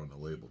stellar on the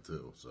label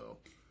too. So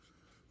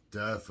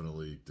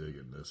definitely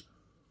digging this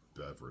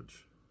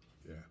beverage.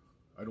 Yeah,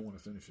 I don't want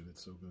to finish it.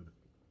 It's so good.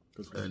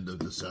 And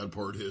the sad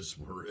part is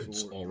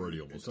it's already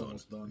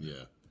almost done.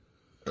 Yeah.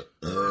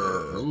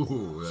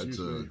 Ooh, that's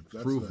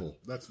fruitful.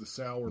 That's the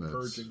sour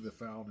purging the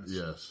foulness.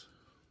 Yes.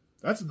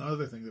 That's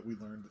another thing that we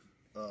learned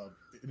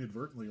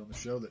inadvertently on the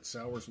show, that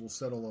sours will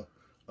settle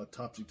a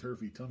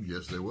topsy-turvy tummy.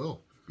 Yes, they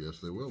will.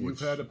 If you've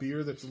had a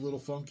beer that's a little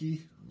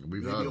funky,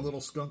 maybe a little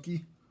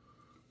skunky,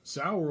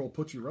 sour will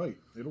put you right.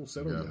 It'll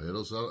settle you.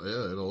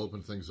 It'll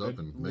open things up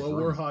and make low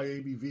or room. high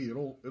ABV.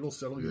 It'll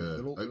settle you.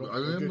 It'll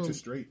get you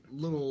straight.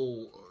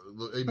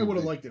 ABV. I would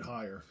have liked it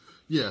higher.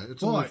 Yeah,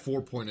 it's only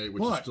 4.8,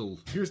 which is still.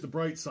 Here's the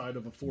bright side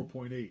of a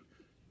 4.8.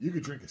 You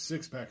could drink a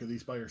 6-pack of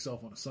these by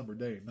yourself on a summer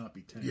day and not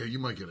be tanked. Yeah, you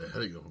might get a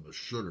headache from the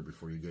sugar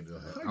before you get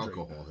an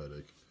alcohol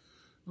headache.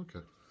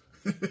 Okay.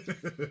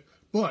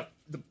 But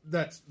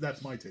that's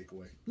my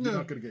takeaway. You're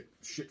not going to get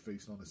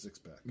shit-faced on a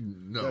 6-pack.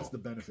 No. That's the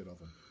benefit of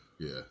them.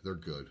 Yeah, they're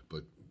good.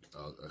 But,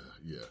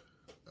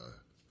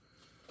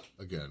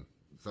 again,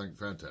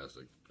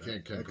 fantastic.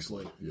 Can't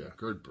complain. Yeah,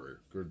 good beer.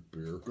 Good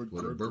beer. Good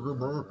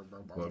burger.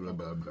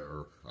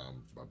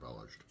 I'm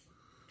embellished.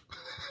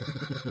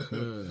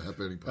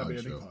 Happy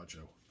Ending Pod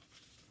Show.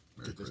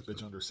 Get this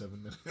bitch under 7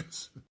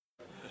 minutes.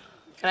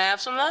 Can I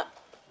have some of that?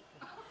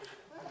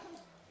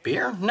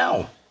 Beer?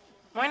 No.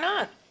 Why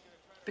not?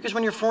 Because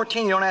when you're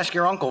 14, you don't ask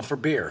your uncle for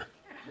beer.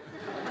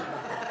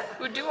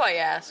 Who do I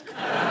ask?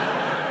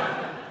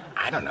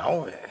 I don't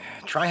know.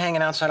 Try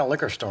hanging outside a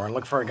liquor store and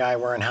look for a guy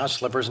wearing house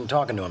slippers and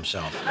talking to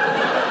himself.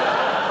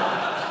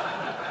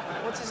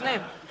 What's his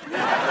name?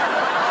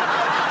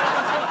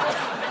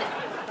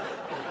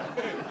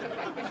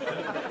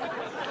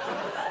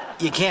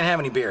 You can't have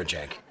any beer,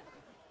 Jake.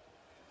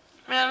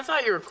 Man, I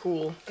thought you were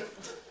cool.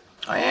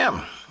 I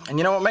am. And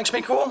you know what makes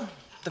me cool?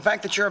 The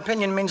fact that your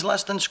opinion means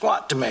less than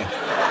squat to me.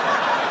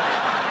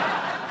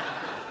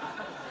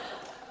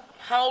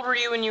 How old were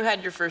you when you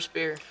had your first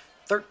beer?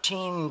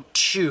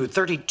 32.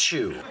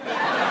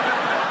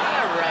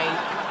 Yeah,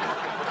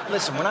 right.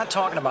 Listen, we're not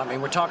talking about me,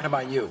 we're talking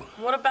about you.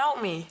 What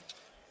about me?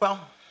 Well,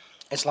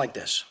 it's like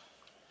this.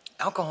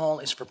 Alcohol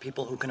is for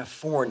people who can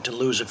afford to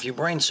lose a few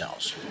brain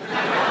cells.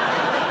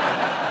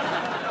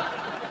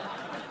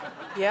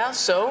 Yeah,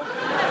 so?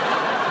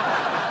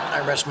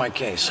 I rest my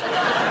case.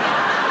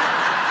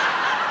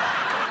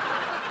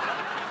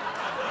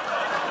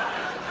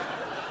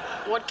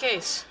 What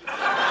case?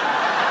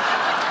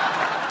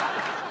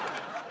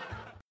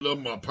 Love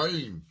my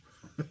pain.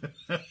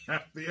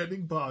 The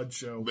Ending Pod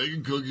Show.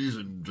 Making cookies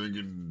and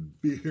drinking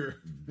beer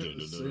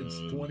since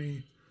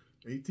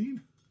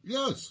 2018?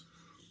 Yes.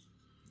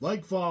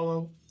 Like,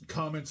 follow,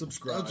 comment,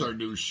 subscribe. That's our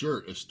new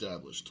shirt,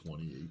 established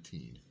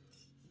 2018.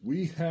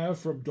 We have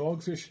from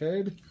Dogfish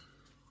Head,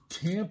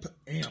 Tamp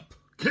Amp.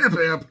 Camp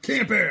Amp.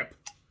 Camp Amp.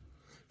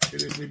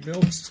 It is a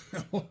milk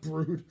stout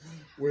brewed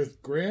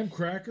with graham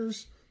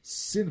crackers,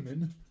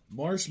 cinnamon,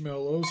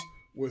 marshmallows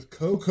with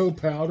cocoa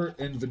powder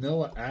and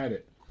vanilla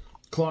added.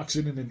 Clocks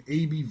in an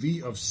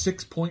ABV of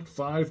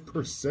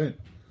 6.5%.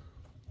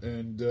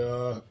 And,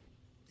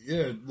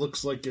 it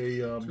looks like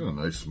a... It's got a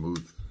nice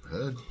smooth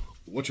head.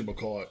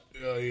 Whatchamacallit?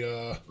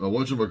 A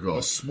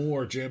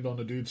s'more jammed on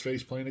the dude's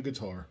face playing a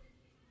guitar.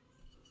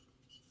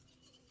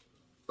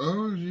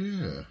 Oh,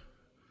 yeah.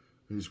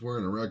 He's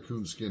wearing a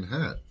raccoon skin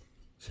hat.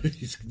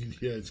 He's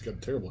got a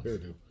terrible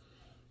hairdo.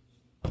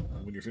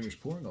 When you're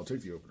finished pouring, I'll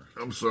take the opener.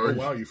 I'm sorry. Oh,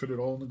 wow, you fit it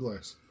all in the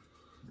glass.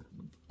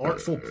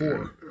 Artful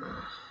pour.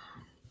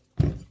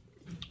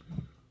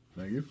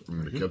 Thank you.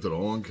 I kept it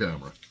all on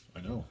camera.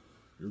 I know.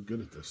 You're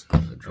good at this. I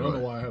don't know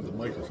why I have the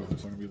microphone in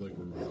front of me like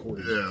we're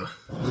recording. Yeah.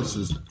 This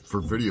is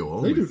for video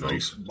only. They do folks.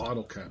 nice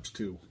bottle caps,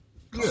 too.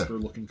 Yeah.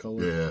 Copper-looking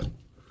color. Yeah.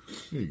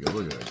 There you go.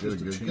 Look at that.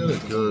 Get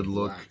a good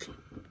look.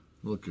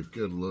 Look at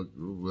good look.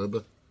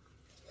 Ooh,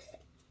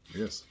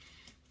 yes.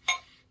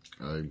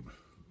 I'm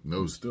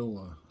nose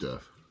still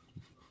deaf.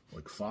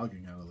 Like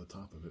fogging out of the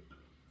top of it.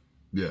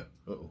 Yeah.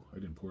 Uh-oh. I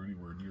didn't pour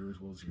anywhere near as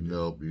well as you did.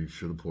 Nope. You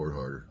should have poured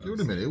harder. Give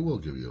it a minute. It will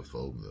give you a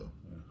foam, though.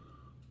 Yeah.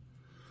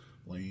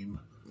 Lame.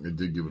 It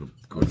did give it a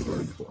good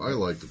hard pour. I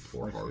like to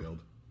pour hard. Failed.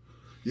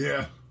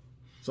 Yeah.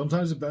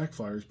 Sometimes it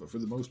backfires, but for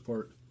the most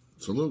part.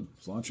 Salute.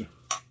 Sláinte.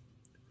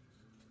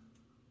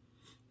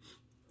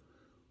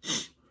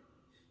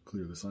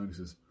 Clear the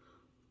sinuses.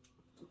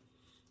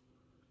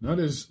 Not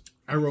as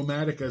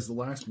aromatic as the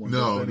last one.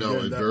 No,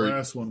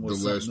 last one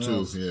was the last two.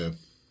 else. Yeah.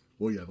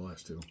 Well, yeah, the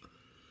last two.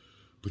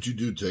 But you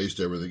do taste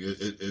everything.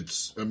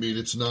 It's. I mean,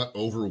 it's not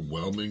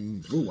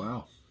overwhelming. Oh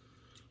wow.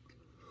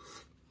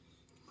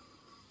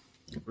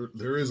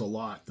 There is a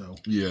lot, though.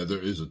 Yeah,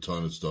 there is a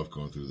ton of stuff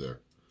going through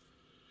there.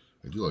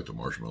 I do like the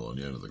marshmallow on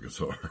the end of the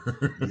guitar.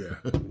 Yeah.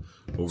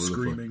 Over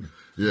screaming.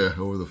 The fire.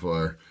 Yeah, over the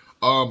fire.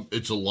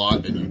 It's a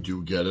lot, and you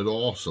do get it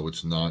all, so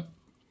it's not,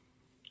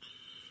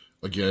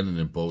 again, an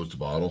embossed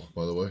bottle,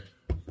 by the way.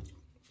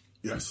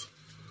 Yes.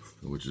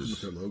 Which is...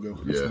 With their logo.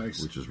 That's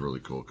nice. Which is really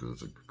cool, because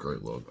it's a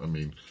great logo. I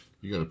mean,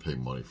 you got to pay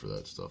money for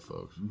that stuff,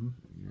 folks. Mm-hmm.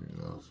 You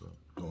know, so.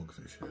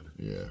 Dogfish head.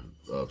 Yeah.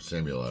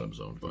 Samuel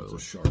Adams owned, by the way.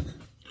 It's a shark.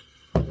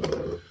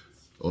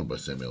 Owned by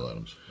Samuel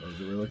Adams. Oh,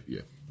 is it really?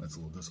 Yeah. That's a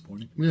little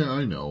disappointing. Yeah,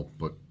 I know,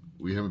 but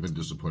we haven't been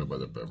disappointed by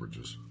their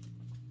beverages.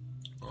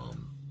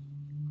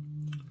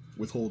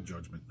 Withhold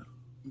judgment.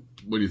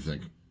 What do you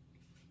think?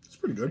 It's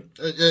pretty good.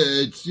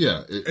 It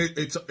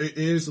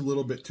is a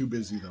little bit too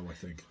busy, though, I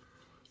think.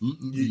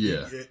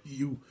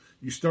 You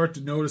start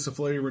to notice a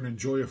flavor and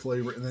enjoy a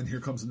flavor, and then here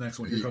comes the next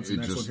one, here comes the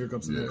next one, here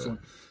comes the next one.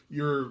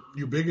 Your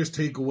biggest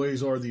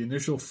takeaways are the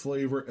initial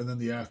flavor and then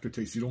the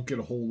aftertaste. You don't get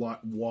a whole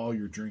lot while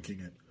you're drinking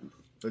it.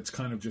 It's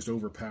kind of just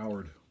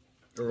overpowered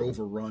or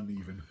overrun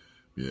even.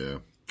 Yeah.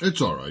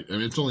 It's all right. I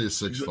mean, it's only a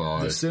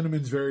 6.5. The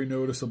cinnamon's very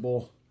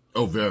noticeable.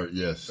 Oh, very,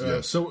 yes.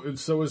 So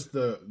is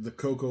the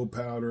cocoa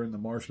powder and the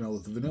marshmallow.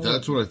 The vanilla.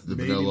 That's what the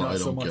vanilla I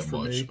don't get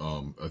much.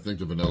 Me. I think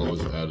the vanilla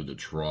was added to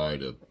try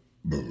to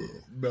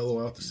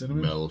mellow out the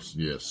cinnamon.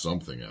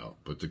 Something out.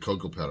 But the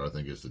cocoa powder, I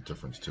think, is the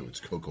difference too. It's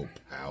cocoa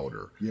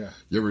powder. Yeah.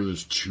 You ever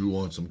just chew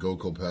on some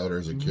cocoa powder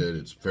as a kid?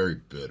 It's very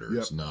bitter.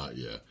 Yep. It's not.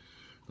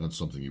 Not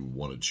something you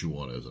want to chew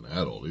on as an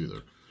adult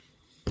either.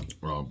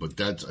 But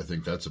I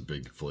think that's a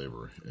big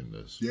flavor in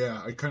this. Yeah,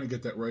 I kind of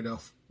get that right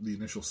off the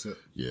initial sip.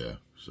 Yeah,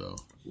 so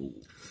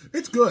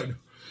it's good.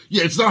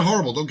 Yeah, it's not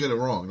horrible. Don't get it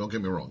wrong. Don't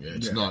get me wrong. Yeah,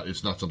 it's not.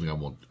 It's not something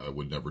I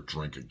would never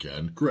drink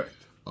again. Correct.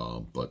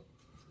 But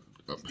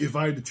if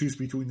I had to choose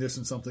between this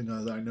and something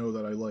that I know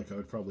that I like, I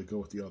would probably go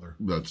with the other.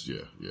 That's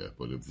yeah.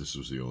 But if this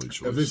was the only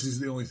choice, if this is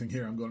the only thing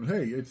here, I'm going.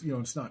 Hey,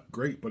 it's not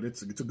great, but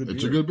it's a good beer.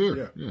 It's a good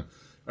beer. Yeah.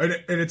 And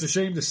it's a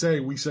shame to say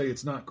we say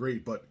it's not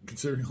great, but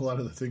considering a lot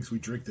of the things we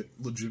drink that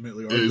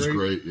legitimately are it is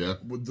great, yeah.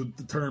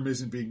 The term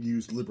isn't being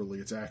used liberally;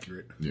 it's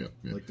accurate. Yeah.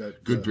 Like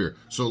that. Good beer.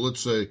 So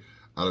let's say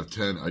out of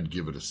 10, I'd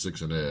give it a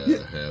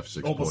 6.5,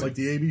 6. Almost like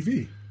the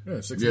ABV. Yeah,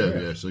 6.5.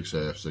 Yeah,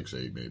 6.5,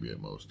 6.8 maybe at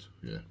most.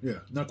 Yeah. Yeah,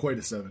 not quite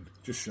a 7,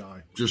 just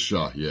shy. Just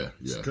shy, yeah.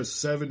 Because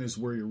 7 is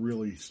where you're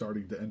really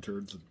starting to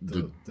enter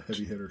the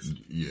heavy hitters.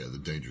 Yeah, the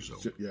danger zone.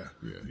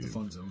 The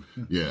fun zone.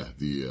 Yeah,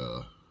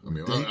 the. I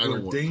mean, I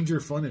don't want... danger,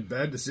 fun, and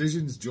bad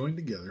decisions joined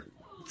together.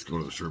 Let's go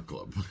to the strip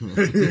club.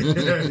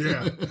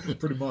 yeah,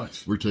 pretty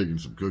much. We're taking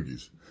some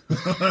cookies.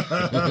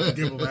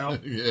 Give them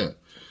out. Yeah.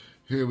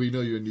 Here, we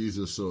know your knees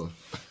are sore.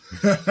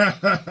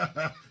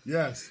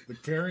 Yes, the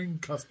caring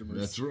customers.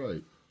 That's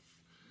right.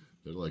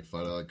 They're like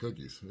 $5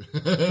 cookies.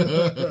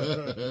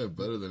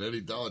 Better than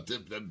any dollar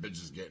tip them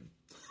bitches getting.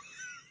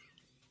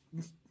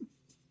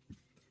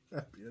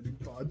 Happy Ending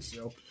Pod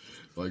Show.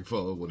 Like,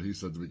 follow what he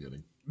said at the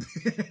beginning.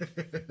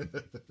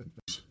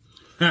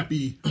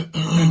 Happy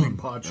Ending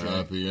Pod Show.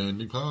 Happy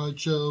Ending Pod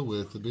Show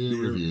with the beer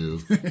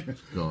review.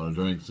 Gonna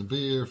drink some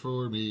beer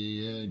for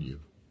me and you.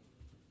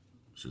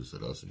 Should have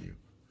said us and you.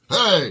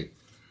 Hey!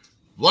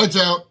 Lights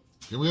out!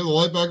 Can we have the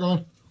light back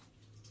on?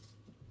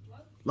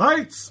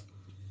 Lights!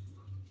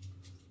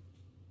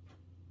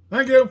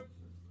 Thank you.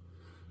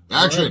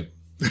 Action!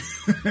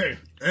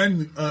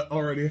 And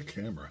already a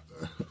camera.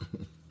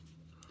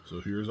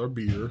 So here's our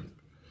beer.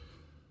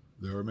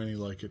 There are many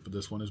like it, but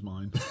this one is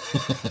mine.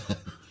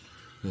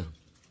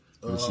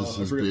 This is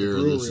his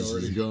beer, this is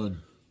his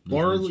gun. This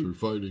Barley one's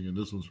for fighting, and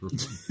this one's for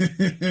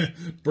fun.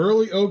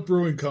 Burley Oak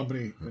Brewing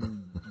Company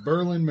in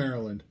Berlin,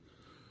 Maryland.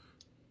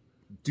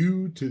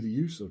 Due to the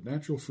use of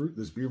natural fruit,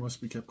 this beer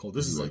must be kept cold.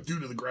 This is like due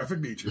to the graphic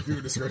nature. If you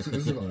were describing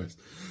this device,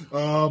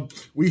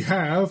 we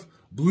have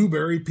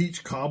Blueberry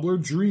Peach Cobbler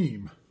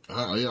Dream.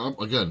 Yeah,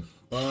 again,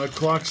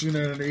 clocks in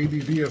at an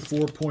ABV of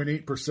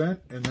 4.8%,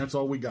 and that's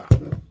all we got.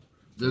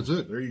 That's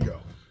it. There you go.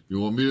 You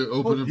want me to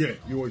open it? Yeah,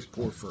 you always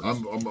pour first.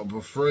 I'm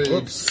afraid.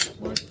 Whoops,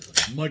 my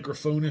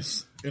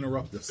microphonus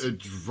interruptus.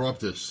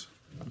 Interruptus.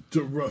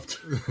 Interrupt.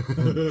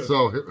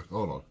 So here,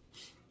 hold on.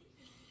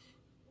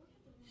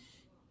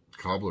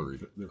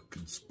 Cobblery. They're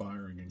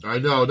conspiring. I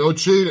know, no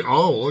cheating.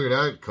 Oh, look at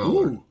that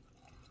color. Ooh.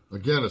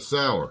 Again, a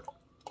sour.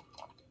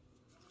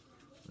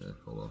 Yeah,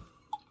 hold on.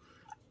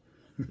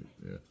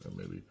 Yeah,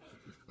 maybe.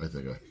 I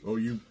think I. Oh,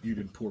 you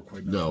didn't pour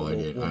quite enough. No, I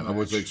did. I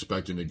was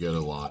expecting to get a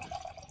lot.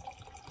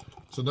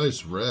 It's a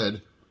nice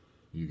red.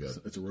 You got.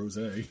 It's a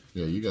rosé.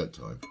 Yeah, you got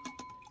time.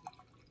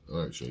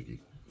 All right, Shaky.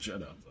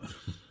 Shut up.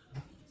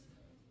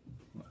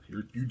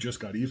 You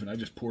just got even. I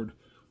just poured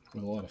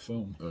with a lot of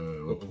foam.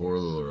 We'll pour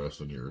the rest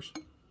on yours.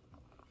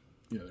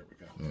 Yeah, there we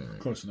go. Right.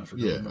 Close enough for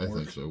government work. I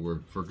think so. We're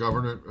for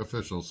government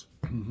officials.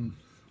 Mm-hmm.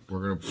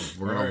 We're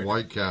gonna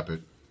white cap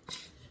it.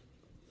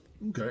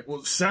 Okay.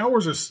 Well,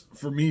 sours are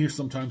for me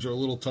sometimes are a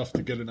little tough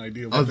to get an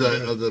idea of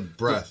the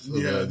breath.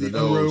 The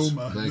nose.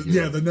 aroma. Thank you.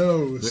 Yeah, the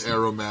nose. The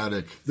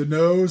aromatic. The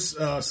nose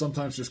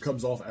sometimes just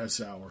comes off as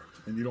sour,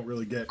 and you don't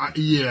really get.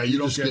 You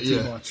don't get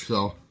too much.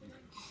 So,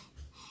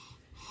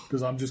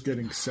 because I'm just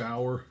getting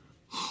sour.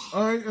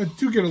 I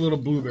do get a little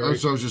blueberry.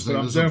 So I was just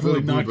thinking, I'm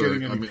definitely not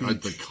getting any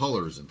peach. The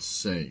color is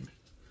insane.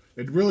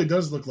 It really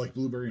does look like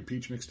blueberry and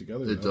peach mixed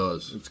together. It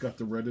does. It's got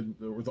the red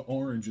or the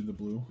orange in the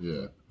blue.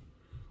 Yeah.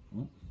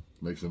 Well,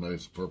 makes a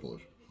nice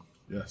purplish.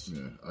 Yes.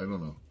 Yeah. I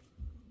don't know.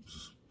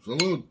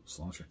 Salute.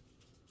 Sláinte.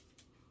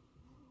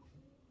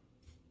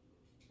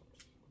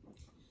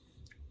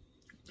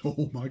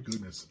 Oh my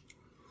goodness.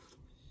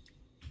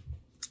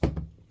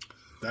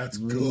 That's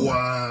good.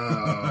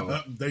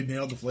 Wow. They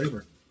nailed the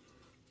flavor.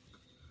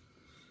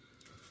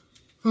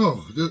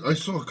 Oh, I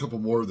saw a couple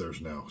more of theirs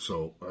now,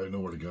 so I know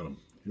where to get them.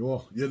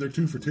 Well, yeah, they're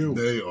 2 for 2.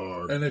 They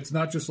are. And it's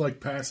not just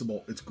like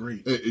passable, it's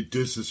great.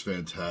 This is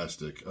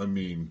fantastic. I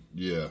mean,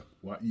 yeah.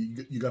 Wow,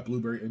 you got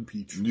blueberry and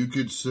peach. You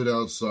could sit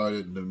outside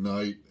at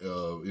night, a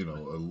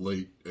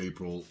late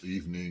April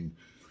evening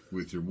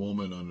with your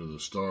woman under the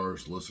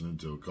stars, listening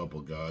to a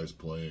couple guys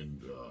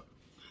playing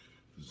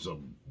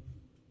some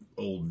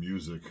old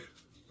music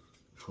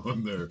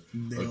on their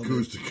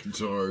acoustic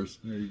guitars.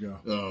 There you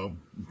go.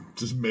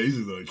 It's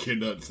amazing that I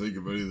cannot think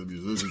of any of the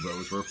musicians I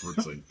was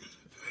referencing.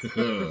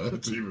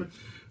 That's even,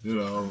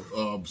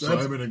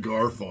 Simon and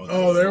Garfunkel.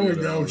 Oh, there we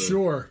go.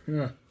 Sure.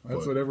 Yeah,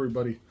 that's what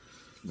everybody.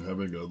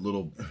 Having a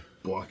little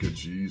block of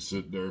cheese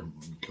sitting there,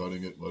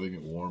 cutting it, letting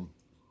it warm.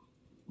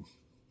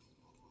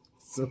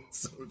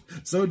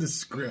 So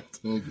descript.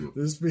 Thank you.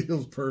 This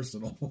feels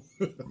personal.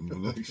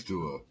 Next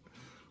to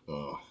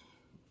a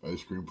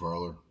ice cream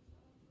parlor.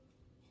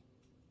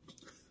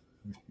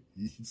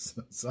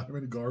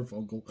 Simon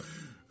Garfunkel,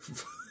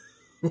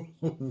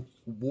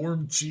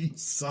 warm cheese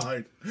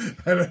side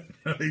at an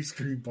ice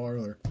cream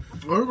parlor.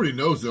 Well, everybody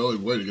knows the only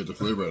way to get the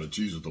flavor out of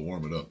cheese is to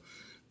warm it up.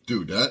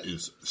 Dude, that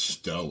is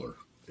stellar.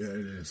 Yeah,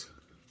 it is.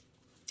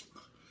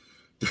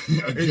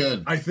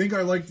 Again, I think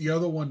I like the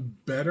other one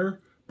better,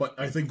 but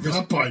I think this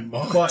not by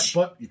much.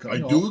 But I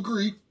do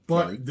agree.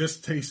 But this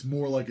tastes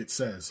more like it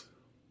says.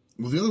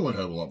 Well, the other one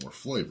had a lot more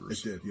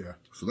flavors. It did, yeah.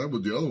 So the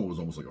other one was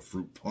almost like a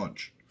fruit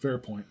punch. Fair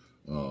point.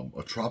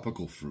 A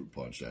tropical fruit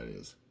punch, that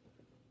is.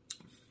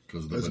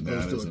 Because of the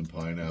bananas and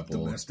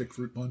pineapple. Domestic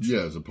fruit punch?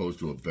 Yeah, as opposed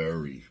to a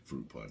berry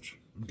fruit punch.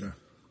 Okay.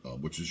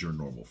 Which is your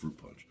normal fruit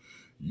punch.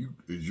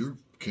 Is your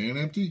can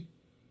empty?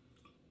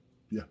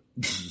 Yeah.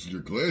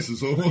 Your glass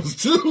is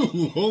almost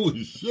too.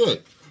 Holy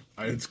shit.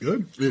 It's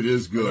good. It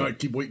is good. I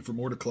keep waiting for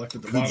more to collect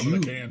at the bottom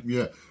of the can.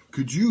 Yeah.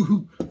 Could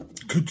you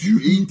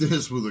eat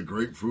this with a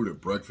grapefruit at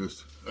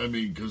breakfast? I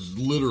mean, because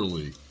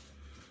literally.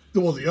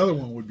 Well, the other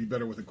one would be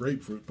better with a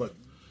grapefruit, but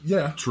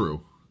yeah.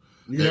 True.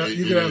 You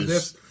can have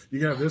this. You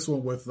can have this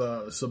one with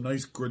some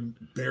nice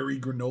berry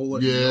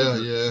granola.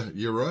 Yeah,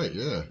 you're right.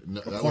 Yeah,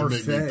 that would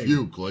make me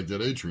puke like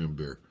that Atrium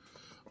beer.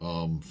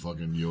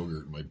 Fucking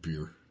yogurt in my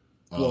beer.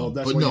 Well,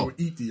 that's why you would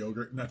eat the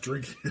yogurt, not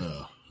drink it.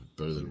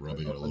 Better than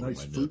rubbing it all over my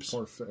nips. A nice fruit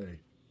parfait.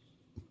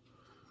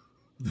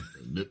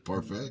 Nip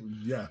parfait?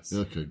 Yes.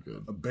 Okay,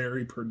 good. A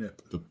berry per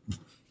nip.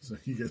 So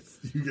you get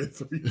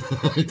 3.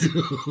 I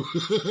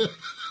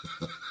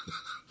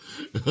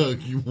do.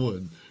 You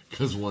won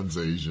because one's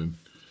Asian.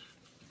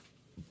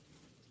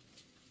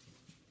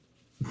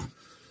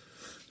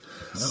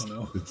 I don't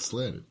know. It's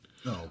slanted.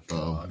 Oh,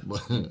 God.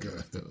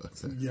 Good.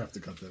 You have to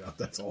cut that out.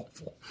 That's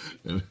awful.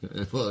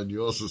 And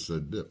you also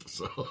said nip,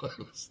 so I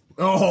was...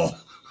 Oh!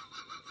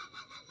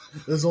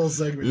 This whole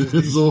segment.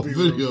 This whole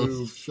video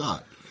removed.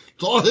 shot.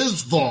 It's all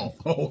his fault.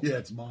 Oh yeah,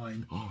 it's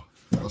mine.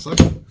 What's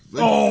that?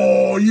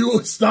 Oh,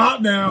 you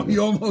stop now!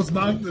 You almost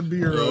knocked the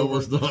beer over.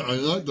 I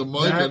knocked the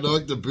mic. I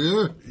knocked the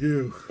beer.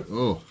 You.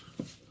 Oh.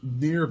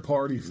 Near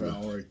party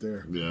foul right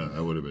there. Yeah,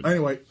 I would have been.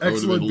 Anyway, I would have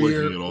excellent been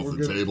beer. licking it off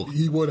the table.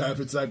 He would have.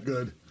 It's that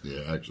good.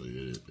 Yeah, actually,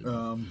 it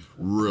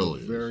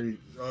really is. Very.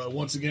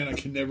 Once again, I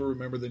can never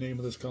remember the name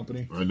of this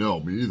company. I know,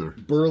 me either.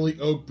 Burley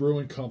Oak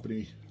Brewing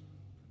Company.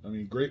 I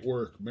mean, great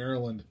work,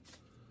 Maryland.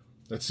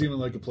 That's seeming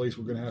like a place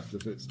we're going to have to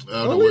visit.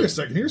 Wait a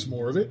second. Here's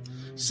more of it.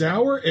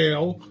 Sour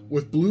ale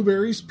with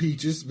blueberries,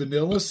 peaches,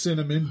 vanilla,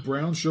 cinnamon,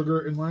 brown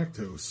sugar, and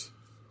lactose.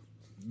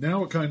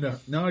 Now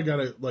I got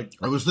to like.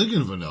 I was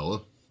thinking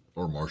vanilla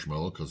or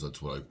marshmallow because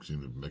that's what I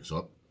seem to mix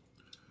up.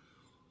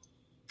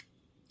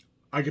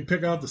 I can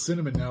pick out the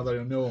cinnamon now that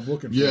I know I'm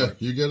looking for. Yeah,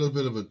 you get a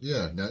bit of a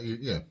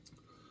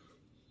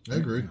I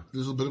agree.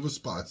 There's a bit of a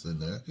spice in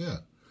there. Yeah,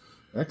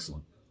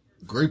 excellent.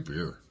 Great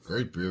beer.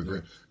 Great.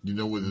 You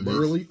know what the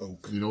Burley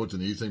Oak. You know what the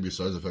neat thing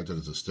besides the fact that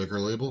it's a sticker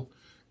label?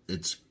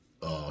 It's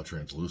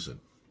translucent.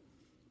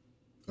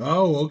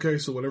 Oh, okay.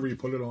 So whatever you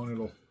put it on,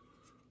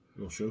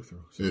 it'll show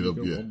through. So It'll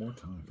go yeah. one more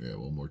time. Yeah,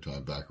 one more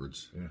time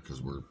backwards. Yeah,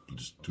 because we're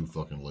just too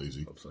fucking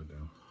lazy. Upside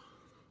down.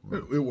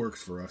 It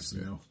works for us,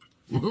 you know.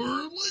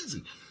 We're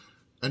lazy.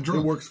 And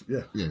drunk. It works.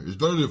 Yeah. It's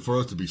better for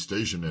us to be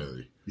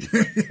stationary.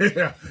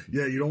 Yeah.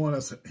 You don't want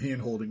us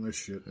hand holding this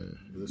shit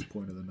at this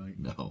point of the night.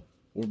 No.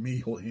 Or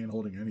me hand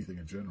holding anything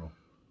in general,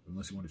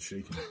 unless you want it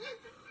shaking.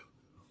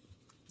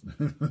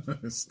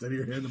 Steady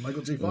your hand to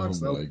Michael J. Fox,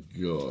 though. Oh my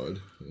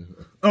god!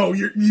 Oh,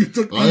 you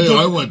took.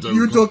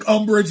 You took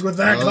umbrage with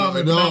that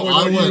comment. No,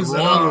 I went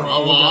wrong.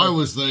 I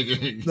was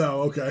thinking.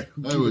 No, okay.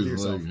 I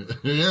was like,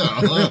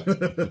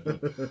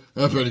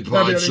 Happy Ending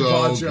Pod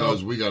Show,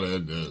 because we got to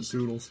end this.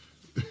 Toodles.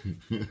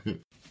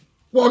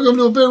 Welcome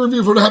to a beer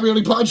review for the Happy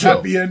Ending Pod Show.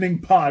 Happy Ending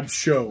Pod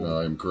Show.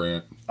 I'm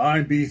Grant.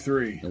 I'm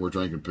B3. And we're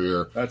drinking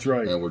beer. That's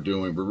right. And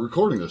we're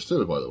recording this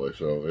too, by the way.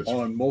 So it's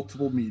on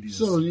multiple medias.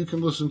 So you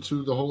can listen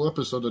to the whole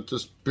episode that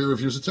this beer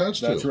review is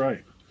attached to. That's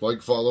right.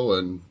 Like, follow,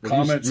 and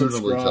comment,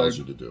 subscribe. Tells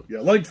you to do. Yeah,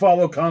 like,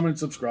 follow, comment,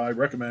 subscribe,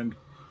 recommend.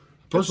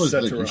 Personally,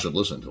 I think you should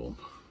listen to them.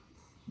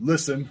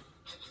 Listen.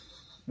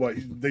 What,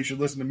 they should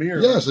listen to me? Or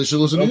yes, they should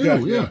listen to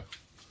you. Yeah.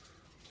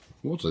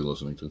 What's they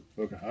listening to?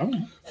 Okay, I don't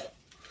know.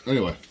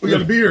 Anyway, we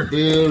got a beer.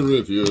 Beer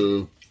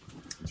review.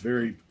 It's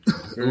very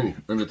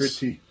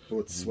pretty.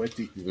 It's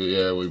sweaty.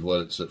 Yeah, we've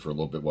let it sit for a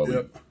little bit while we.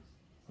 Look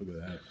at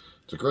that.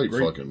 It's a great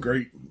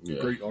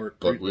art.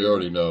 But we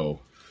already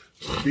know.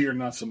 Beer,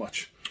 not so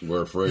much.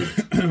 We're afraid.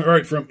 All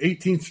right, from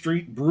 18th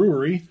Street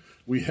Brewery,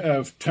 we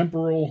have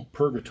Temporal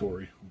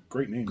Purgatory.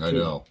 Great name, too. I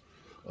know.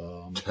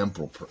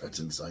 Temporal. That's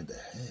inside the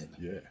head.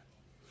 Yeah.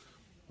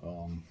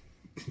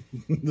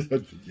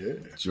 Yeah.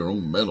 It's your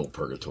own mental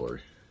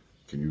purgatory.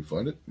 Can you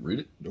find it? Read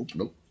it?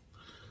 Nope.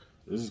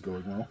 This is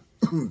going well.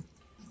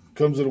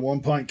 Comes in a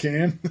 1-pint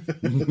can.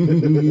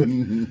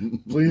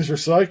 Please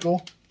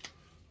recycle.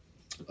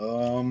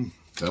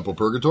 Temple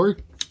Purgatory?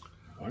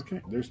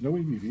 Okay. There's no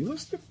ABV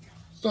listed?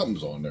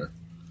 Something's on there.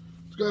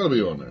 It's got to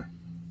be on there.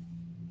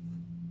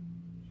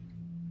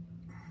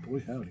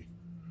 Boy, howdy.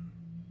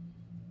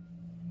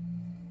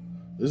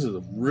 This is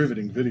a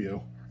riveting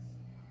video.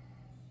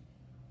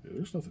 Yeah,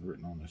 there's nothing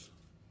written on this.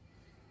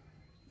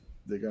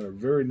 They got a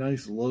very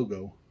nice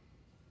logo.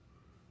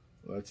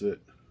 Well, that's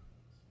it.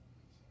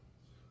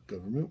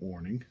 Government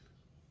warning.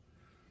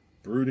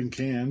 Brewed and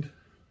canned.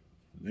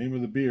 Name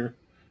of the beer.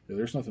 Yeah,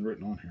 there's nothing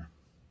written on here.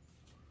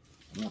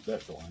 I'm not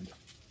that blind.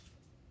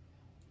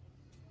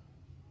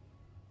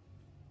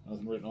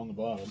 Nothing written on the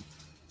bottom.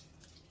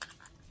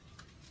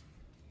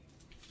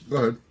 Go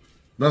ahead.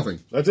 Nothing.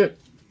 That's it.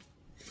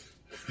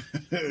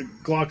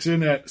 Clocks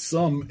in at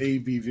some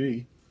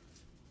ABV.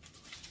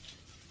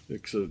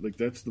 Like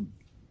that's the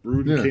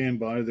brewed and canned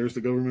by. There's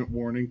the government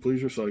warning.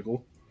 Please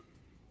recycle.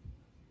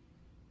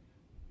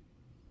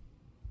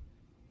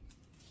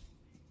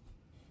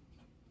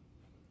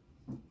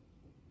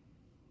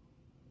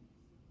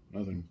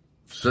 Nothing.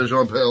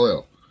 Saison Pale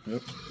Ale.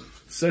 Yep.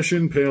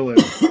 Session Pale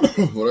Ale.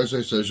 What did I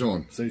say?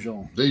 Saison.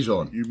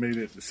 Dijon. You made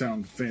it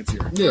sound fancier.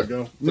 Yeah. There you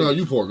go. No,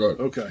 you pour. Go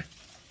ahead. Okay.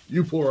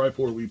 You pour, I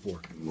pour, we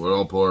pour. We'll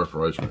all pour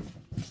for ice cream.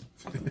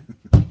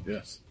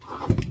 Yes.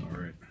 All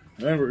right.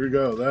 There we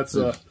go. That's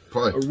a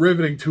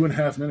riveting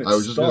 2.5 minutes. I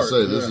was just going to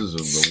say, this is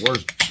the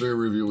worst beer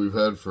review we've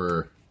had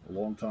for a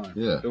long time.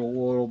 Yeah.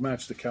 It'll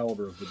match the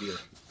caliber of the beer.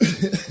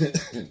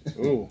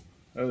 Oh,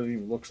 that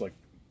even looks like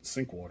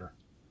sink water.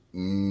 I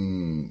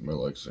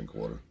like sink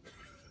water.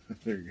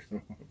 There you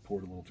go. I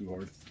poured a little too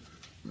hard.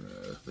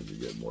 I think you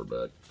get more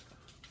back.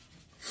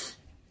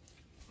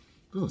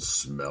 Doesn't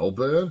smell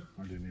bad.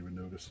 I didn't even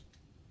notice.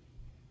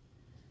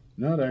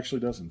 No, it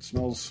actually doesn't. It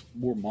smells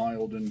more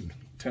mild and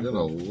tempered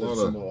than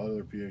some of the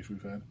other PAs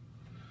we've had.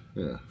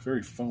 Yeah.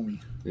 Very foamy.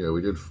 Yeah,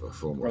 we did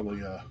foam.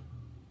 Probably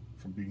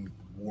from being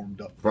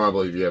warmed up.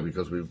 Probably, yeah,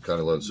 because we've kind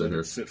of let it sit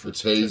here.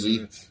 It's hazy.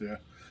 Minutes, yeah.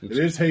 It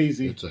is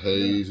hazy. It's a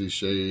hazy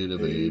shade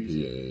of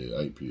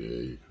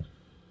IPA.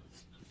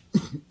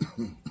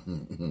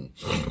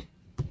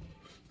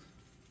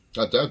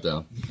 Got that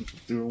down.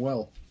 Doing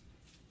well.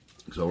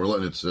 So we're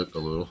letting it sit a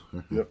little.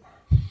 Yep.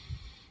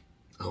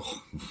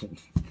 Oh.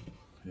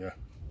 Yeah.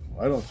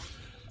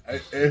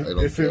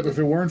 If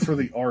it weren't for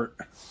the art.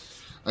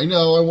 I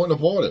know, I wouldn't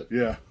have bought it.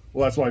 Yeah.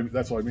 Well, that's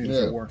why I mean if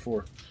it weren't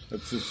for.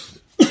 That's just.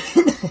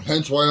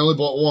 Hence why I only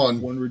bought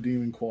one. One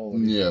redeeming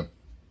quality. Yeah.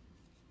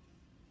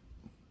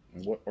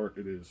 And what art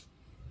it is.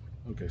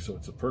 Okay, so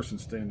it's a person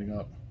standing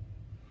up,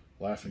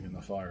 laughing in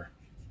the fire.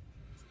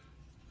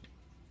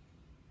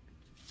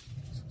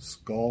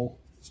 Skull,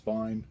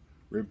 spine,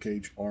 rib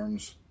cage,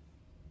 arms,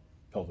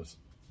 pelvis.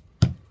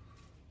 All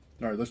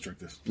right, let's drink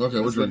this.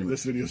 Okay, we're drinking.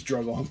 This video's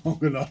drug on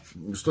long enough.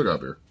 We still got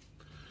beer.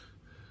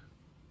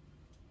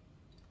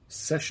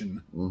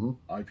 Session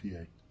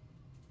IPA.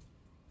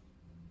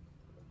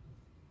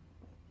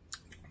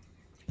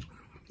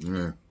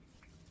 Yeah.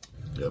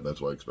 Yeah, that's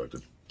what I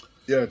expected.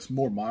 Yeah, it's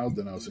more mild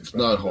than I was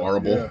expecting. Not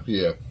horrible.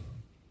 Yeah.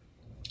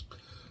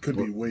 Could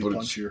be way but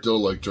punchier. It's still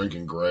like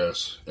drinking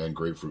grass and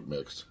grapefruit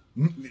mixed.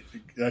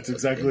 That's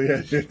exactly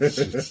it.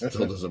 It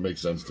still doesn't make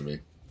sense to me.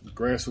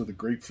 Grass with a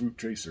grapefruit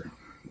chaser.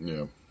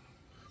 Yeah.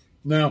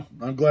 No,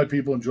 I'm glad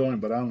people enjoy them,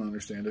 but I don't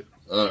understand it.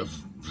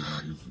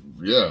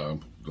 Yeah.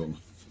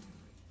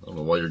 I don't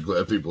know why you're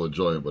glad people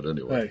enjoy it, but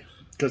anyway. Hey,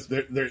 because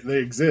they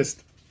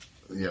exist.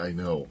 Yeah, I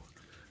know.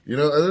 You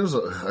know,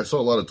 I saw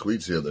a lot of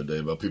tweets the other day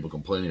about people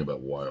complaining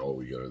about why all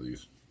we get are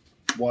these.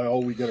 Why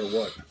all we get are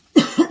what?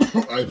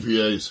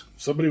 IPAs.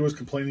 Somebody was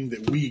complaining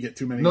that we get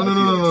too many No.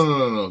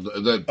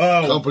 IPAs. That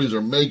companies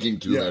are making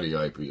too many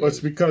IPAs. Well, it's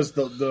because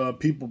the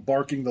people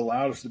barking the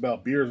loudest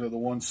about beers are the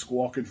ones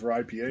squawking for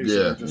IPAs. Yeah,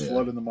 So they're just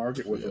flooding the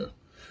market with them.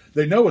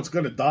 They know it's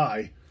going to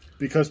die.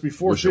 Because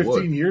before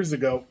 15 years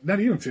ago, not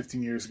even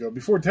 15 years ago,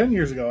 before 10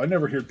 years ago, I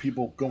never heard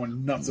people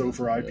going nuts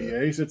over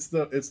IPAs.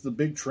 It's the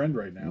big trend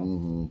right now.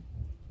 Mm-hmm.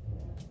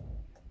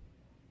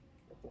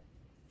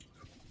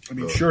 I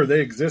mean, sure, they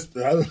exist.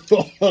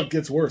 It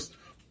gets worse.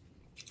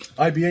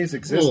 IPAs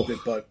existed,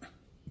 but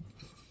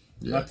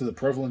not to the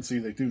prevalency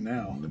they do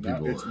now.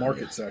 Now it's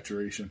market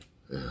saturation.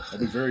 I'll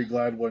be very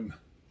glad when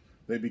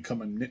they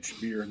become a niche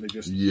beer and they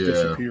just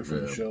disappear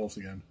from the shelves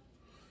again.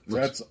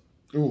 That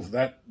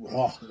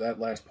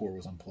last pour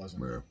was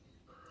unpleasant. Yeah.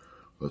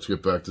 Let's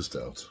get back to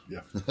stouts.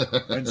 Yeah.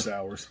 And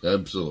sours.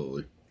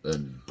 Absolutely.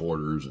 And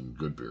porters and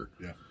good beer.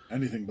 Yeah.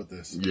 Anything but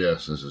this.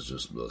 Yes, this is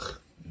just ugh.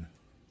 Yeah.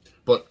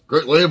 But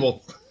great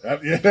label.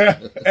 Yeah.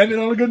 Ended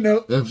on a good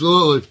note.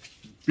 Absolutely.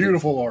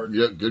 Beautiful art.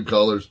 Yeah, good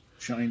colors.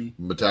 Shiny.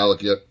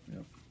 Metallic yet.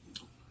 Yeah.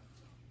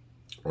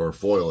 Or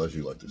foil, as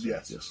you like to say.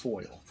 Yes.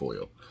 Foil.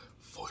 Foiled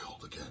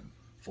again.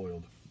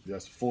 Foiled.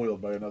 Yes,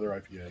 foiled by another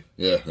IPA.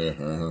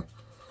 Yeah.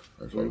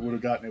 We would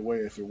have gotten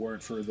away if it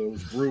weren't for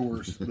those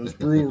brewers, those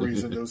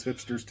breweries, and those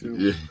hipsters too.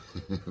 Yeah.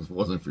 If it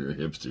wasn't for your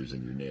hipsters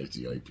and your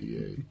nasty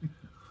IPA.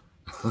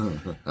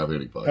 Happy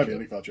Ending Pod Show. Happy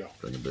Ending Pod Show.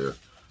 Drinking beer.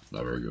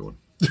 Not a very good one.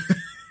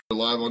 We're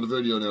live on the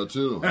video now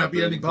too.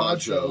 Happy Ending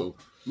Pod Show.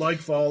 Like,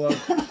 follow,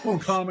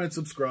 comment,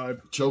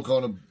 subscribe. Choke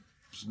on a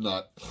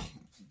nut.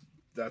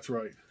 That's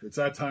right. It's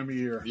that time of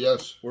year.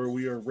 Yes. Where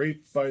we are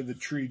raped by the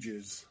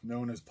trees,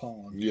 known as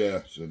pollen.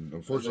 Yes, and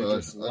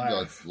unfortunately, I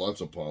got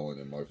lots of pollen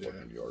in my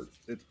fucking yard.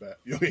 It's bad.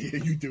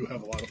 You do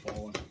have a lot of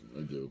pollen.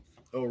 I do.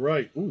 Oh,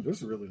 right. Ooh, this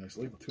is a really nice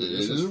label, too.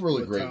 This is a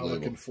really great label.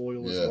 Metallic and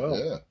foil as well.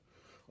 Yeah.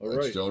 All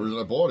That's right. the only reason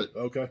I bought it.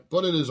 Okay.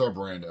 But it is our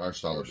brand, our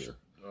style of beer.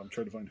 I'm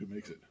trying to find who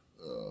makes it.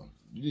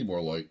 You need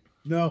more light.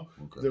 No.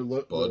 Okay.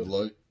 Bud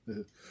Light.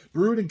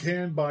 Brewed and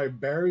canned by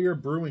Barrier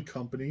Brewing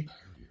Company,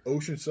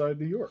 Oceanside,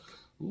 New York.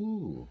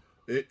 Ooh.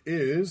 It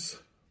is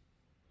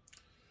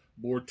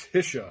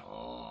Morticia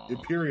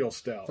Imperial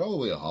Stout.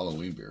 Probably a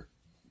Halloween beer.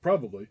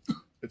 Probably.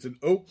 It's an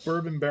oak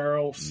bourbon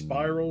barrel,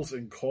 spirals,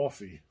 and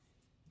coffee.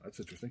 That's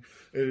interesting.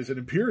 It is an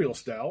Imperial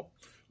Stout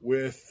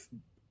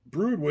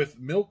brewed with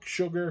milk,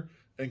 sugar,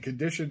 and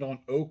conditioned on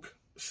oak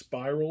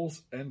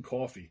spirals and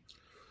coffee.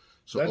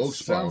 So that oak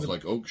spirals,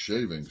 like oak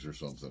shavings or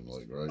something,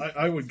 like, right?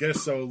 I would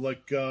guess so.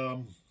 Like,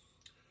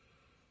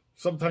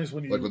 sometimes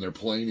when you... Like when they're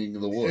planing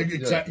the wood.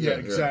 Exactly.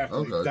 Okay, that's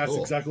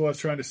cool. exactly what I was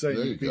trying to say.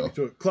 There you beat go. me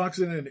to it. Clocks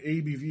in an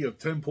ABV of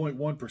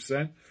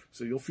 10.1%,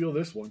 so you'll feel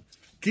this one.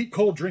 Keep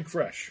cold, drink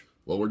fresh.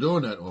 Well, we're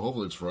doing that. Well,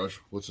 hopefully it's fresh.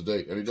 What's the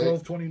date? Any date?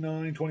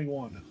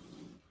 12/29/21.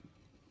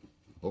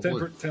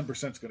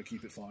 10% is going to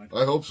keep it fine.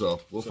 I hope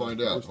so. We'll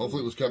find out.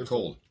 Hopefully it was kept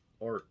cold.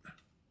 Art.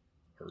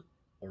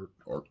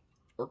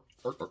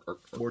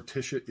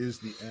 Morticia is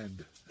the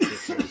end.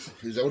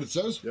 Is that what it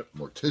says? Yep.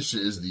 Morticia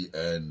is the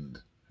end.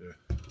 Yeah.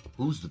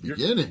 Who's the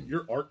beginning?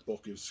 Your art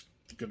book is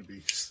going to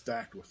be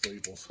stacked with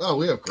labels. Oh,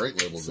 we have great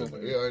labels in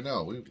there. Yeah, I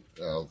know.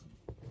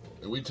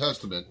 We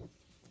testament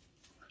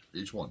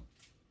each one.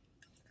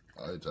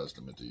 I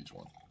testament to each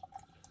one.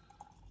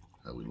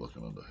 How we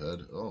looking on the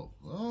head? Oh,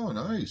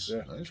 nice.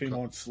 Yeah, nice. came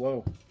on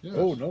slow. Yes.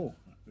 Oh, no.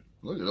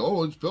 Look at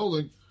it's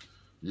building.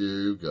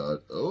 You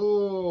got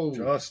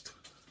just.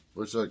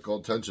 What's that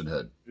called? Tension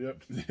head.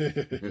 Yep.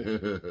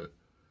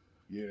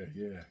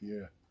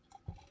 Yeah.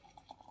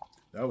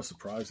 That was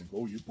surprising.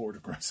 Oh, you poured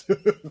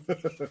aggressive.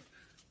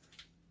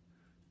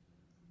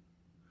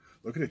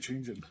 Look at it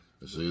changing.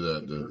 I see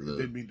that.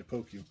 Didn't mean to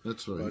poke you.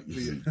 That's right.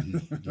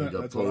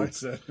 That's what I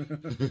said.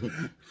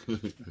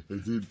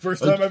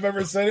 First time I've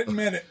ever said it and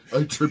meant it.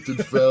 I tripped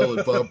and fell,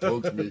 and Bob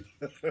poked me.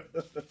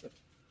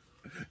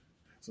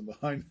 Some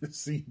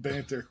behind-the-scene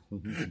banter.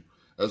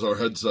 As our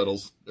head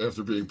settles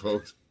after being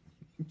poked.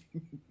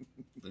 I'm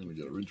going to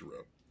get a rinse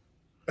around.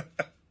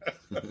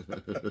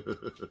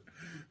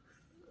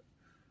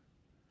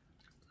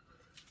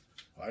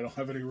 I don't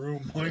have any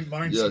room.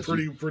 Mine's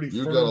pretty You've firm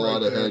got a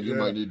lot of there. head. You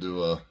might need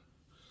to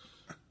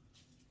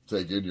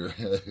take in your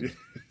head.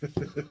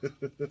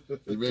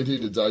 You may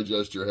need to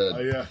digest your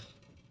head. Yeah.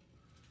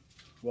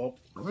 Well,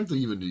 I like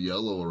even the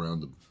yellow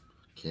around the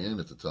can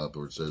at the top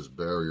where it says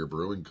Barrier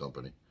Brewing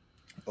Company.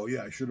 Oh,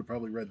 yeah, I should have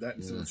probably read that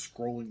instead of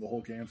scrolling the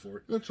whole can for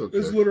it. That's okay.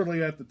 It's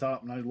literally at the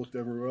top, and I looked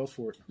everywhere else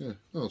for it. Yeah,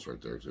 well, it's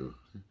right there, too.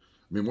 I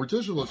mean,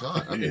 Morticia looks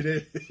hot. I mean, it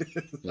is.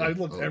 Yeah. I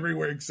looked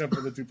everywhere except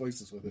for the two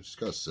places with it. She's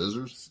got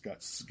scissors. It's got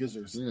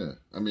skizzers. Yeah.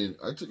 I mean,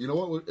 you know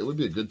what? It would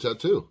be a good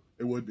tattoo.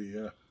 It would be,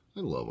 yeah. I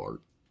love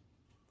art.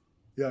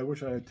 Yeah, I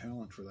wish I had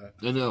talent for that.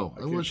 I know.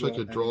 I wish I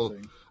could draw.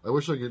 Anything. I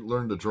wish I could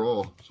learn to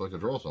draw so I could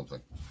draw something.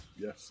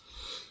 Yes.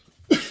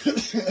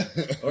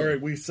 All right,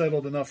 we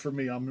settled enough for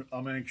me. I'm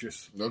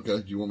anxious. Okay.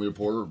 Do you want me to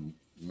pour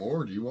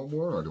more? Do you want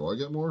more, or do I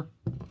get more?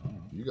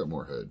 You got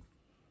more head.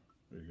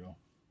 There you go.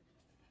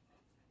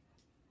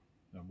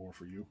 Now more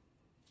for you.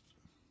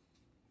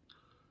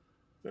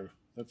 There.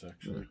 That's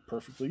actually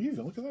perfectly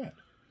even. Look at that.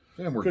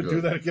 Damn, we're Could good.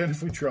 do that again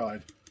if we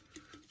tried.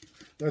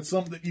 That's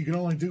something that you can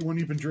only do when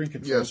you've been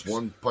drinking. Yes, folks.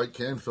 1 pint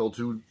can fill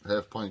 2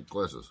 half-pint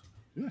glasses.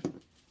 Yeah.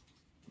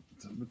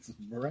 It's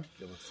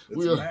miraculous. It's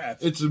We are-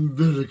 math. It's a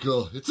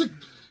miracle. It's a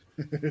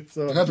It's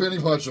Happy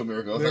Ending Pod Show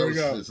miracle. There we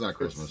go. It's not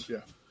Christmas.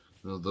 Yeah.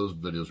 No, those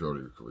videos are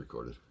already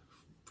recorded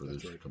for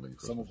That's this right. coming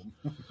Christmas. Some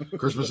of them.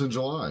 Christmas in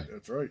July.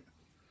 That's right.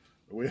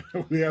 We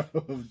have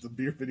the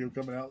beer video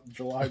coming out in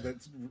July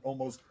that's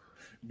almost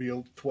be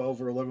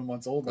 12 or 11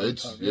 months old by the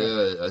It's time.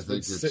 I think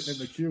It's sitting in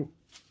the queue.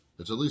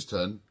 It's at least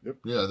 10. Yep.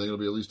 Yeah, I think it'll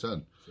be at least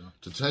 10. So.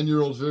 It's a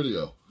 10-year-old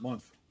video.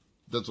 Month.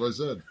 That's what I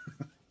said.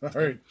 All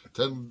right.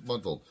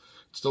 10-month-old.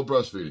 Still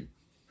breastfeeding.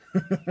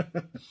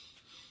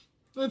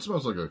 It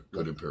smells like a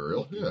good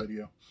Imperial. Yeah.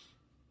 Video.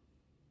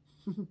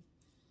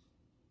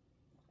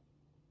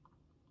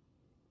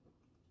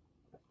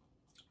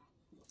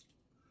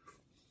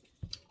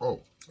 Oh,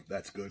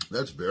 That's good.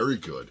 that's very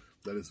good.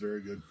 That is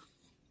very good.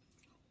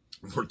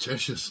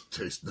 Morticia's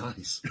tastes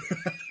nice.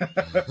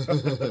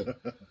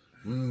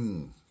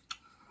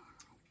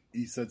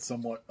 He said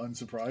somewhat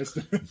unsurprised.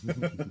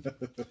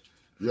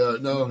 Yeah,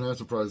 no, not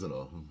surprised at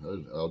all.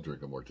 I'll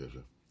drink a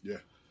Morticia. Yeah.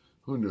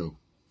 Who knew?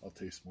 I'll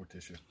taste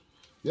Morticia.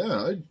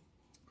 Yeah,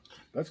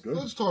 That's good.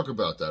 let's talk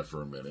about that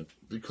for a minute.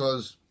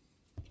 Because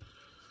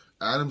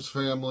Adam's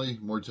family,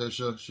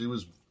 Morticia, she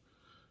was,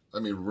 I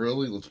mean,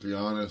 really, let's be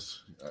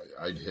honest,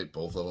 I'd hit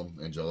both of them,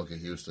 Angelica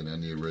Houston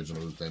and the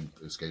original, whose name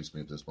escapes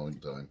me at this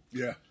moment in time.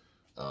 Yeah.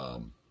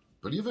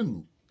 But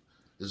even,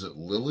 is it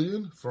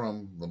Lillian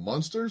from the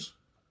Munsters?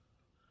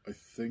 I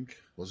think.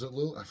 Was it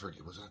Lil? I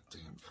forget. Was that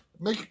damn?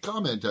 Make a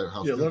comment at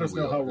how. Yeah, stupid let us we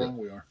know are. how Yeah. wrong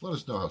we are. Let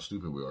us know how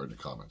stupid we are in the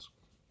comments.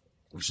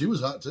 She was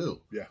hot too.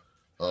 Yeah.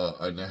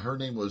 And her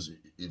name was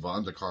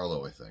Yvonne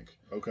DiCarlo, I think.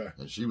 Okay.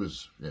 And she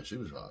was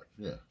hot.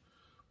 Yeah.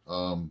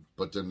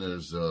 But then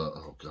there's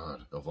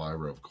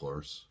Elvira, of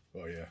course.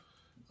 Oh yeah.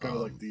 Kind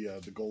of like the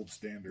gold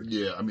standard.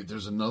 Yeah, I mean,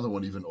 there's another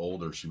one even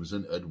older. She was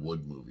in Ed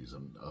Wood movies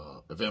and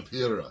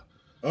Vampira.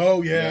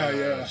 Oh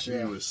yeah. She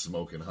was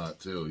smoking hot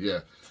too. Yeah.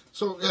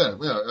 So yeah.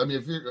 I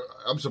mean,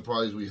 I'm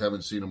surprised we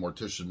haven't seen a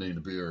Morticia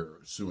named beer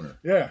sooner.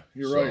 Yeah,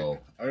 you're So-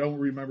 right. I don't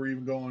remember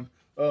even going,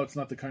 oh, it's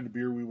not the kind of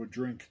beer we would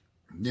drink.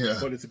 Yeah.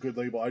 But it's a good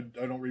label. I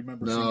don't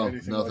remember seeing No,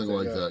 anything nothing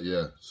like yeah. that.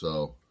 Yeah.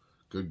 So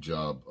good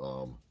job.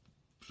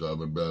 So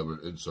I'm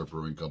a insert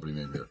brewing company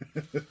name here.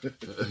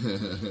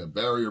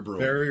 Barrier Brewing.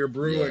 Barrier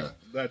Brewing. Yeah.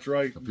 That's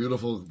right. A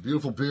beautiful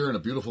beer and a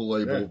beautiful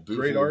label. Yeah, Beautiful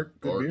great art.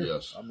 Good beer.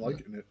 Yes. I'm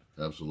liking it.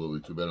 Absolutely.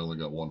 Too bad I only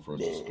got one for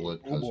us to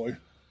split. Oh 'cause boy.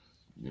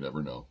 You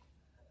never know.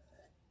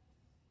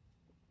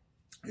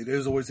 It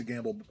is always a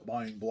gamble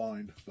buying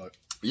blind, but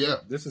Yeah.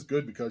 this is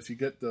good because you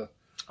get the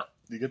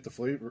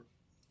flavor.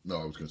 No,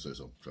 I was going to say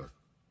something. Sorry.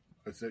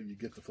 I said you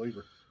get the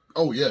flavor.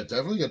 Oh yeah,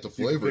 definitely get the You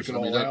can flavors. pick I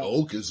it mean, all that out.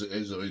 oak is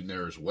in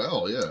there as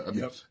well. Yeah, I mean,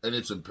 Yep. and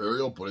it's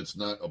imperial, but it's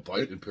not a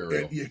bite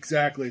imperial.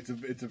 Exactly.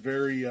 It's a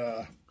very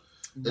And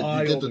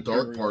mild. you get the dark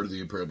imperial. part of the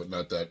imperial, but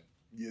not that.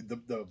 Yeah,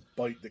 the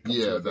bite that comes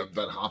Yeah, with it.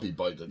 that hoppy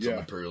bite that some Yeah.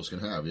 imperials can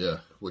have. Yeah,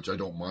 which I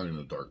don't mind in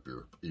a dark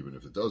beer, even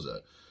if it does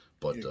that.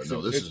 But Yeah,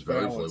 no, this it's is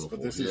very balanced, flavorful.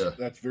 But this yeah,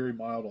 that's very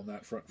mild on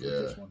that front for yeah,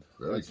 this one.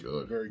 very That's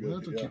good. Very I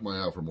have good. to Yeah. keep my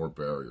eye out for more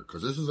Barrier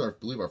because this is I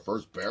believe our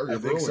first Barrier. I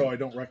think brewing. so. I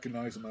don't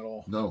recognize them at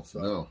all. No, So,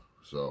 no.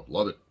 So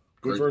love it.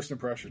 Good Great. first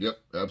impression. Yep,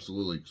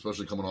 absolutely.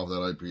 Especially coming off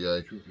that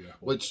IPA, Yeah.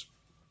 which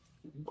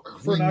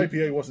For an we-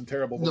 IPA wasn't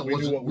terrible, but No, we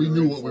knew what we were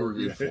knew in what we were in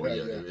Yeah, for.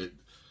 Yeah, yeah.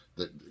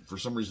 That for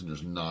some reason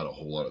there's not a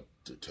whole lot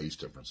of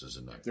taste differences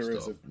in that There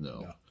stuff. isn't, No.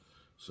 no.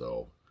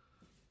 So,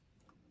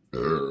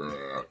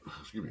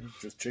 excuse me.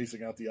 Just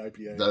chasing out the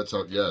IPA. That's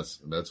how. Yes,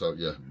 that's how.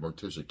 Yeah,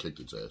 Morticia kicked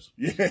its ass.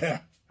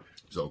 Yeah.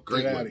 So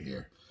great Get win. outta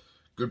here.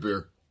 Good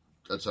beer.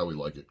 That's how we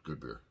like it. Good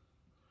beer.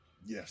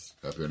 Yes.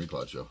 Happy Ending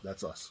Pod Show.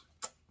 That's us.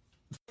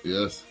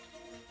 Yes.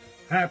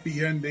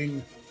 Happy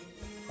Ending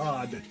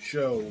Pod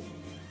Show.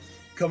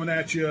 Coming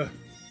at you a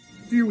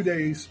few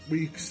days,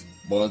 weeks,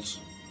 months,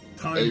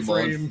 time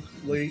frame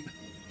late.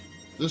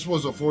 This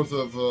was the 4th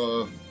of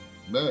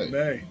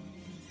May.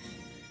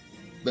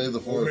 May the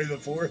 4th. May the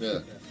 4th?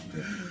 Yeah.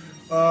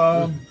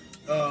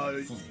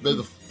 May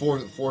the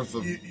 4th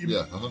of... yeah,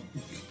 uh-huh.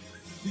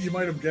 You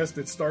might have guessed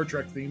it's Star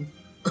Trek themed.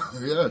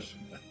 Yes.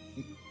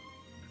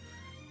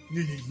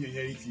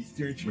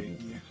 Star Trek.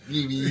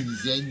 There's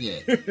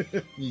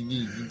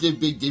a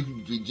big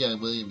difference between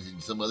John Williams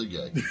and some other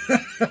guy.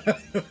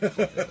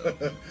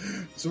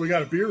 So we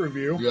got a beer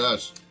review.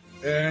 Yes.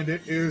 And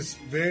it is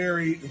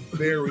very,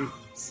 very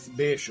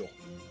special.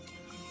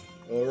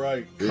 All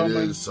right. It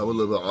is.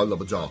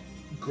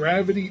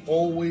 Gravity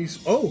always...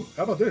 Oh,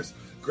 how about this?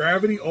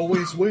 Gravity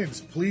always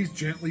wins. Please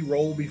gently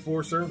roll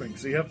before serving.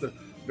 So you have to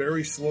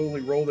very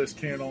slowly roll this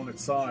can on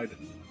its side.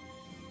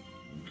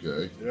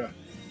 Okay. Yeah.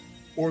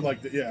 Or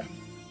like, yeah.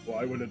 Well,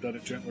 I would have done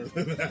it gentler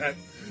than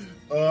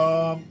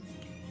that.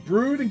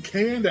 Brewed and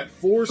canned at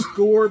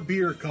Fourscore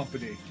Beer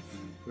Company.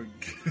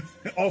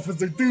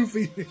 Officer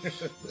Doofy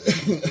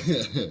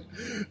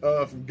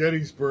from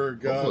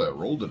Gettysburg. Hopefully I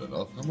rolled it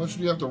enough. How much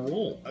do you have to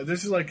roll?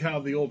 This is like how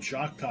the old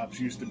shock tops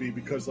used to be,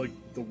 because like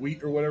the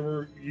wheat or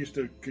whatever used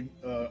to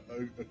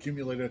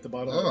accumulate at the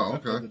bottom. Oh,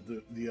 okay.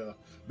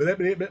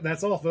 But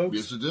that's all, folks.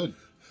 Yes, it did.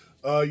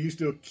 Used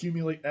to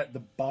accumulate at the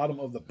bottom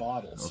of the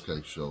bottles.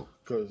 Okay, so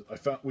because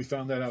we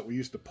found that out. We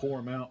used to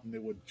pour them out, and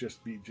it would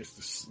just be a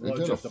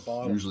sludge at the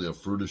bottom. Usually a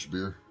fruitish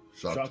beer.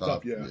 Shock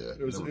top, yeah.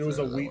 It was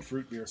a wheat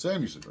fruit beer.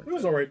 Sam used to drink. It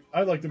was all right.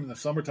 I like them in the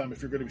summertime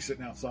if you're going to be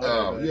sitting outside.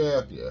 Oh,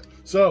 yeah.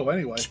 So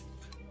anyway,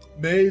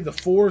 may the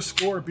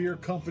Fourscore Beer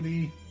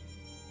Company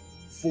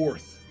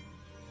 4th.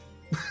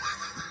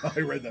 I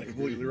read that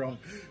completely wrong.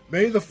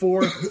 May the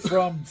 4th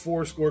from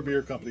Fourscore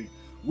Beer Company.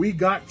 We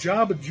got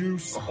Jamba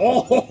Juice.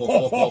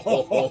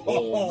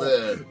 Oh,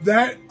 man.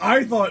 That,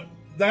 I thought,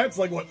 that's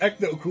like what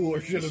Ecto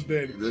Cooler should have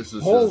been.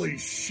 Holy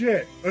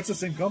shit. That's the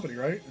same company,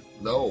 right?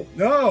 No.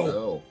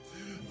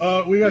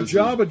 We got this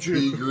Jamba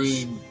Juice.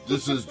 Green.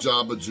 This is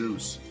Jamba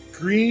Juice.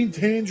 Green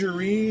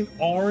tangerine,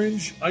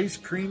 orange, ice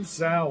cream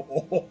sour.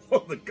 Oh,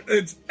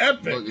 it's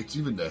epic. Look, it's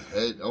even the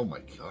head. Oh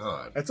my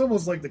god. That's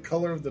almost like the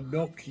color of the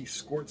milk he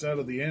squirts out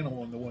of the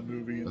animal in the one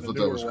movie. I thought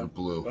that was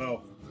blue.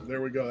 Oh,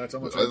 there we go. That's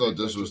how much I thought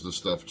this was the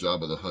stuff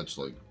Jabba the Hutt's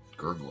like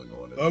gurgling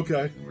on it.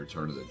 Okay. In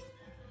Return of the...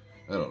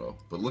 I don't know.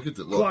 But look at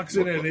the... Clocks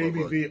in at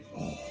ABV.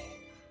 Oh.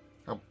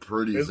 How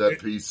pretty is that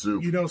pea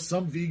soup? You know,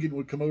 some vegan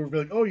would come over and be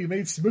like, oh, you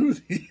made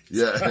smoothies.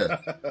 Yeah.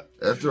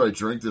 After I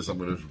drink this, I'm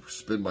going to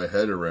spin my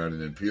head around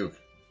and then puke.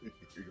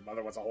 Your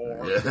mother was a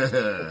whore.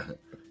 Yeah.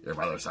 Your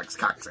mother sucks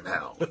cocks in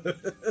hell.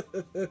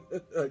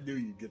 I knew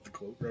you'd get the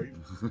quote right.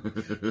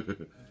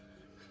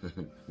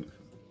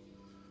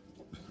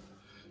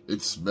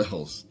 It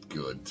smells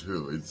good,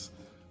 too.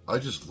 I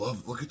just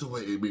love... Look at the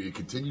way... it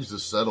continues to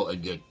settle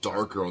and get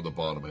darker on the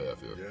bottom half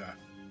here. Yeah.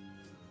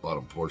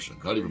 Bottom portion.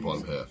 Not even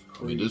bottom half.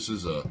 I mean, this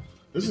is a...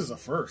 This is a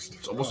first.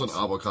 It's almost an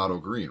avocado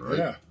green, right?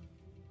 Yeah.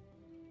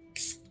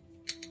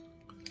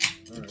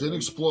 It didn't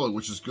explode,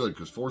 which is good,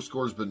 because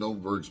Fourscore's been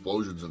known for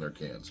explosions in their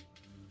cans.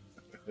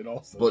 And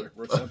also but,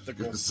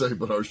 receptacles.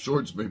 But our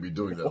shorts may be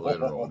doing that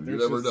later on. You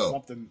never know.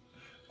 Something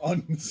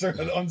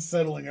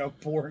unsettling how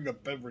pouring a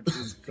beverage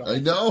is going. I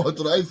know.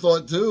 That's what I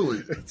thought,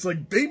 too. It's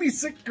like baby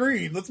sick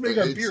green. Let's make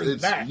our beer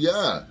that.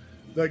 Yeah.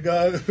 Like,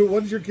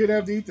 what does your kid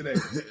have to eat today?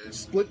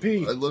 Split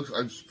pea. I'm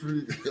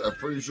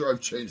pretty sure I've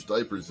changed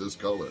diapers this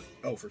color.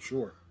 Oh, for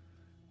sure.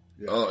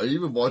 Yeah.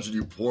 Even watching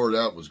you pour it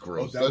out was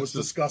gross. Oh, that was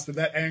disgusting.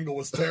 That angle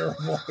was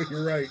terrible.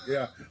 You're right.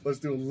 Yeah. Let's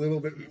do a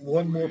little bit.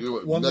 One more.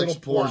 Next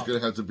pour is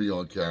going to have to be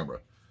on camera.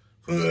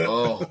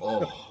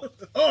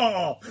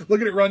 Oh!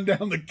 Look at it run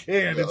down the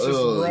can. It's just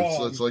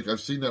wrong. It's like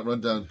I've seen that run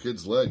down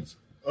kids' legs.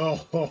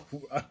 Oh,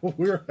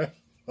 we were at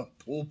a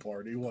pool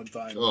party one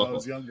time when I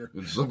was younger.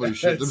 And somebody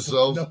shit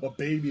themselves? No, a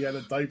baby had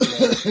a diaper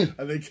on,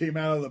 and they came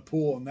out of the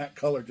pool, and that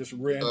color just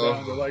ran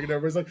down the leg, and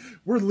everybody's like,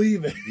 we're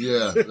leaving.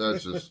 Yeah,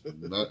 that's just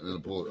not in the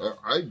pool.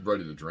 I'm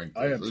ready to drink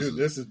this. I am too.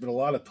 This has been a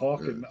lot of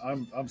talking.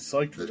 I'm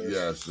psyched for this.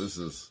 Yes, this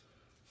is...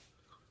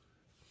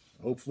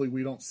 Hopefully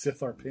we don't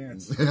sith our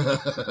pants.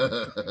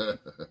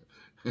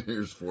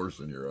 Here's force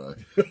in your eye.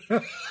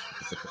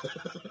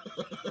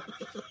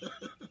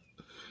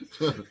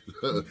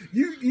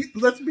 you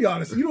let's be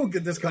honest. You don't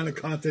get this kind of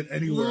content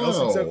anywhere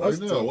else except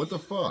us. I know. What the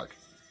fuck?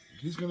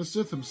 He's going to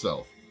sith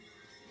himself.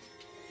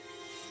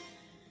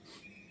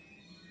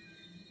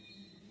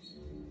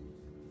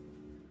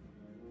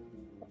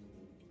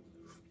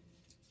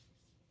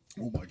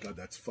 Oh my god,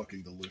 that's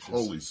fucking delicious.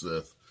 Holy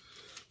Sith.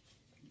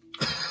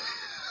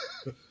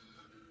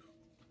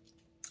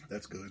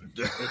 That's good.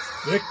 It's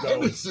thick,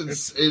 though. It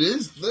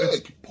is thick.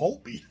 It's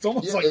pulpy. It's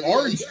almost like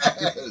orange.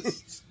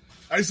 Yes.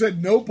 I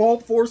said no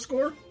pulp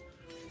Fourscore?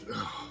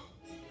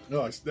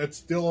 No, that's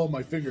still on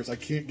my fingers. I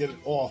can't get it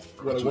off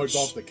when I wiped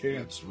off the can.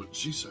 That's what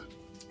she said.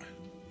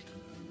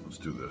 Let's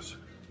do this.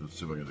 Let's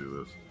see if I can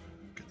do this.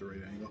 Get the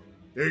right angle.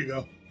 There you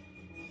go.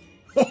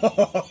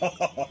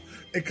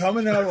 It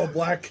coming out of a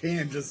black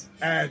can just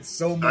adds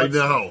so much. I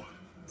know.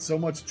 So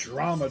much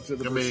drama to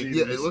the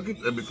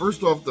proceedings.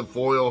 First off, the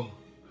foil,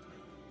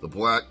 the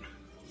black,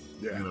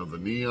 yeah. The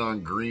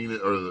neon green,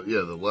 or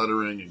the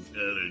lettering, and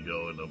there you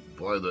go, and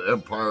apply the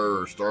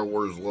Empire or Star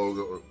Wars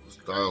logo,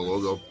 style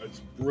logo.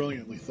 It's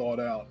brilliantly thought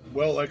out,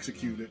 well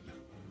executed.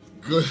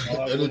 Good.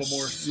 I'll have a little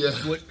more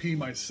split pea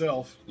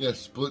myself. Yeah,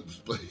 split.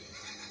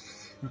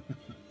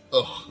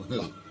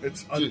 Oh,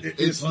 it's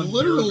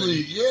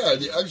literally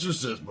the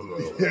Exorcist.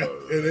 Yeah,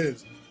 it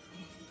is.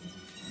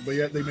 But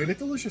yeah, they made it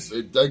delicious.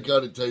 Thank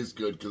God it tastes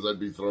good, because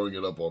I'd be throwing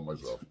it up on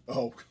myself.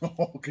 Oh,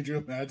 could you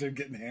imagine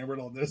getting hammered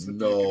on this? And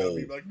no,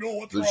 be like, no,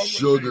 what's the wrong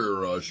sugar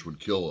rush would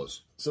kill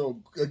us. So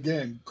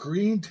again,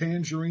 green,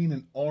 tangerine,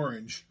 and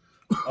orange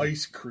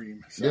ice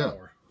cream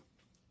sour.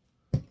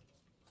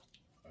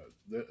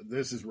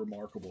 This is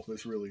remarkable.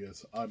 This really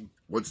is.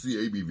 What's the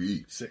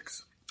ABV?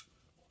 6.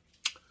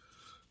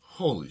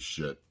 Holy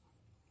shit.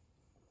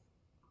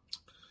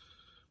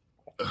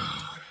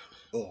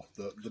 Oh,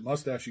 the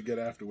mustache you get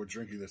afterward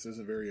drinking this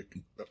isn't very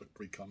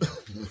becoming.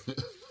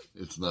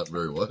 It's not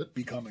very what?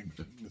 Becoming.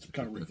 It's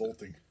kind of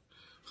revolting.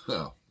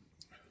 Oh.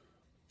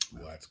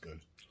 Well, that's good.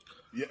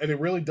 Yeah, and it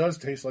really does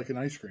taste like an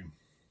ice cream.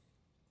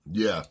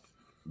 Yeah.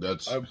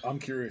 I'm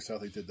curious how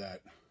they did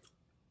that.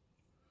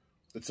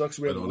 It sucks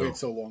we had to wait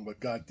so long, but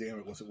god damn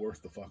it, was it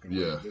worth the fucking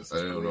wait?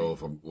 I don't know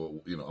if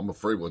I'm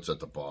afraid what's at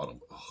the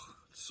bottom. Oh,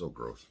 it's so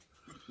gross.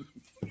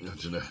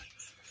 Imagine that.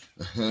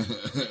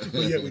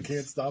 But yet we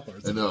can't stop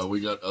ourselves. I know,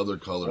 we got other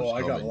colors. Oh,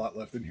 I got a lot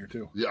left in here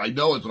too. Yeah, I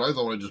know. It's what I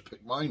thought when I just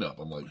picked mine up.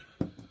 I'm like,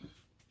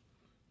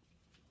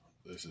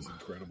 this is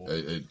incredible.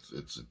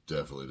 It's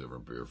definitely a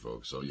different beer,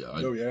 folks. So yeah,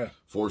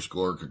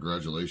 4-score.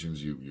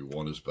 Congratulations, you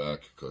won us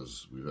back,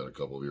 because we've had a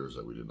couple of years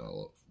that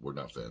we're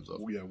not fans of.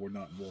 Yeah, we're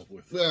not involved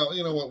with. Well,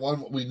 you know what?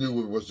 One we knew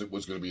was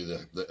going to be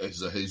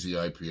the hazy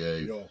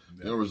IPA.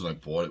 The only reason I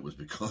bought it was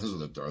because of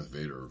the Darth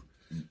Vader.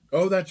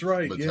 Oh, that's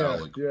right.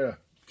 Metallic yeah.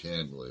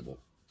 can label.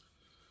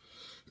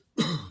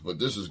 But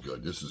this is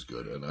good. This is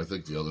good, and I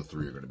think the other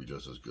 3 are going to be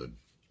just as good.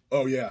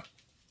 Oh yeah.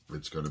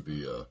 It's going to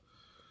be.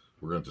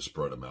 We're going to have to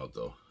spread them out,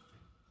 though.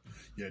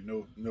 Yeah,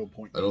 no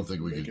point. I don't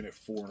think we making it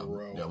 4 in a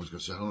row. Yeah, I was going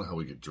to say, I don't know how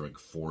we could drink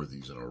 4 of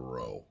these in a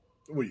row.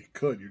 Well, you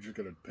could. You're just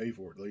going to pay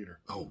for it later.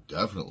 Oh,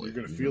 definitely. You're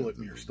going to feel it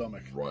in your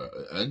stomach, right,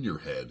 and your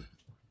head.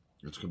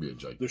 It's going to be a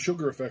giant. The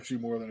sugar affects you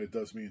more than it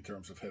does me in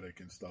terms of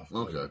headache and stuff.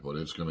 Okay, but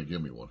it's going to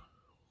give me one.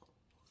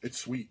 It's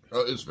sweet.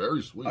 It's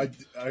very sweet.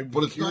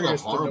 But it's not a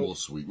horrible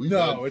sweet.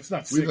 It's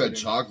not. We've had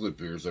chocolate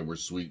beers that were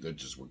sweet that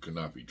just could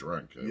not be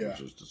drank. It was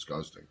just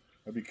disgusting.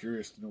 I'd be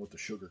curious to know what the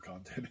sugar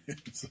content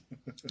is.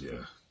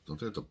 Yeah. Don't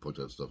they have to put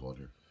that stuff on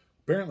here?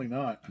 Apparently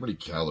not. How many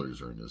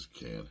calories are in this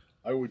can?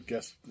 I would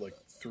guess like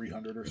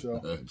 300 or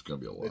so. It's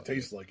going to be a lot. It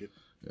tastes like it.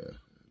 Yeah.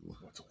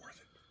 What's it worth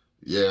it?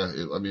 Yeah.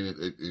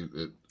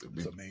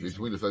 It's amazing.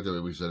 Between the fact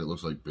that we said it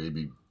looks like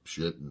baby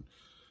shit and,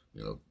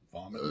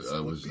 vomit.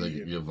 I was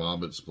thinking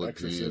vomit, split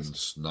pea, and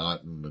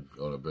snot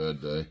on a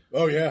bad day.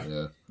 Oh yeah.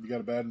 Yeah. You got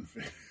a bad.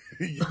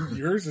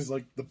 Yours is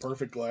like the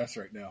perfect glass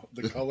right now.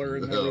 The color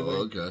and everything.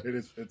 Oh, okay.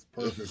 It's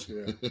perfect.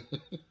 Yeah.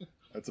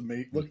 That's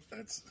amazing. Look,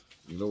 that's.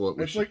 You know what?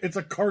 It's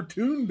a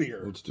cartoon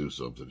beer. Let's do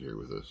something here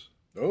with this.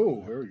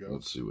 Oh, here we go.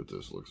 Let's see what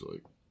this looks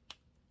like.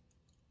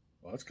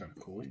 Well, that's kind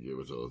of cool. Give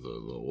it the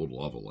old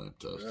lava lamp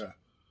test. Yeah.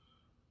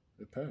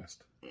 It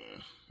passed.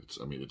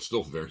 It's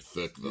still very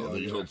thick though.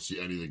 You don't see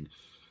anything.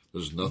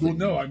 There's nothing. Well,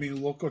 no, I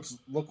mean, look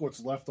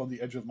what's left on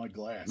the edge of my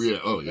glass. Yeah.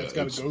 Oh, yeah. It's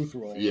got to go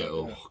through all. Yeah. That.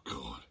 Oh,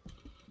 God.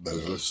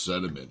 There's a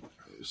sediment.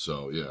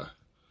 So yeah,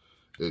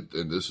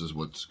 and this is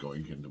what's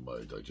going into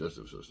my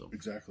digestive system.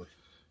 Exactly.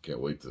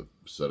 Can't wait to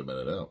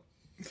sediment it out.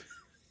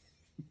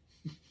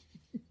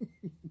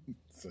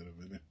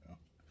 Sediment it out.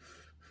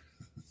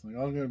 It's like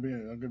I'm gonna be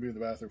in the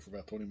bathroom for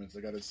about 20 minutes. I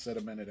got to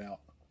sediment it out.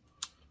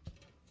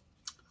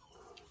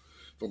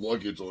 If I'm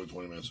lucky, it's only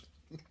 20 minutes.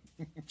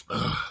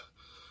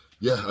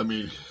 Yeah, I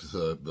mean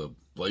the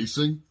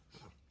lacing.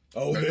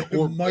 Oh,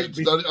 or might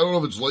be. I don't know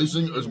if it's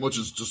lacing as much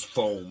as just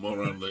foam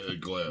around the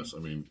glass. I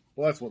mean,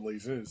 well, that's what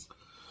lace is.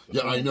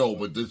 Yeah, I know,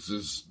 but this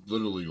is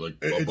literally like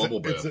a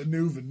bubble bath. It's a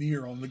new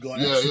veneer on the glass.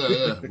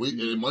 Yeah.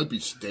 It might be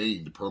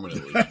stained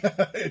permanently.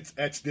 It's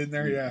etched in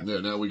there. Yeah.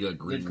 Yeah. Now we got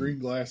green. The green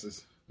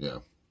glasses. Yeah.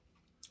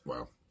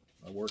 Wow.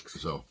 That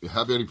works. So,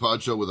 Happy Ending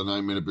Pod Show with a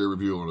 9-minute beer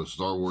review on a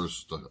Star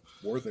Wars.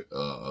 Worth it.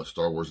 A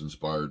Star Wars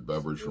inspired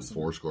beverage from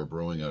 4-Score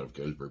Brewing out of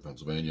Gettysburg,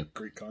 Pennsylvania.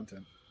 Great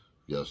content.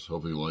 Yes.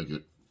 Hopefully you like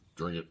it.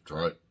 Drink it.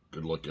 Try it.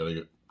 Good luck getting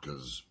it,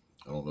 because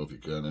I don't know if you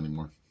can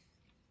anymore.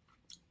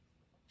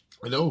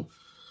 I know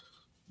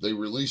they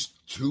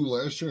released 2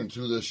 last year and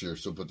 2 this year,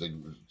 but they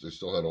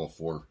still had all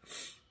 4.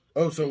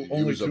 Oh, so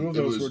only 2 of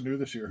those were new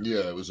this year.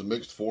 Yeah, it was a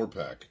mixed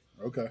 4-pack.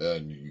 Okay.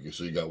 And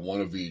you got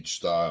 1 of each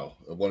style,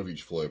 1 of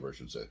each flavor, I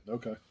should say.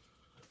 Okay.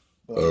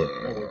 Well,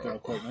 that worked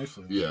out quite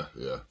nicely. Yeah.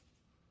 There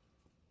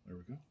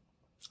we go.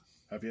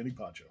 Happy Ending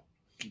Pod Show.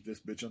 Keep this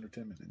bitch under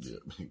 10 minutes.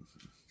 Yeah.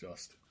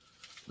 Just.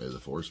 May the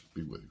Force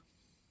be with you.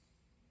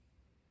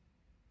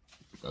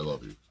 I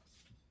love you.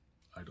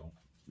 I don't.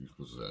 You're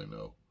supposed to say I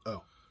know.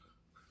 Oh.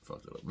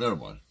 Fuck that up. Never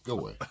mind. Go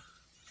away.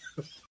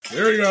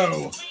 There we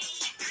go.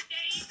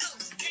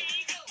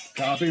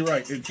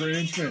 Copyright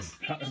infringement.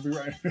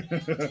 Copyright.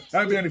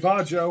 Happy Andy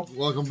Pod Show.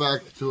 Welcome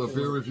back to a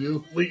beer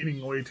review.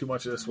 Leaning way too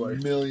much this way.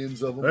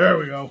 Millions of them. There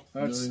we go.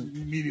 That's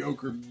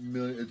mediocre.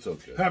 It's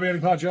okay. Happy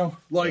Andy Pod Show.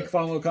 Like,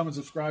 follow, comment,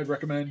 subscribe,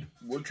 recommend.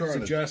 We're trying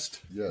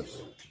suggest. Yes.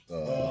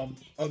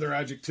 Other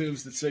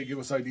adjectives that say give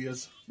us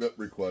ideas.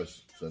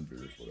 Requests. Send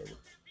beers. Whatever.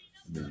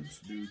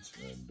 Nudes.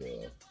 And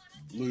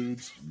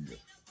lewds. Yeah.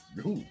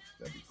 Ooh,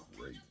 that'd be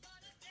great.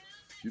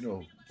 You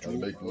know how to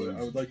make lewds.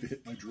 I would like to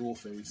hit my drool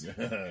phase.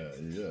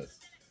 Yes.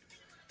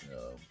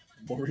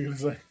 What were you going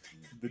to say?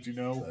 Did you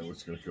know? I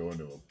was going to go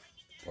into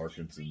a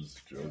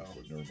Parkinson's joke,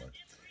 but never mind.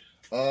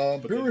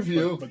 But beer then,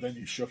 review. But then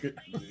you shook it.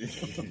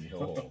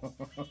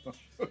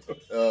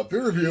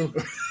 Beer review.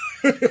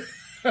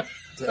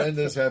 To end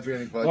this Happy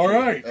Ending Podcast All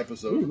right.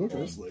 episode. Ooh, look at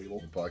this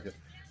label. Pocket.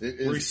 It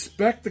is,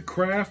 respect the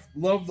craft,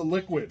 love the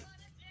liquid.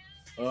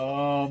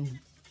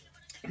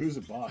 Who's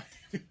it by?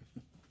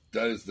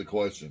 That is the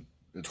question.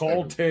 It's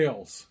Tall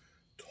Tales.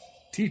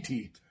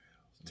 TT.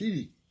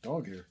 TT.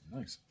 Dog hair.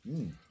 Nice.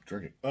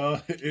 Drink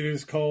it. It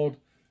is called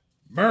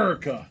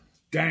America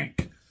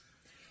Dank.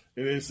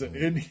 It is an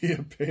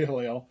India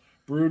Pale Ale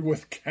brewed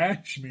with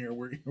cashmere.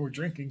 We're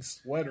drinking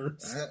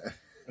sweaters.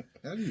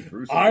 How do you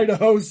brew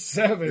Idaho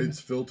 7.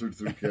 It's filtered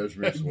through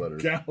cashmere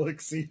sweaters.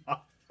 Galaxy.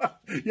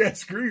 Yeah,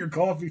 screw your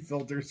coffee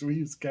filters. We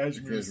use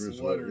cashmere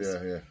sweaters.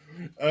 Yeah.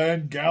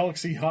 And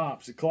Galaxy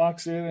hops. It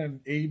clocks in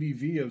an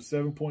ABV of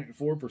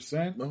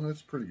 7.4%. Oh,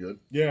 that's pretty good.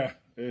 Yeah,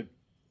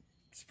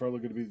 it's probably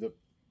going to be the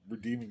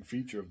redeeming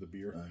feature of the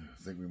beer.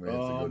 I think we may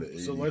have to go to 80.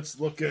 So let's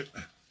look at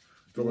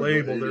the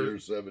label. 80 or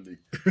 70.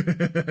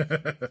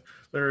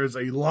 There is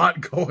a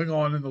lot going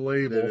on in the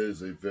label. It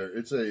is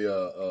it's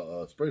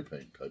a spray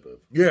paint type of.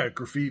 Yeah,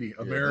 graffiti.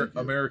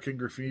 American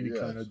graffiti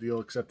kind of deal,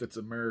 except it's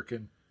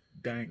American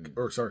dank.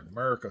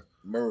 America.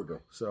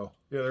 So,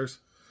 yeah,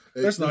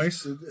 that's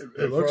nice.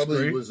 It looks probably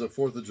great. was a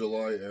 4th of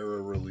July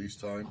era release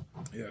time.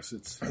 Yes,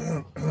 it's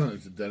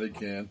it's a dented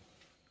can.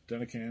 I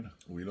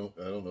don't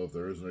know if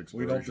there is an expiration.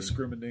 We don't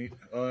discriminate.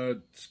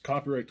 It's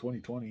copyright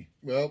 2020.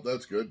 Well,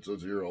 that's good. So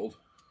it's a year old.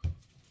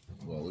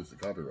 Well, at least the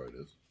copyright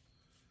is.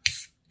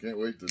 Can't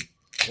wait to.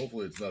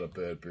 Hopefully, it's not a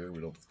bad beer. We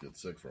don't get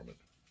sick from it.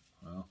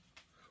 Well,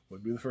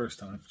 wouldn't be the first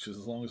time. Just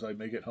as long as I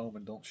make it home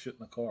and don't shit in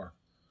the car.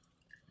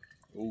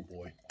 Oh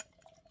boy,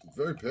 it's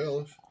very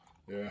palish.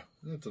 Yeah,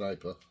 it's an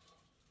IPA.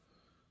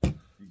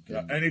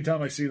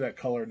 Anytime I see that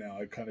color now,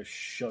 I kind of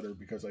shudder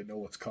because I know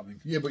what's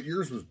coming. Yeah, but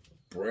yours was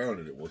brown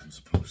and it wasn't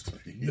supposed to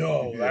be.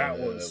 No, that that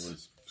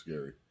was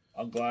scary.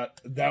 I'm glad.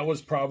 That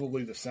was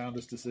probably the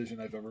soundest decision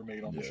I've ever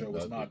made on the show,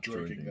 was not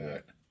drinking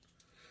that.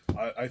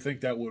 I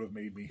think that would have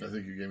made me. I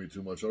think you gave me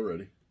too much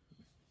already.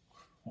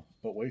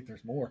 But wait,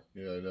 there's more.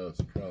 Yeah, I know. It's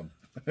a problem.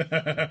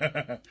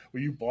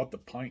 Well, you bought the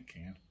pint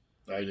can.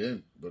 I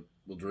didn't, but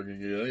we're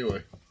drinking it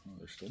anyway.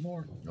 There's still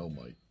more. Oh,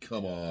 Mike.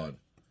 Come on.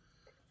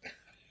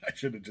 I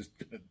should have just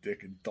been a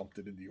dick and dumped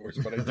it into yours,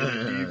 but I did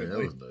it evenly. That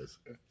was nice.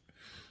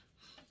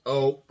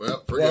 Oh,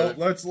 well, forget it.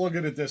 Let's look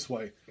at it this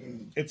way.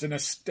 It's an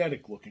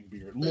aesthetic-looking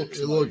beer. It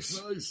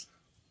looks nice.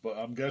 But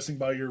I'm guessing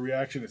by your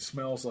reaction, it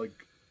smells like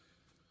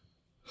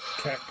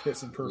cat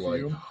piss and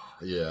perfume.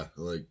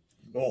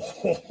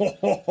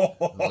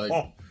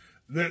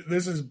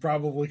 This is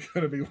probably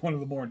going to be one of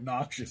the more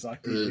noxious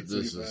IPAs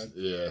we've had.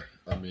 Yeah.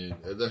 I mean,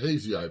 the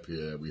hazy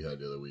IPA we had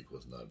the other week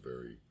was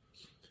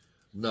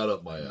not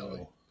up my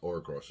alley or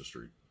across the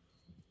street.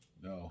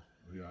 No.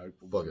 Yeah,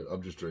 fuck it.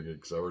 I'm just drinking it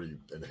because I already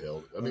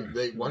inhaled. I mean,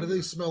 why do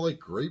they smell like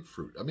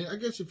grapefruit? I mean, I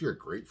guess if you're a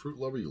grapefruit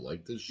lover, you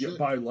like this shit. Yeah,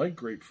 but I like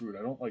grapefruit.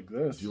 I don't like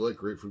this. Do you like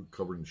grapefruit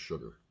covered in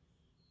sugar?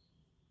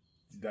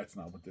 That's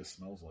not what this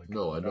smells like.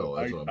 No, I know.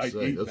 That's what I'm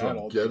saying. That's what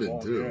I'm getting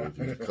to. Yeah. If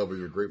you cover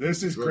your grapefruit.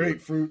 This is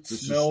grapefruit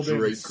smelled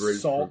in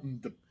salt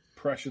and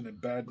depression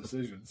and bad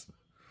decisions.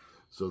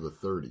 So the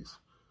 30s.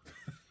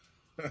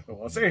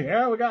 Well, see,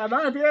 yeah, we got an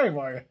IPA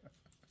for you.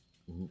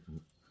 Mm-hmm.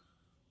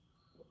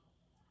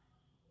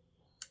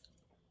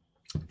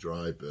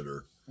 Dry,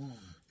 bitter.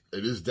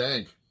 It is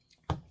dank.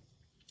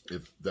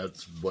 If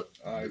that's what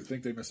I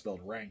think they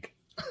misspelled rank.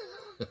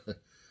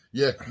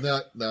 Yeah,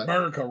 not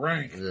America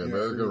rank. Yeah,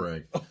 America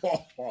rank.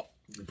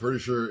 I'm pretty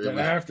sure the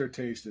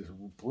aftertaste is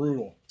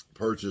brutal.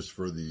 Purchased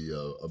for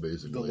the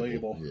amazing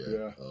label.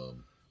 Yeah.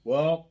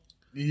 Well,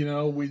 you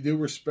know, we do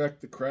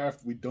respect the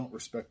craft. We don't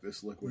respect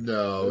this liquid.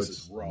 No, this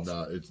is rough.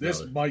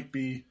 This might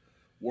be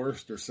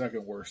worst or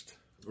second worst.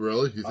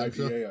 Really? You think IPA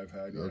so? I've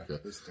had. Yeah, okay.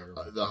 This is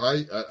terrible. It's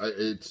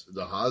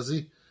the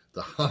Hazy.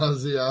 The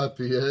Hazy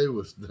IPA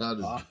was not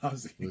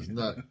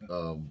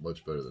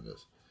much better than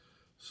this.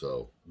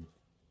 So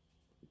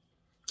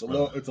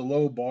it's a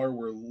low bar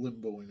we're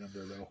limboing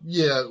under, though.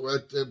 Yeah,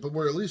 but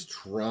we're at least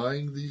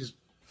trying these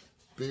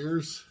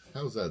beers.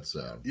 How's that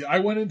sound? Yeah, I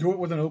went into it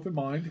with an open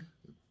mind.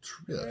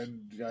 Yes.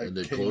 And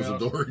they came closed out,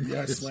 the door.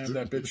 Yeah, slammed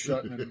that bitch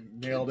shut and then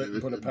nailed it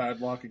and put a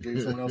padlock and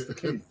gave someone else the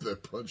key.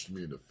 That punched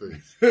me in the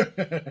face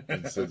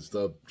and said,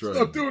 "Stop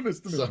doing this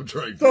to me. Stop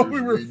trying Thought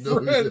beers we were with me.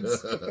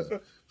 friends."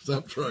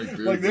 Stop trying beers.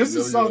 Like this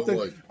is something.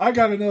 Like. I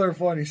got another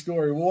funny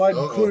story. Well, I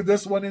included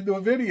this one into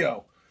a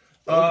video,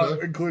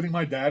 including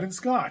my dad and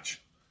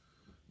scotch.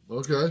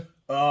 Okay.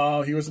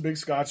 He was a big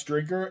scotch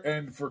drinker,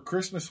 and for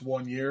Christmas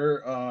one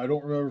year, I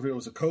don't remember if it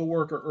was a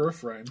coworker or a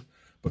friend,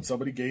 but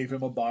somebody gave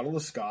him a bottle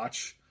of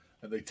scotch.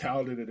 And they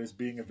touted it as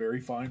being a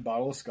very fine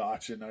bottle of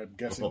scotch, and I'm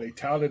guessing they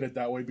touted it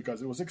that way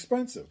because it was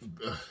expensive.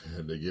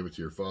 And they gave it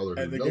to your father, who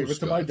and they knows gave it scotch.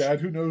 to my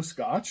dad, who knows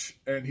scotch,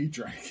 and he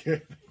drank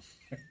it.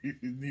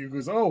 And he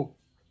goes, "Oh,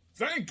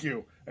 thank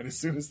you!" And as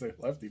soon as they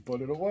left, he put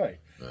it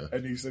away.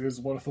 And he said it was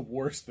one of the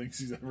worst things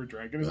he's ever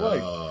drank in his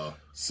life.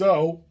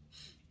 So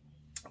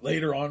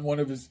later on, one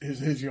of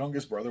his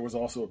youngest brother was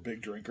also a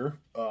big drinker.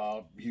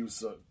 He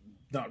was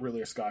not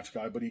really a scotch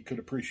guy, but he could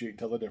appreciate and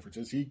tell the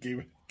differences. He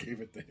gave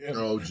it to him.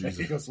 Oh, Jesus. And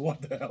he goes,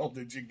 "What the hell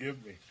did you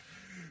give me?"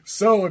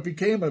 So it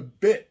became a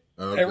bit.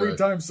 Okay. Every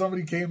time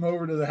somebody came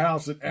over to the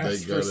house and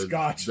asked for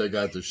scotch, they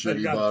got the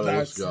shitty bottle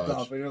of scotch.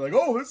 Stuff. And you're like,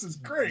 "Oh, this is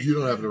great." You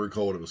don't happen to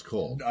recall what it was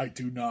called. I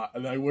do not,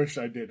 and I wish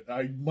I did.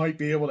 I might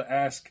be able to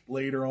ask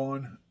later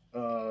on.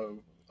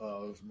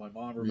 If my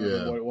mom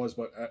remembered what it was,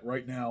 but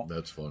right now,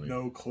 that's funny.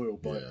 No clue.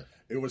 But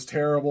it was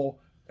terrible.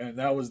 And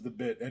that was the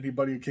bit.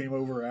 Anybody who came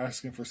over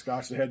asking for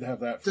scotch, they had to have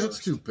that first.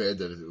 That's too bad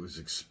that it was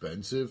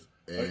expensive.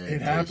 And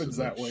it happens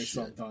that way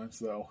sometimes,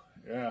 though.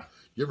 Yeah.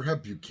 You ever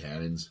have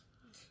Buchanan's?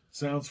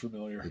 Sounds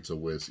familiar. It's a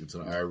whiskey. It's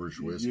an Irish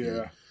whiskey.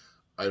 Yeah.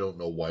 I don't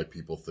know why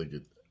people think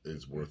it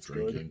is worth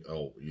drinking. Good.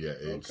 Oh, yeah.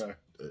 Okay.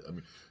 I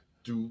mean,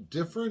 do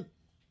different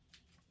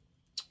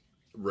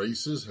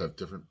races have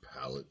different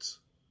palates?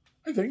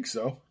 I think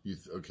so.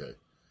 Okay.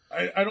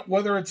 I don't.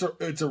 Whether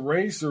it's a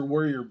race or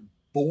where you're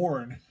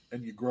born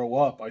and you grow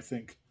up, I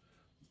think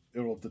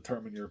it'll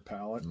determine your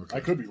palate. Okay. I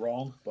could be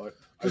wrong, but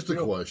just a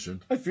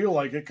question. I feel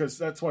like it because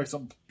that's why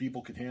some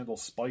people can handle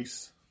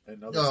spice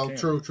and others can't.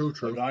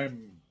 True. Like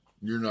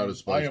you're not a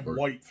spice. I am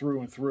white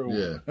through and through.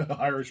 Yeah,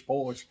 Irish,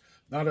 Polish.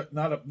 Not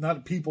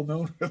a people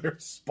known for their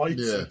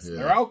spices. Yeah.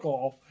 Their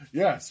alcohol,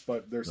 yes,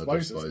 but their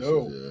spices,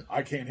 no. Yeah.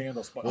 I can't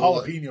handle spice.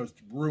 Well, jalapenos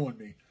ruin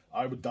me.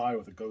 I would die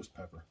with a ghost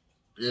pepper.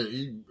 Yeah,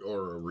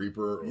 or a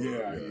Reaper. Or,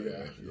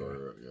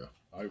 yeah.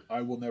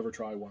 I will never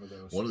try one of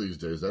those. One of these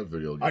days, that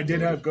video. I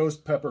did have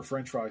ghost pepper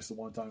French fries the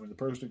one time, and the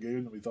person who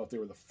gave them, we thought they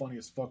were the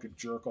funniest fucking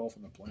jerk off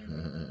on the planet.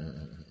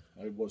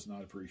 I was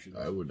not appreciative.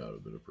 I would not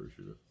have been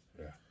appreciative.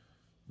 Yeah,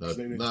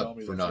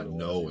 not for not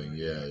knowing.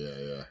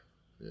 Yeah.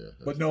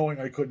 But knowing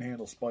I couldn't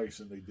handle spice,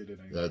 and they did it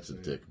anyway. That's a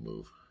dick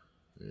move.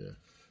 Yeah.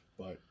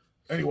 But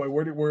anyway,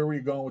 where were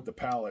you going with the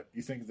palate?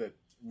 You think that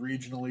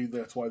regionally,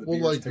 that's why the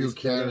beers like taste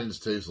Buchanan's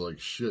taste like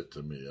shit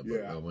to me.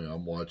 Yeah. I mean,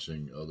 I'm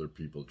watching other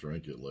people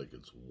drink it like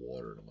it's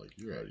water, and I'm like,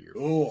 you're out of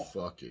your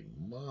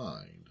fucking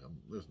mind.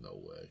 There's no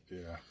way.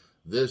 Yeah.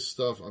 This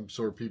stuff, I'm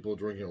sure people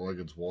drink it like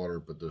it's water,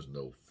 but there's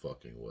no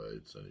fucking way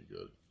it's any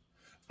good.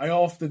 I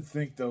often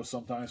think, though,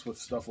 sometimes with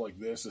stuff like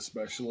this,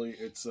 especially,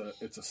 it's a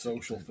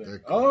social thing.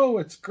 Oh,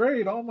 it's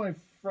great. All my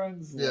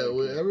friends like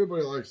it.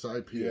 Everybody likes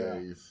IPAs.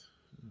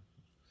 Yeah.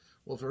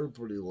 Well, if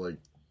everybody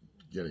liked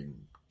getting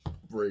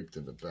raped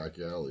in the back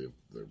alley of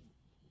their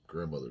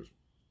grandmother's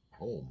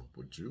home,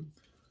 would you?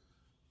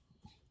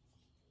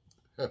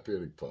 Happy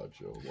Ending Pod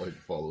Show. Like,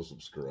 follow,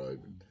 subscribe.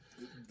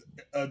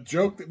 A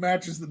joke that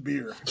matches the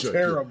beer.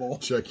 Terrible.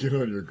 Check in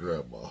on your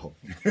grandma.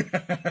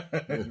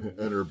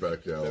 And her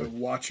back alley.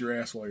 Watch your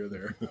ass while you're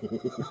there.